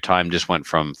 well, your time just went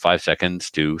from 5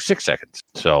 seconds to 6 seconds.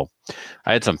 So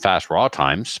I had some fast raw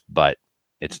times, but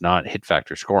it's not hit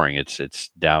factor scoring. It's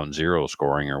down 0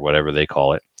 scoring or whatever they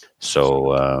call it.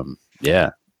 So,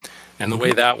 yeah. And the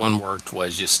way that one worked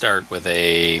was you start with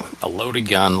a loaded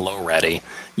gun, low ready.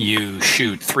 You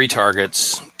shoot 3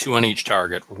 targets, 2 on each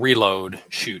target, reload,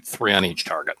 shoot 3 on each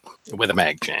target with a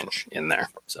mag change in there.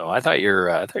 So I thought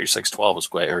your 612 was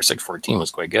quite, or 614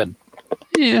 was quite good.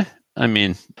 Yeah. I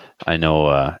mean, I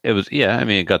know it was, yeah, I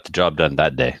mean, it got the job done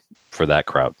that day for that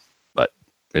crowd, but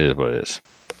it is what it is.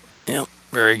 Yeah,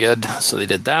 very good. So they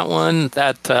did that one.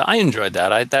 That I enjoyed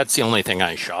that. That's the only thing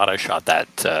I shot. I shot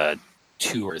that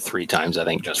 2 or 3 times, I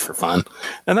think, just for fun,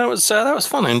 and that was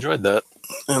fun. I enjoyed that.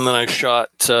 And then I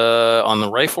shot on the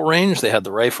rifle range. They had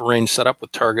the rifle range set up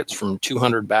with targets from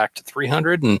 200 back to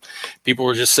 300, and people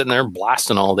were just sitting there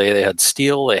blasting all day. They had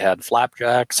steel, they had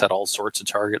flapjacks, had all sorts of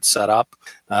targets set up.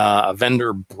 A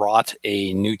vendor brought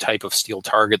a new type of steel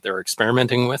target they're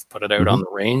experimenting with, put it out on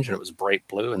the range, and it was bright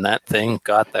blue, and that thing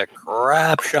got the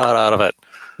crap shot out of it.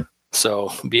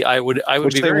 So I would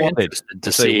Which be they very wanted. interested to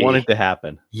They see. wanted to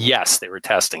happen. Yes, they were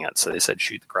testing it, so they said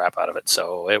shoot the crap out of it.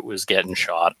 So it was getting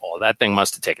shot. Oh, that thing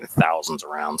must have taken thousands of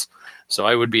rounds. So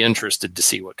I would be interested to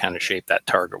see what kind of shape that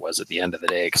target was at the end of the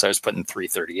day, because I was putting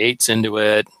 338s into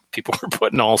it. People were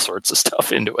putting all sorts of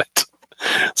stuff into it.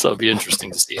 So it'd be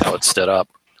interesting to see how it stood up.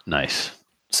 Nice.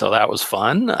 So that was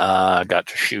fun. Got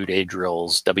to shoot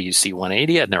Adriel's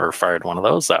WC-180. I'd never fired one of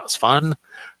those. That was fun.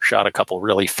 Shot a couple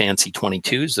really fancy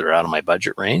 22s that are out of my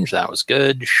budget range. That was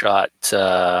good. Shot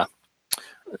Short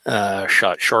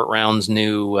Round's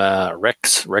new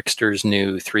Rickster's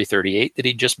new 338 that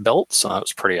he just built. So that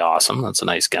was pretty awesome. That's a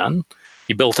nice gun.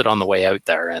 He built it on the way out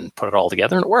there and put it all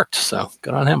together, and it worked. So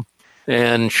good on him.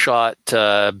 And shot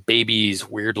Baby's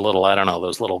weird little, I don't know,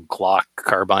 those little Glock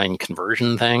carbine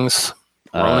conversion things.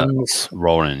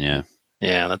 Ronin, yeah.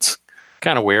 Yeah, that's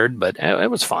kind of weird, but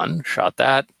it was fun. Shot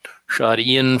that. Shot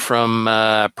Ian from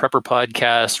Prepper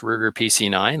Podcast, Ruger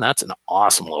PC9. That's an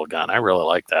awesome little gun. I really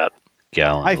like that.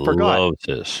 Gallon I forgot. loves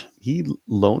this. He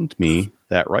loaned me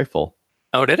that rifle.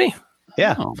 Oh, did he?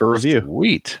 Yeah, Oh, for review.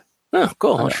 Sweet. Oh,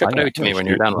 cool. Well, I- ship I it got out to me it. when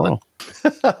you're done with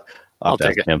it. I'll I'll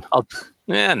take take it. him.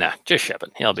 Just ship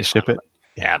it. He'll be Ship fine it. with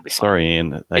Yeah, it'd be fine. Sorry,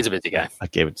 Ian. He's a busy guy. I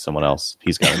gave it to someone else.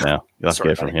 He's got it now. You'll have to Sorry,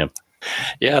 get it from buddy. him.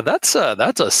 Yeah, that's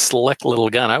a slick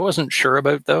little gun. I wasn't sure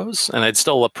about those, and I'd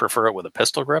still prefer it with a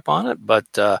pistol grip on it, but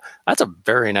that's a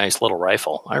very nice little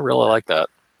rifle. I really like that.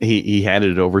 he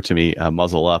handed it over to me,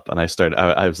 muzzle up, and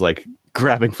I was like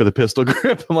grabbing for the pistol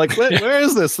grip. I'm like, where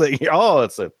is this thing? Oh,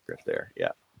 it's a grip there. Yeah.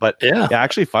 But yeah,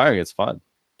 actually firing it's fun.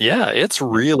 Yeah, it's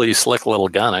really slick little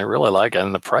gun. I really like it.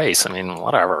 And the price, I mean,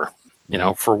 whatever,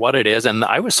 for what it is. And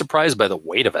I was surprised by the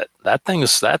weight of it. That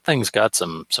thing's got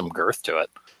some girth to it.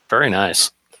 Very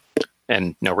nice.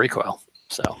 And no recoil.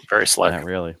 So very slick. Yeah,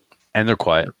 really. And they're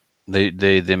quiet. They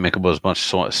make about as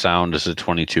much sound as a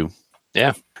 22.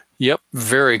 Yeah. Yep.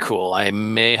 Very cool. I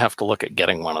may have to look at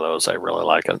getting one of those. I really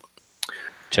like it.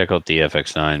 Check out the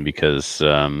FX9 because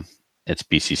it's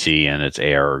BCC and it's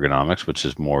AR ergonomics, which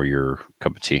is more your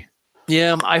cup of tea.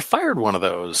 Yeah, I fired one of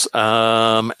those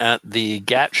at the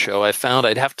GAT show. I found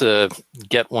I'd have to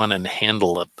get one and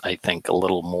handle it, I think, a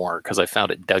little more because I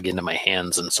found it dug into my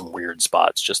hands in some weird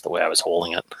spots just the way I was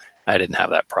holding it. I didn't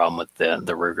have that problem with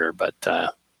the Ruger, but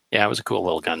yeah, it was a cool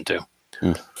little gun too.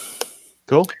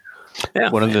 Cool.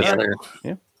 Yeah. One of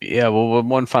the Yeah, well,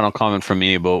 one final comment from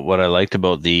me about what I liked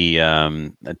about the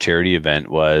charity event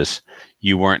was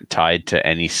you weren't tied to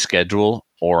any schedule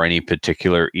or any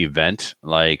particular event.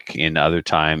 Like in other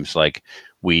times, like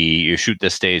you shoot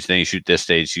this stage, then you shoot this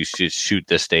stage, you shoot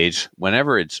this stage.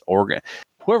 Whenever it's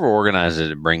whoever organizes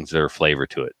it brings their flavor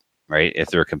to it, right? If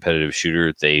they're a competitive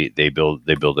shooter, they build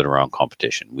it around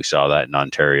competition. We saw that in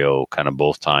Ontario, kind of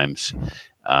both times.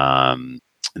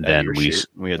 Then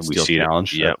we had Steel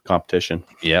Challenge competition.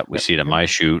 Yeah, we see it at my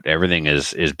shoot. Everything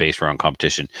is based around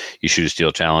competition. You shoot a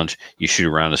Steel Challenge, you shoot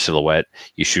around a silhouette,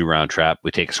 you shoot around trap.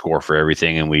 We take a score for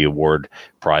everything, and we award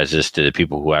prizes to the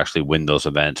people who actually win those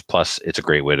events. Plus, it's a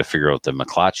great way to figure out the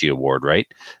McClatchy Award,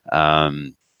 right?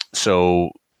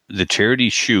 So the charity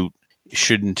shoot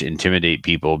shouldn't intimidate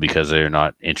people because they're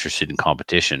not interested in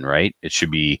competition, right? It should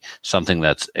be something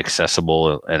that's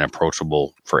accessible and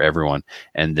approachable for everyone.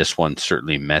 And this one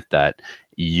certainly met that.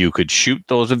 You could shoot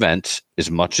those events as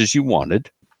much as you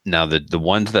wanted. Now, the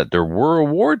ones that there were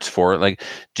awards for, like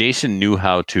Jason knew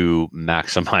how to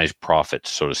maximize profits,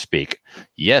 so to speak.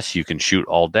 Yes, you can shoot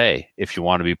all day. If you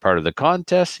want to be part of the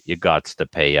contest, you got to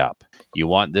pay up. You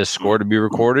want this score to be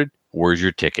recorded? Where's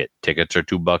your ticket? Tickets are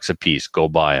 $2 a piece. Go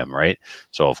buy them, right?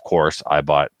 So of course I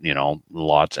bought,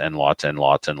 lots and lots and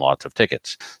lots and lots of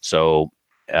tickets. So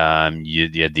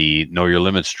you had the know your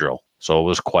limits drill. So it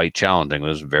was quite challenging. It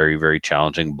was very, very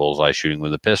challenging bullseye shooting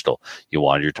with a pistol. You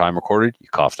wanted your time recorded, you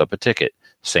coughed up a ticket.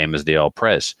 Same as the El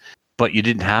Prez. But you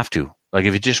didn't have to. Like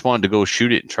if you just wanted to go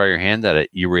shoot it and try your hand at it,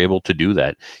 you were able to do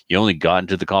that. You only got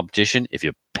into the competition if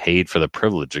you paid for the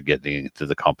privilege of getting into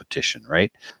the competition,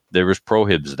 right? There was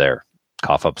prohibs there.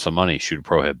 Cough up some money, shoot a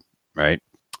prohib, right?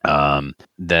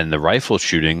 Then the rifle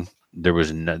shooting, there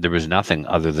was nothing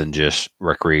other than just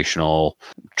recreational,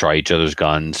 try each other's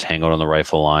guns, hang out on the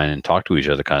rifle line, and talk to each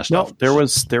other kind of stuff. No, there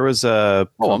was a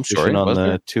competition on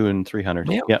the 200 and 300.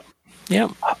 Yeah.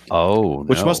 Oh,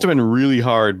 which must have been really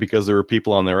hard because there were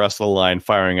people on the rest of the line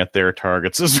firing at their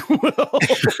targets as well.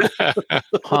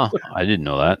 Huh? I didn't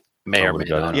know that. May or may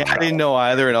not. Yeah, I didn't know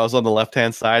either, and I was on the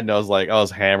left-hand side, and I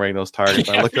was hammering those targets.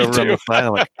 And I look over on the side, and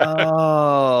I'm like,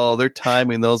 oh, they're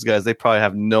timing those guys. They probably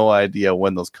have no idea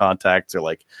when those contacts are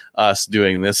like us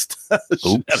doing this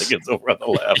shenanigans over on the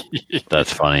left.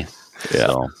 That's funny. Yeah.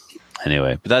 So,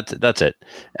 anyway, but that's it.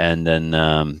 And then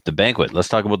the banquet. Let's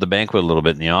talk about the banquet a little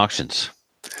bit in the auctions.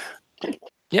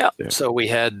 Yeah. So we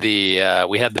had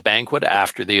the banquet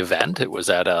after the event. It was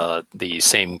at the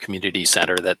same community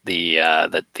center that the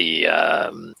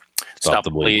Stop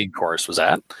the Bleed course was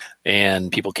at,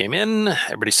 and people came in.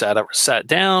 Everybody sat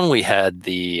down. We had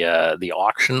the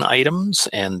auction items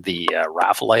and the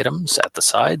raffle items at the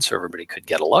side, so everybody could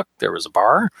get a look. There was a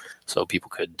bar, so people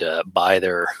could buy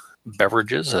their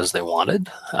beverages as they wanted,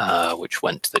 which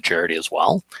went to the charity as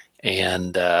well.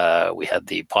 And we had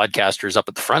the podcasters up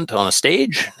at the front on a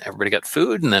stage. Everybody got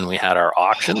food, and then we had our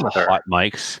auction with our hot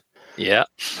mics. Yeah,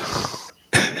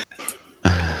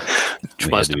 which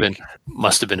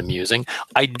must have been amusing.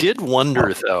 I did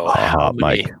wonder though how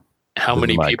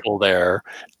many people there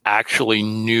actually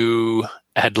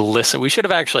had listened. We should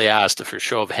have actually asked, for a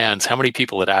show of hands, how many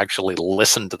people had actually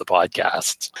listened to the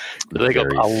podcasts. I think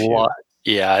a lot.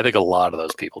 Yeah, I think a lot of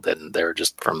those people didn't. They were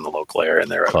just from the local area,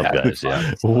 and they're club guys.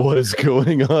 Yeah. What is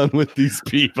going on with these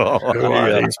people? Who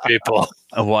are these people?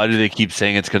 Why do they keep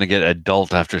saying it's going to get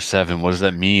adult after 7? What does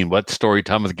that mean? What's story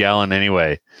time with Gallon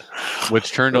anyway?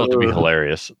 Which turned out to be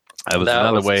hilarious. It was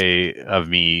another way of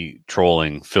me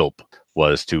trolling Philp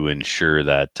was to ensure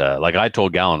that, like I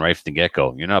told Gallon right from the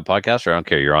get-go, you're not a podcaster? I don't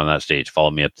care. You're on that stage. Follow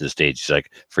me up to the stage. He's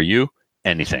like, for you,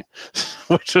 anything,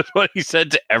 which is what he said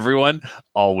to everyone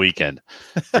all weekend.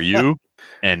 For you,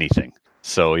 anything.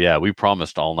 So yeah, we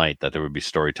promised all night that there would be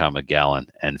story time with Gallon,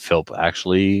 and Philip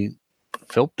actually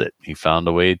filped it. He found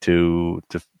a way to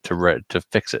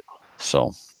fix it.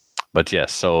 So, but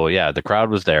yes, so yeah, the crowd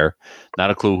was there.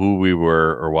 Not a clue who we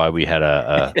were or why we had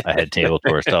a head table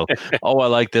to ourselves. Oh, I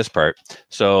like this part.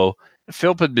 So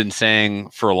Philip had been saying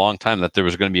for a long time that there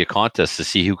was going to be a contest to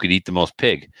see who could eat the most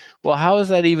pig. Well, how is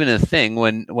that even a thing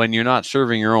when you're not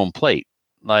serving your own plate?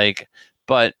 Like,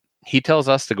 but he tells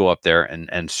us to go up there and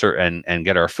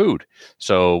get our food.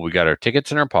 So we got our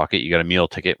tickets in our pocket. You got a meal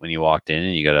ticket when you walked in,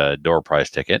 and you got a door prize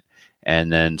ticket.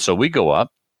 And then so we go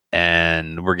up,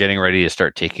 and we're getting ready to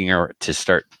start taking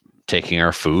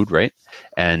our food, right?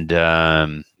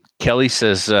 And Kelly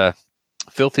says,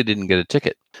 Filthy didn't get a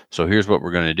ticket. So here's what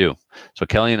we're going to do. So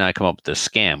Kelly and I come up with this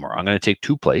scam where I'm going to take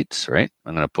 2 plates, right?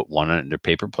 I'm going to put one in their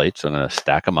paper plates. So I'm going to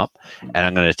stack them up, and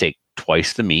I'm going to take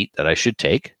twice the meat that I should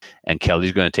take. And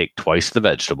Kelly's going to take twice the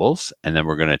vegetables. And then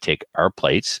we're going to take our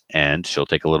plates, and she'll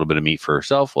take a little bit of meat for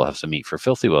herself. We'll have some meat for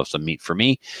Filthy. We'll have some meat for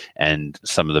me. And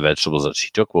some of the vegetables that she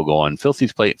took will go on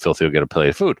Filthy's plate. Filthy will get a plate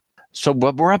of food. So,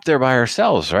 but we're up there by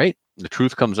ourselves, right? The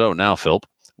truth comes out now, Philip.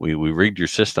 We rigged your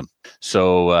system.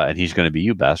 So, and he's going to be,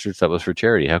 you bastards, that was for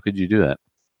charity. How could you do that?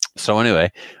 So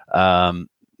anyway,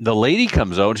 the lady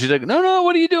comes out and she's like, no,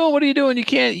 what are you doing? What are you doing? You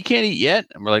can't eat yet.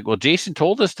 And we're like, well, Jason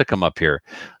told us to come up here.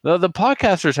 The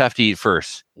podcasters have to eat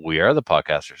first. We are the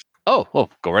podcasters. Oh,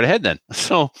 well, go right ahead then.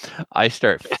 So I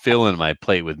start filling my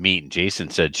plate with meat. And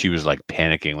Jason said she was like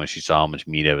panicking when she saw how much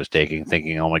meat I was taking,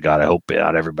 thinking, oh my God, I hope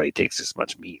not everybody takes this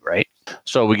much meat, right?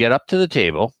 So we get up to the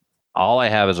table. All I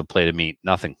have is a plate of meat,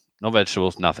 nothing, no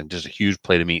vegetables, nothing, just a huge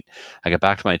plate of meat. I get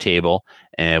back to my table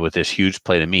and with this huge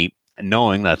plate of meat,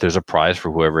 knowing that there's a prize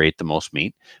for whoever ate the most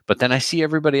meat. But then I see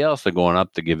everybody else, they're going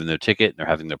up, they're giving their ticket, and they're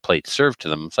having their plate served to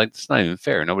them. It's like, it's not even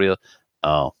fair. Nobody else,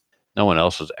 oh, no one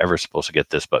else was ever supposed to get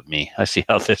this but me. I see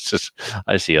how this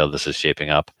is shaping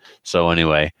up. So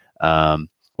anyway,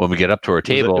 when we get up to our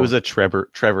table, it was a Trevor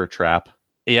trap.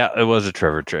 Yeah, it was a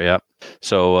Trevor trap. Yeah.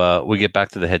 So we get back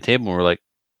to the head table and we're like,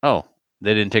 oh,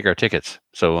 they didn't take our tickets.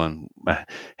 So,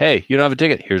 hey, you don't have a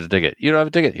ticket. Here's a ticket. You don't have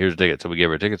a ticket. Here's a ticket. So we gave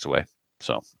our tickets away.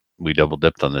 So we double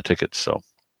dipped on the tickets. So,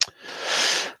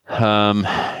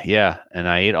 yeah. And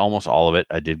I ate almost all of it.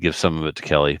 I did give some of it to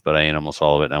Kelly, but I ate almost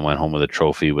all of it. And I went home with a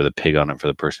trophy with a pig on it for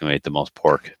the person who ate the most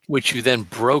pork. Which you then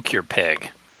broke your pig.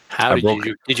 How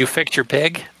did you fix your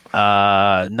pig?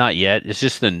 Not yet. It's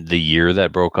just the year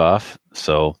that broke off.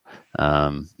 So,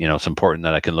 it's important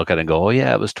that I can look at it and go, oh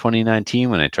yeah, it was 2019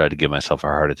 when I tried to give myself a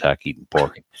heart attack eating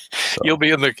pork. So. You'll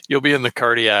be in the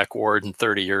cardiac ward in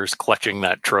 30 years clutching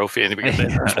that trophy and be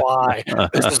that's why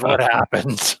this is what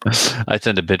happens. I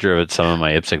sent a picture of it to some of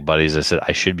my IPSC buddies. I said,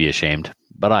 I should be ashamed,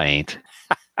 but I ain't.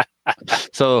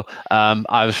 So,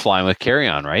 I was flying with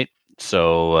carry-on, right?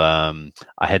 So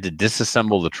I had to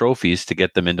disassemble the trophies to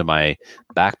get them into my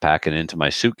backpack and into my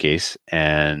suitcase,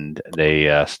 and they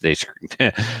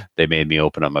made me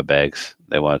open up my bags.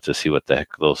 They wanted to see what the heck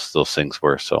those things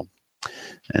were. So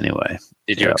anyway,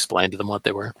 did you explain to them what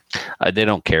they were? They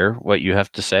don't care what you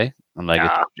have to say. I'm like,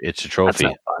 it's a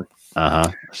trophy.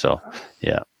 So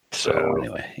yeah. So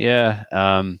anyway, yeah.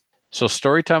 So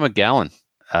story time with Gallon.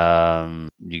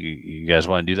 You guys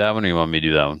want to do that one, or you want me to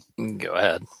do that one? Go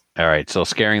ahead. All right, so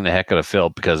scaring the heck out of Phil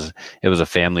because it was a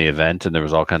family event and there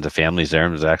was all kinds of families there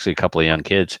and there was actually a couple of young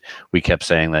kids. We kept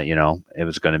saying that, it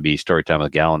was going to be story time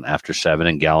with Gallon after 7,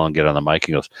 and Gallon get on the mic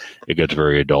and goes, it gets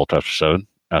very adult after 7.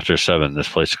 After 7, this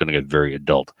place is going to get very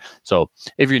adult. So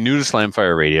if you're new to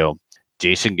Slamfire Radio,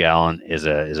 Jason Gallon is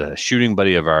a shooting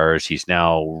buddy of ours. He's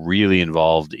now really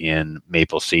involved in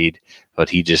Maple Seed, but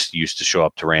he just used to show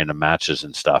up to random matches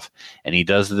and stuff. And he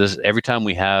does this every time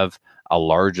we have a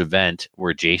large event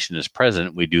where Jason is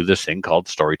present. We do this thing called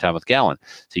Storytime with Gallon.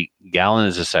 See, Gallon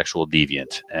is a sexual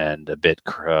deviant and a bit,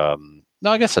 no,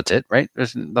 I guess that's it, right?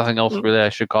 There's nothing else really I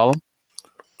should call him.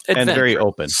 And very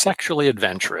open. Sexually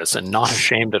adventurous and not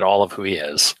ashamed at all of who he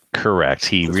is. Correct.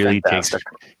 He really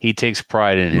takes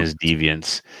pride in his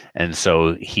deviance. And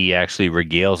so he actually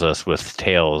regales us with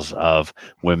tales of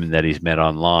women that he's met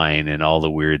online and all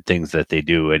the weird things that they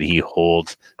do. And he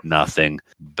holds nothing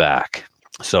back.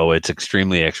 So it's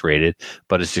extremely X-rated,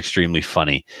 but it's extremely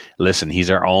funny. Listen,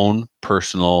 he's our own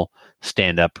personal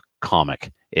stand-up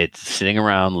comic. It's sitting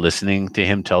around listening to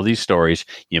him tell these stories.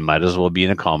 You might as well be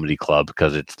in a comedy club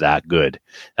because it's that good.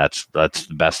 That's the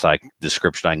best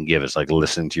description I can give. It's like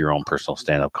listening to your own personal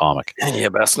stand-up comic. And you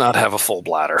best not have a full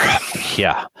bladder.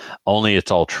 Yeah, only it's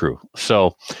all true.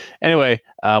 So anyway,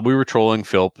 we were trolling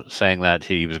Philip, saying that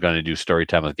he was going to do story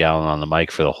time with Gallon on the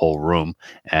mic for the whole room.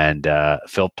 And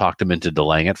Philip talked him into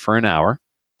delaying it for an hour.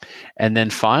 And then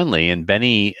finally, and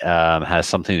Benny has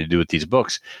something to do with these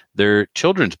books, they're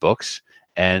children's books,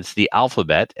 and it's the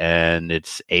alphabet, and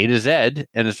it's A to Z,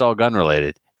 and it's all gun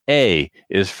related. A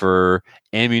is for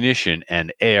ammunition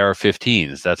and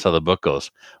AR-15s. That's how the book goes.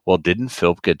 Well, didn't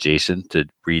Philip get Jason to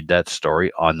read that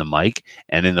story on the mic?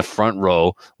 And in the front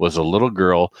row was a little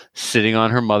girl sitting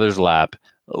on her mother's lap,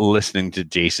 listening to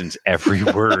Jason's every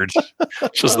word.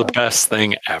 Which was the best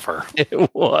thing ever.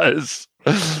 It was.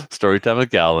 Storytime with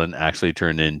Gallon actually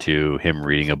turned into him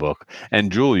reading a book,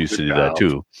 and Jewel used to do that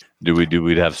too.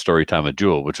 We'd have Storytime with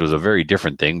Jewel, which was a very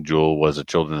different thing. Jewel was a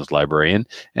children's librarian,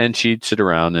 and she'd sit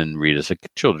around and read us a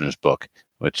children's book,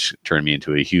 which turned me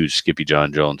into a huge Skippy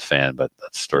John Jones fan. But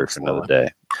that's a story for another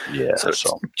day. Yeah.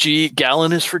 So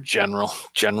Gallon is for general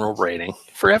rating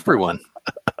for everyone.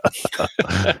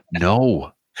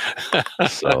 No.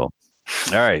 So, all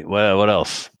right. Well, what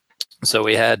else? So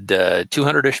we had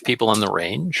 200-ish people on the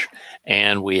range,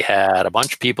 and we had a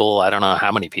bunch of people. I don't know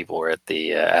how many people were at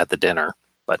the dinner,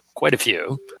 but quite a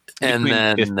few. And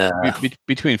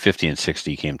between 50 and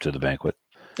 60 came to the banquet.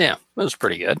 Yeah, it was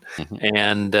pretty good. Mm-hmm.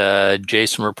 And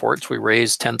Jason reports we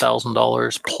raised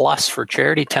 $10,000 plus for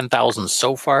charity. 10,000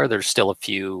 so far. There's still a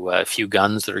few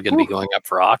guns that are going to be going up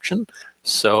for auction.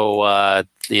 So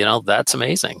that's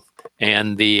amazing.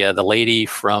 And the lady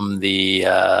from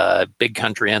the Big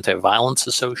Country Anti-Violence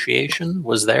Association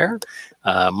was there.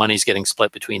 Money's getting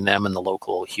split between them and the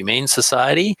local Humane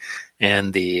Society.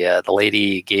 And the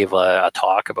lady gave a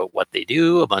talk about what they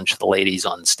do. A bunch of the ladies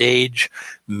on stage.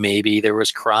 Maybe there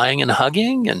was crying and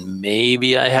hugging, and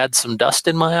maybe I had some dust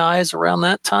in my eyes around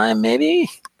that time, maybe.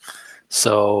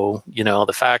 So,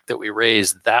 the fact that we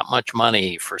raised that much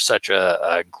money for such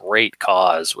a great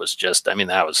cause was just, that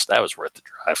was worth the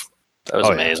drive. That was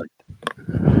amazing.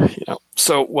 Yeah.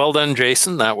 So well done,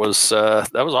 Jason. That was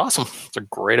awesome. It's a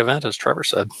great event, as Trevor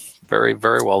said. Very,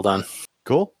 very well done.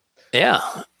 Cool. Yeah.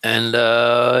 And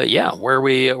where are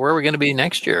we going to be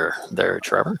next year there,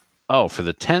 Trevor? Oh, for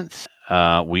the 10th,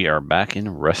 we are back in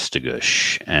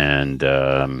Restigouche, and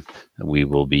we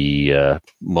will be,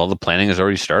 the planning has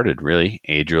already started, really.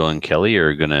 Adriel and Kelly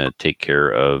are going to take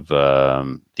care of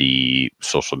the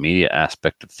social media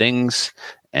aspect of things,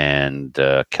 and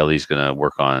Kelly's going to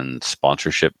work on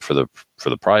sponsorship for the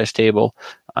prize table.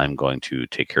 I'm going to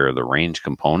take care of the range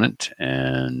component,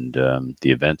 and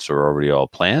the events are already all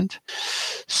planned.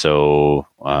 So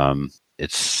I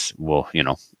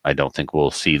don't think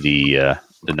we'll see the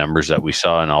numbers that we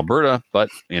saw in Alberta, but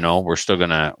we're still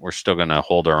gonna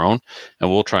hold our own, and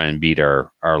we'll try and beat our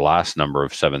last number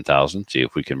of 7,000. See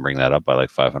if we can bring that up by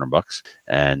like $500.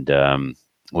 And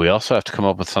we also have to come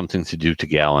up with something to do to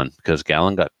Gallon, because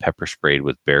Gallon got pepper sprayed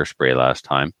with bear spray last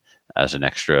time as an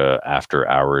extra after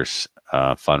hours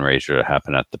fundraiser to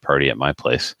happen at the party at my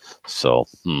place. So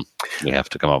we have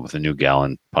to come up with a new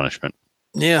Gallon punishment.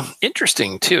 Yeah,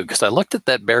 interesting too, because I looked at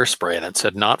that bear spray and it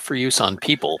said not for use on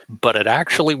people, but it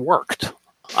actually worked.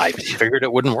 I figured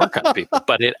it wouldn't work on people,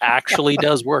 but it actually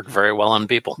does work very well on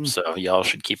people. So y'all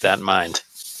should keep that in mind.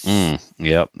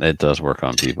 Yep, it does work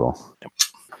on people. Yep.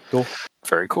 Cool.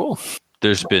 Very cool.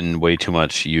 There's been way too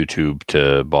much YouTube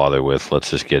to bother with.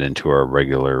 Let's just get into our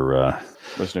regular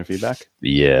listener feedback.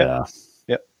 Yeah.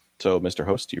 Yep. So, Mr.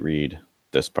 Host, you read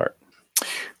this part.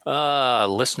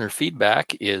 Listener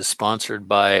feedback is sponsored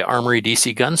by Armory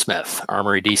DC Gunsmith.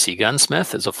 Armory DC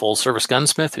Gunsmith is a full-service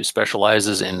gunsmith who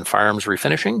specializes in firearms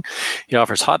refinishing. He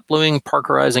offers hot bluing,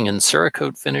 parkerizing, and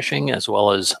Cerakote finishing, as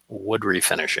well as wood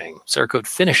refinishing. Cerakote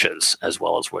finishes, as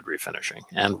well as wood refinishing,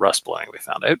 and rust blowing, we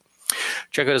found out.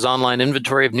 Check out his online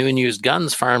inventory of new and used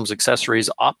guns, firearms, accessories,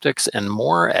 optics, and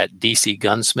more at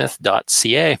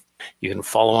dcgunsmith.ca. You can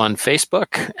follow on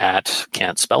Facebook at,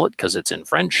 can't spell it because it's in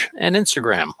French, and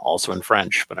Instagram, also in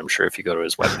French, but I'm sure if you go to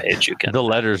his webpage, you can. The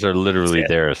letters are literally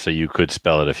there, so you could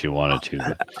spell it if you wanted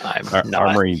to.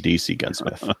 Armory DC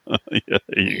Gunsmith. Yeah,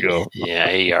 there you go. Yeah,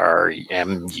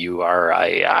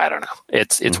 ARMURI, I don't know.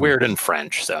 It's weird in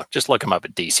French, so just look him up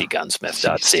at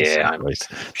dcgunsmith.ca. I'm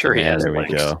sure he has there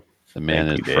links. We go. The man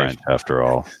is French, after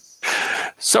all.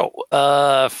 So,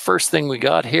 first thing we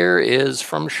got here is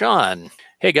from Sean.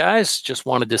 Hey guys, just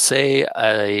wanted to say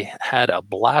I had a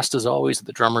blast as always at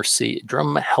the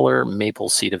Drumheller Maple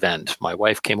Seed event. My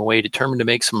wife came away determined to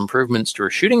make some improvements to her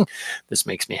shooting. This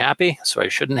makes me happy, so I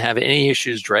shouldn't have any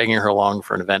issues dragging her along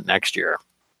for an event next year.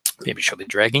 Maybe she'll be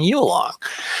dragging you along.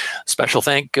 Special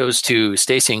thank goes to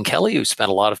Stacy and Kelly, who spent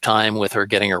a lot of time with her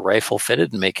getting her rifle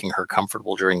fitted and making her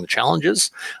comfortable during the challenges.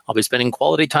 I'll be spending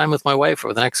quality time with my wife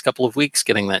over the next couple of weeks,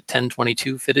 getting that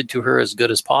 1022 fitted to her as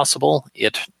good as possible.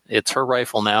 It's her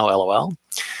rifle now, LOL.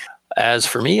 As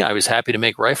for me, I was happy to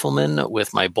make rifleman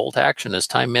with my bolt action, as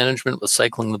time management with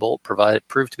cycling the bolt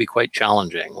proved to be quite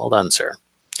challenging. Well done, sir.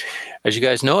 As you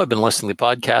guys know, I've been listening to the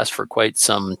podcast for quite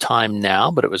some time now,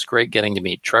 but it was great getting to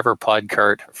meet Trevor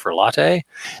Podcart for Latte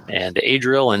and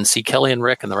Adriel and see Kelly and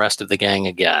Rick and the rest of the gang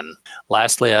again.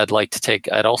 Lastly, I'd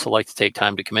also like to take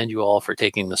time to commend you all for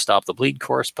taking the Stop the Bleed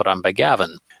course put on by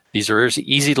Gavin. These are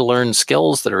easy to learn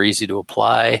skills that are easy to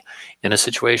apply in a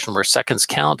situation where seconds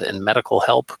count and medical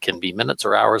help can be minutes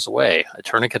or hours away. A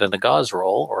tourniquet and a gauze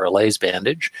roll, or a Lay's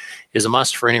bandage, is a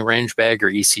must for any range bag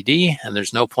or ECD, and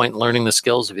there's no point in learning the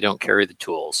skills if you don't carry the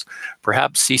tools.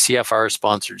 Perhaps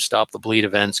CCFR-sponsored Stop the Bleed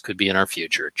events could be in our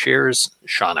future. Cheers,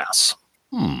 Sean S.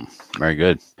 Very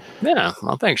good. Yeah,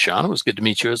 well, thanks, Sean. It was good to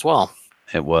meet you as well.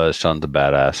 It was. Sean's a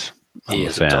badass. He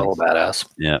is a total badass.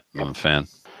 Yeah, I'm a fan.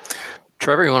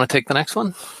 Trevor, you want to take the next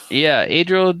one? Yeah,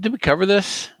 Adriel, did we cover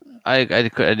this? I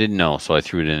didn't know, so I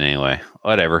threw it in anyway.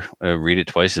 Whatever. Read it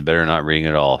twice is better than not reading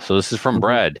it all. So this is from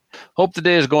Brad. Hope the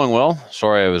day is going well.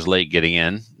 Sorry I was late getting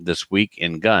in. This week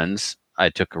in guns, I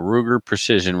took a Ruger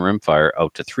Precision rimfire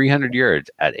out to 300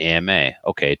 yards at AMA.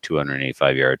 Okay,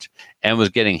 285 yards. And was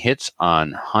getting hits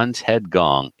on Hunt's Head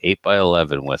Gong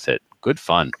 8x11 with it. Good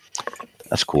fun.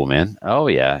 That's cool, man. Oh,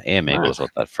 yeah. AMA goes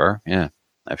out that far. Yeah.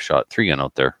 I've shot 3-gun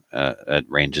out there at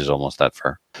ranges almost that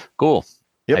far. Cool.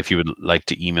 Yep. If you would like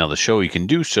to email the show, you can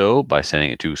do so by sending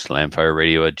it to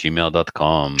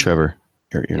slamfireradio@gmail.com. Trevor,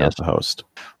 you're not the host.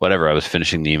 Whatever. I was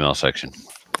finishing the email section.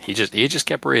 He just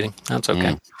kept reading. That's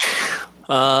okay.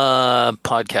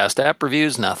 Podcast app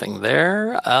reviews, nothing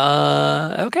there.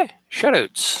 Okay.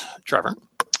 Shoutouts, Trevor.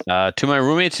 To my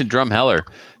roommates in Drumheller.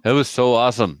 It was so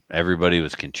awesome. Everybody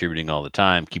was contributing all the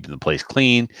time, keeping the place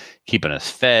clean, keeping us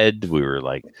fed. We were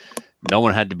like, no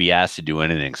one had to be asked to do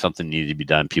anything. Something needed to be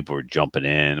done. People were jumping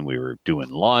in. We were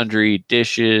doing laundry,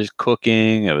 dishes,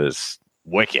 cooking. It was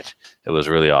wicked. It was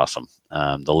really awesome.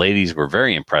 The ladies were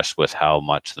very impressed with how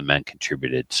much the men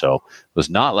contributed. So it was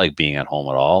not like being at home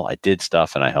at all. I did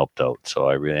stuff and I helped out. So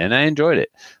I enjoyed it.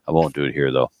 I won't do it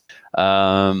here though.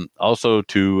 Also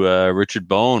to Richard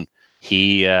Bone.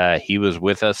 He was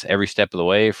with us every step of the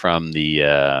way from the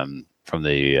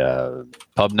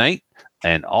pub night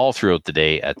and all throughout the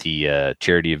day at the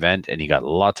charity event, and he got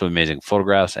lots of amazing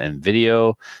photographs and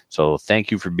video. So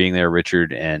thank you for being there,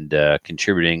 Richard, and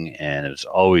contributing. And it was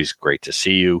always great to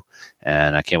see you,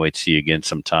 and I can't wait to see you again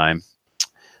sometime.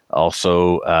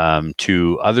 Also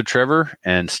to other Trevor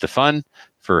and Stefan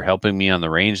for helping me on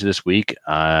the range this week.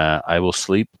 I will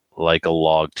sleep like a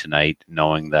log tonight,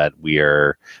 knowing that we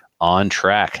are on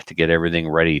track to get everything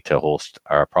ready to host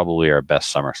probably our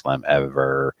best SummerSlam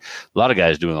ever. A lot of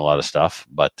guys doing a lot of stuff,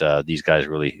 but these guys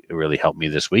really helped me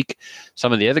this week.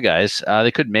 Some of the other guys, they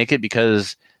couldn't make it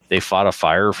because they fought a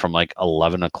fire from like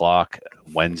 11 o'clock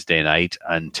Wednesday night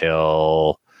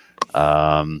until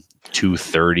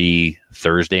 2:30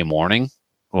 Thursday morning.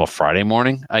 Well, Friday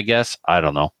morning, I guess. I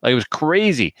don't know. It was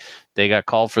crazy. They got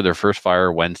called for their first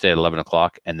fire Wednesday at 11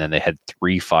 o'clock, and then they had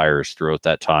 3 fires throughout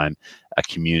that time. A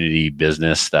community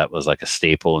business that was like a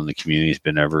staple in the community has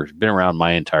been around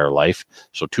my entire life.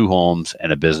 So 2 homes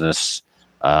and a business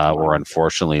were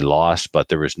unfortunately lost, but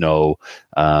there was no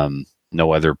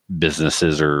other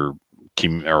businesses or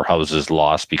houses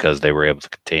lost because they were able to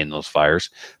contain those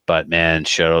fires. But man,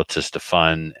 shout out to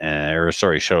Stefan,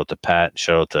 shout out to Pat,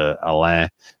 shout out to Alain.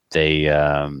 They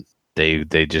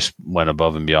just went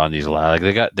above and beyond these. Like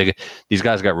these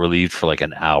guys got relieved for like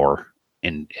an hour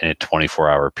in a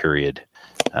 24-hour period.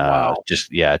 Wow.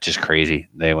 Just crazy.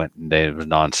 It was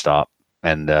nonstop.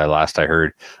 And last I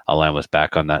heard, Alain was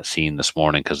back on that scene this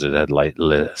morning because it had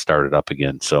started up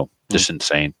again. So just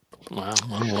insane. Wow.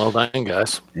 Well done,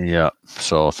 guys. Yeah.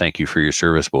 So thank you for your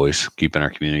service, boys. Keeping our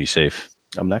community safe.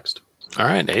 I'm next. All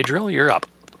right, Adriel, you're up.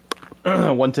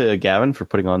 One to Gavin for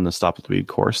putting on the Stop the Bleed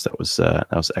course. That was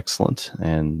excellent.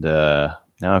 And now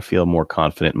I feel more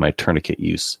confident in my tourniquet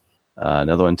use.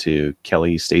 Another one to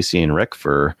Kelly, Stacy, and Rick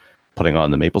for putting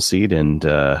on the Maple Seed and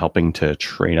helping to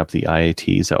train up the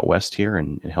IATs out west here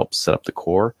and help set up the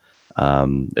core.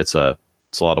 It's a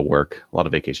lot of work, a lot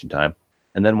of vacation time.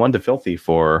 And then one to Filthy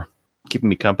for keeping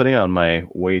me company on my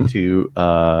way to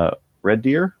Red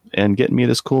Deer and getting me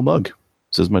this cool mug.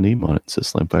 It says my name on it. It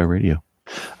says Slamfire Radio.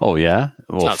 Oh, yeah?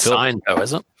 Well, it's not signed, though,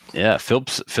 is it? Yeah,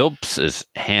 Philps is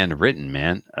handwritten,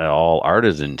 man. All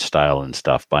artisan style and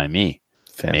stuff by me.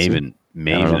 Fancy. I don't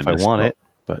know if I want it,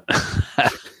 but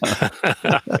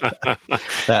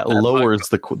that lowers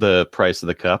the price of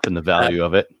the cup and the value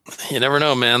of it. You never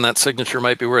know, man. That signature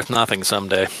might be worth nothing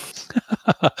someday.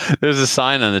 There's a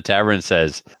sign on the tavern that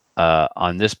says,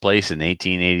 on this place in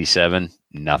 1887,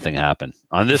 Nothing happened.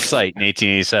 On this site in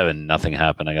 1887, nothing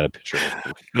happened. I got a picture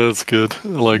of it. That's good. I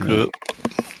like that.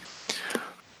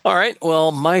 All right.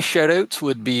 Well, my shout outs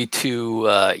would be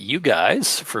to you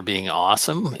guys for being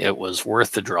awesome. It was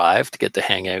worth the drive to get to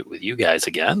hang out with you guys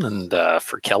again. And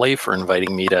for Kelly for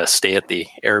inviting me to stay at the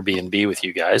Airbnb with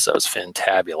you guys. That was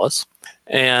fantabulous.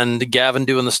 And Gavin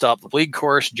doing the Stop the Bleed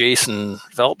course. Jason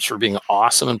Phelps for being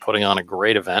awesome and putting on a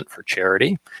great event for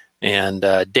charity. And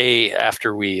day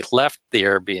after we left the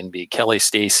Airbnb, Kelly,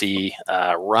 Stacy,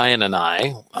 Ryan, and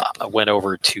I went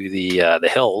over to the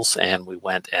hills, and we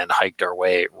went and hiked our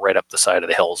way right up the side of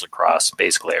the hills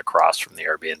basically across from the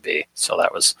Airbnb. So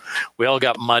that was, we all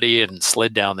got muddy and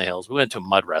slid down the hills. We went to a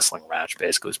mud wrestling match,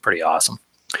 basically. It was pretty awesome.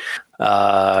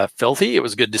 Filthy, it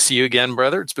was good to see you again,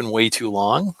 brother. It's been way too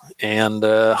long. And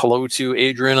hello to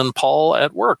Adrian and Paul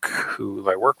at work, who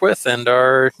I work with, and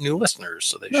our new listeners.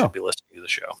 So they should be listening to the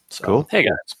show. So, cool. Hey,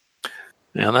 guys.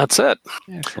 And that's it.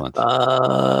 Excellent.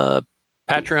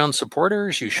 Patreon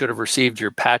supporters, you should have received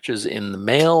your patches in the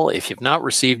mail. If you've not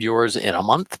received yours in a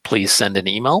month, please send an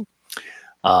email.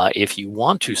 If you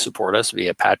want to support us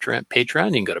via Patreon,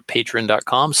 you can go to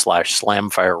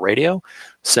patreon.com/slamfireradio.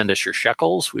 Send us your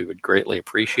shekels. We would greatly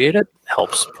appreciate it.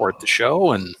 Help support the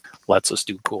show and lets us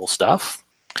do cool stuff.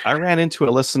 I ran into a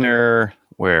listener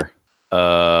where,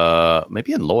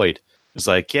 maybe in Lloyd. It's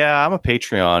like, yeah, I'm a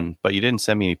Patreon, but you didn't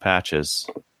send me any patches.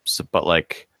 So, but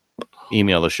like,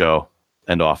 email the show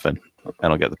and often,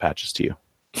 and I'll get the patches to you.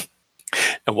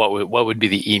 And what would be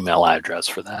the email address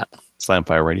for that?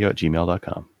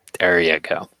 slamfireradio@gmail.com. There you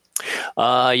go.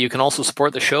 You can also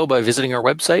support the show by visiting our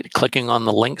website, clicking on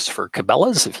the links for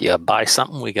Cabela's. If you buy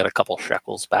something, we get a couple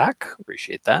shekels back.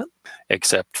 Appreciate that.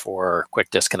 Except for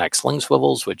Quick Disconnect Sling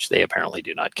Swivels, which they apparently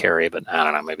do not carry, but I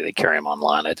don't know, maybe they carry them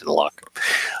online. I didn't look.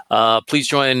 Please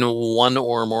join one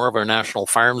or more of our national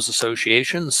firearms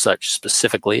associations, such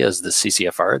specifically as the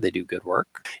CCFR. They do good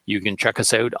work. You can check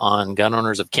us out on Gun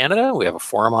Owners of Canada. We have a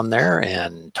forum on there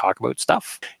and talk about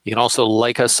stuff. You can also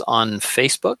like us on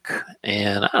Facebook.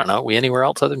 And I don't know, are we anywhere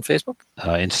else other than Facebook?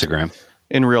 Instagram.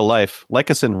 In real life.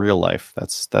 Like us in real life.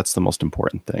 That's the most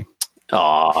important thing.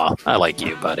 Aw, I like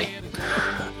you, buddy.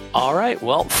 All right.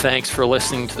 Well, thanks for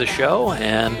listening to the show,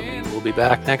 and we'll be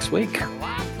back next week.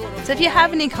 So if you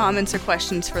have any comments or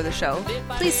questions for the show,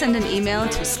 please send an email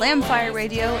to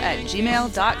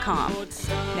slamfireradio@gmail.com.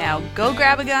 Now go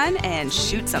grab a gun and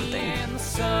shoot something.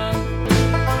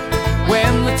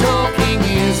 When the talking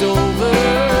is over,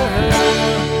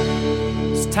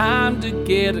 it's time to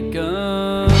get a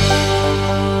gun.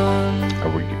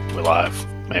 We're live.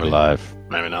 Maybe. We're live.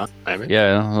 Maybe not. Maybe.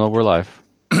 Yeah, no, we're live.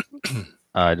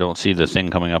 I don't see the thing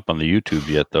coming up on the YouTube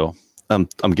yet, though. I'm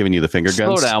giving you the finger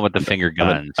Slow guns. down with the finger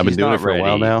guns. I've been doing it for a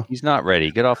while now. He's not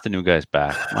ready. Get off the new guy's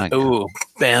back. Ooh,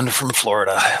 banned from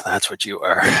Florida. That's what you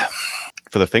are.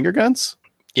 For the finger guns?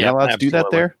 You're not allowed to do that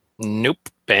there? Nope.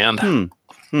 Banned.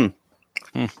 All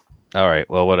right.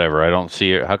 Well, whatever. I don't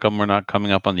see it. How come we're not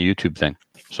coming up on the YouTube thing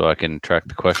so I can track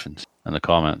the questions and the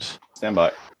comments? Stand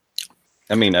by.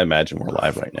 I mean, I imagine we're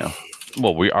live right now.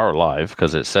 Well, we are live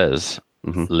because it says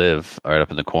live right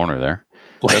up in the corner there.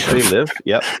 That's where you live?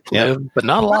 Yep. Live, but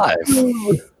not live.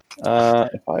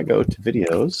 If I go to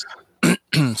videos.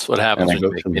 That's what happens when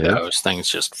you make videos. Things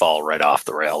just fall right off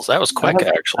the rails. That was quick,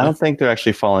 actually. I don't think they're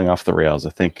actually falling off the rails.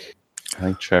 I think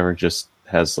Trevor just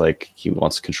has he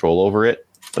wants control over it,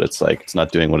 but it's it's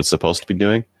not doing what it's supposed to be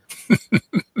doing.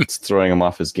 It's throwing him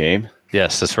off his game.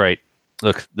 Yes, that's right.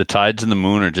 Look, the tides and the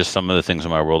moon are just some of the things in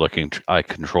my world I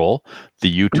control.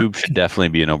 The YouTube should definitely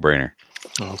be a no-brainer.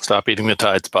 Well, stop eating the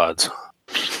Tide Pods.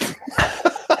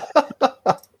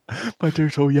 But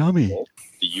they're so yummy.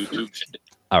 The YouTube should...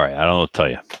 All right, I don't know what to tell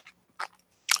you.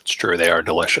 It's true, they are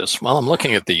delicious. Well, I'm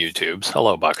looking at the YouTubes.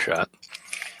 Hello, Buckshot.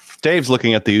 Dave's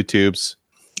looking at the YouTubes.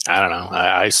 I don't know.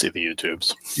 I see the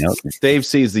YouTubes. Yep. Dave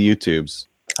sees the YouTubes.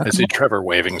 I see Trevor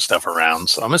waving stuff around,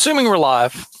 so I'm assuming we're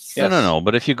live. Yes. No.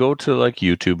 But if you go to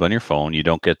YouTube on your phone, you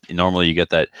don't get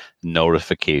that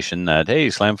notification that, hey,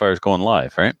 Slamfire is going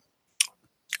live, right?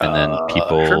 And then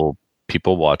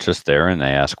people watch us there and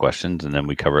they ask questions, and then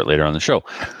we cover it later on the show.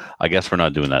 I guess we're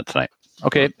not doing that tonight.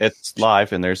 Okay. It's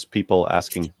live, and there's people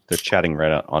asking. They're chatting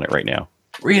right on it right now.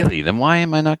 Really? Then why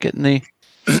am I not getting the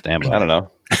standby? I don't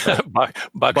know.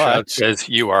 Buckshot says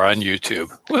you are on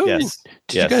YouTube. Woo. Yes.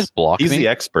 Did you guys block me? He's the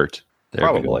expert. There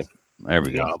Probably. There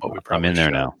we go. No, but we I'm in there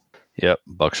should. now. Yep.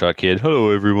 Buckshot Kid. Hello,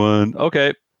 everyone.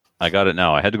 Okay. I got it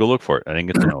now. I had to go look for it. I didn't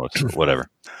get to know it. Whatever.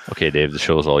 Okay, Dave, the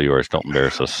show is all yours. Don't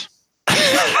embarrass us.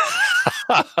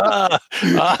 I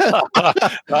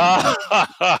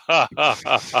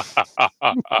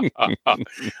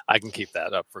can keep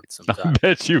that up for some time. I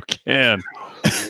bet you can.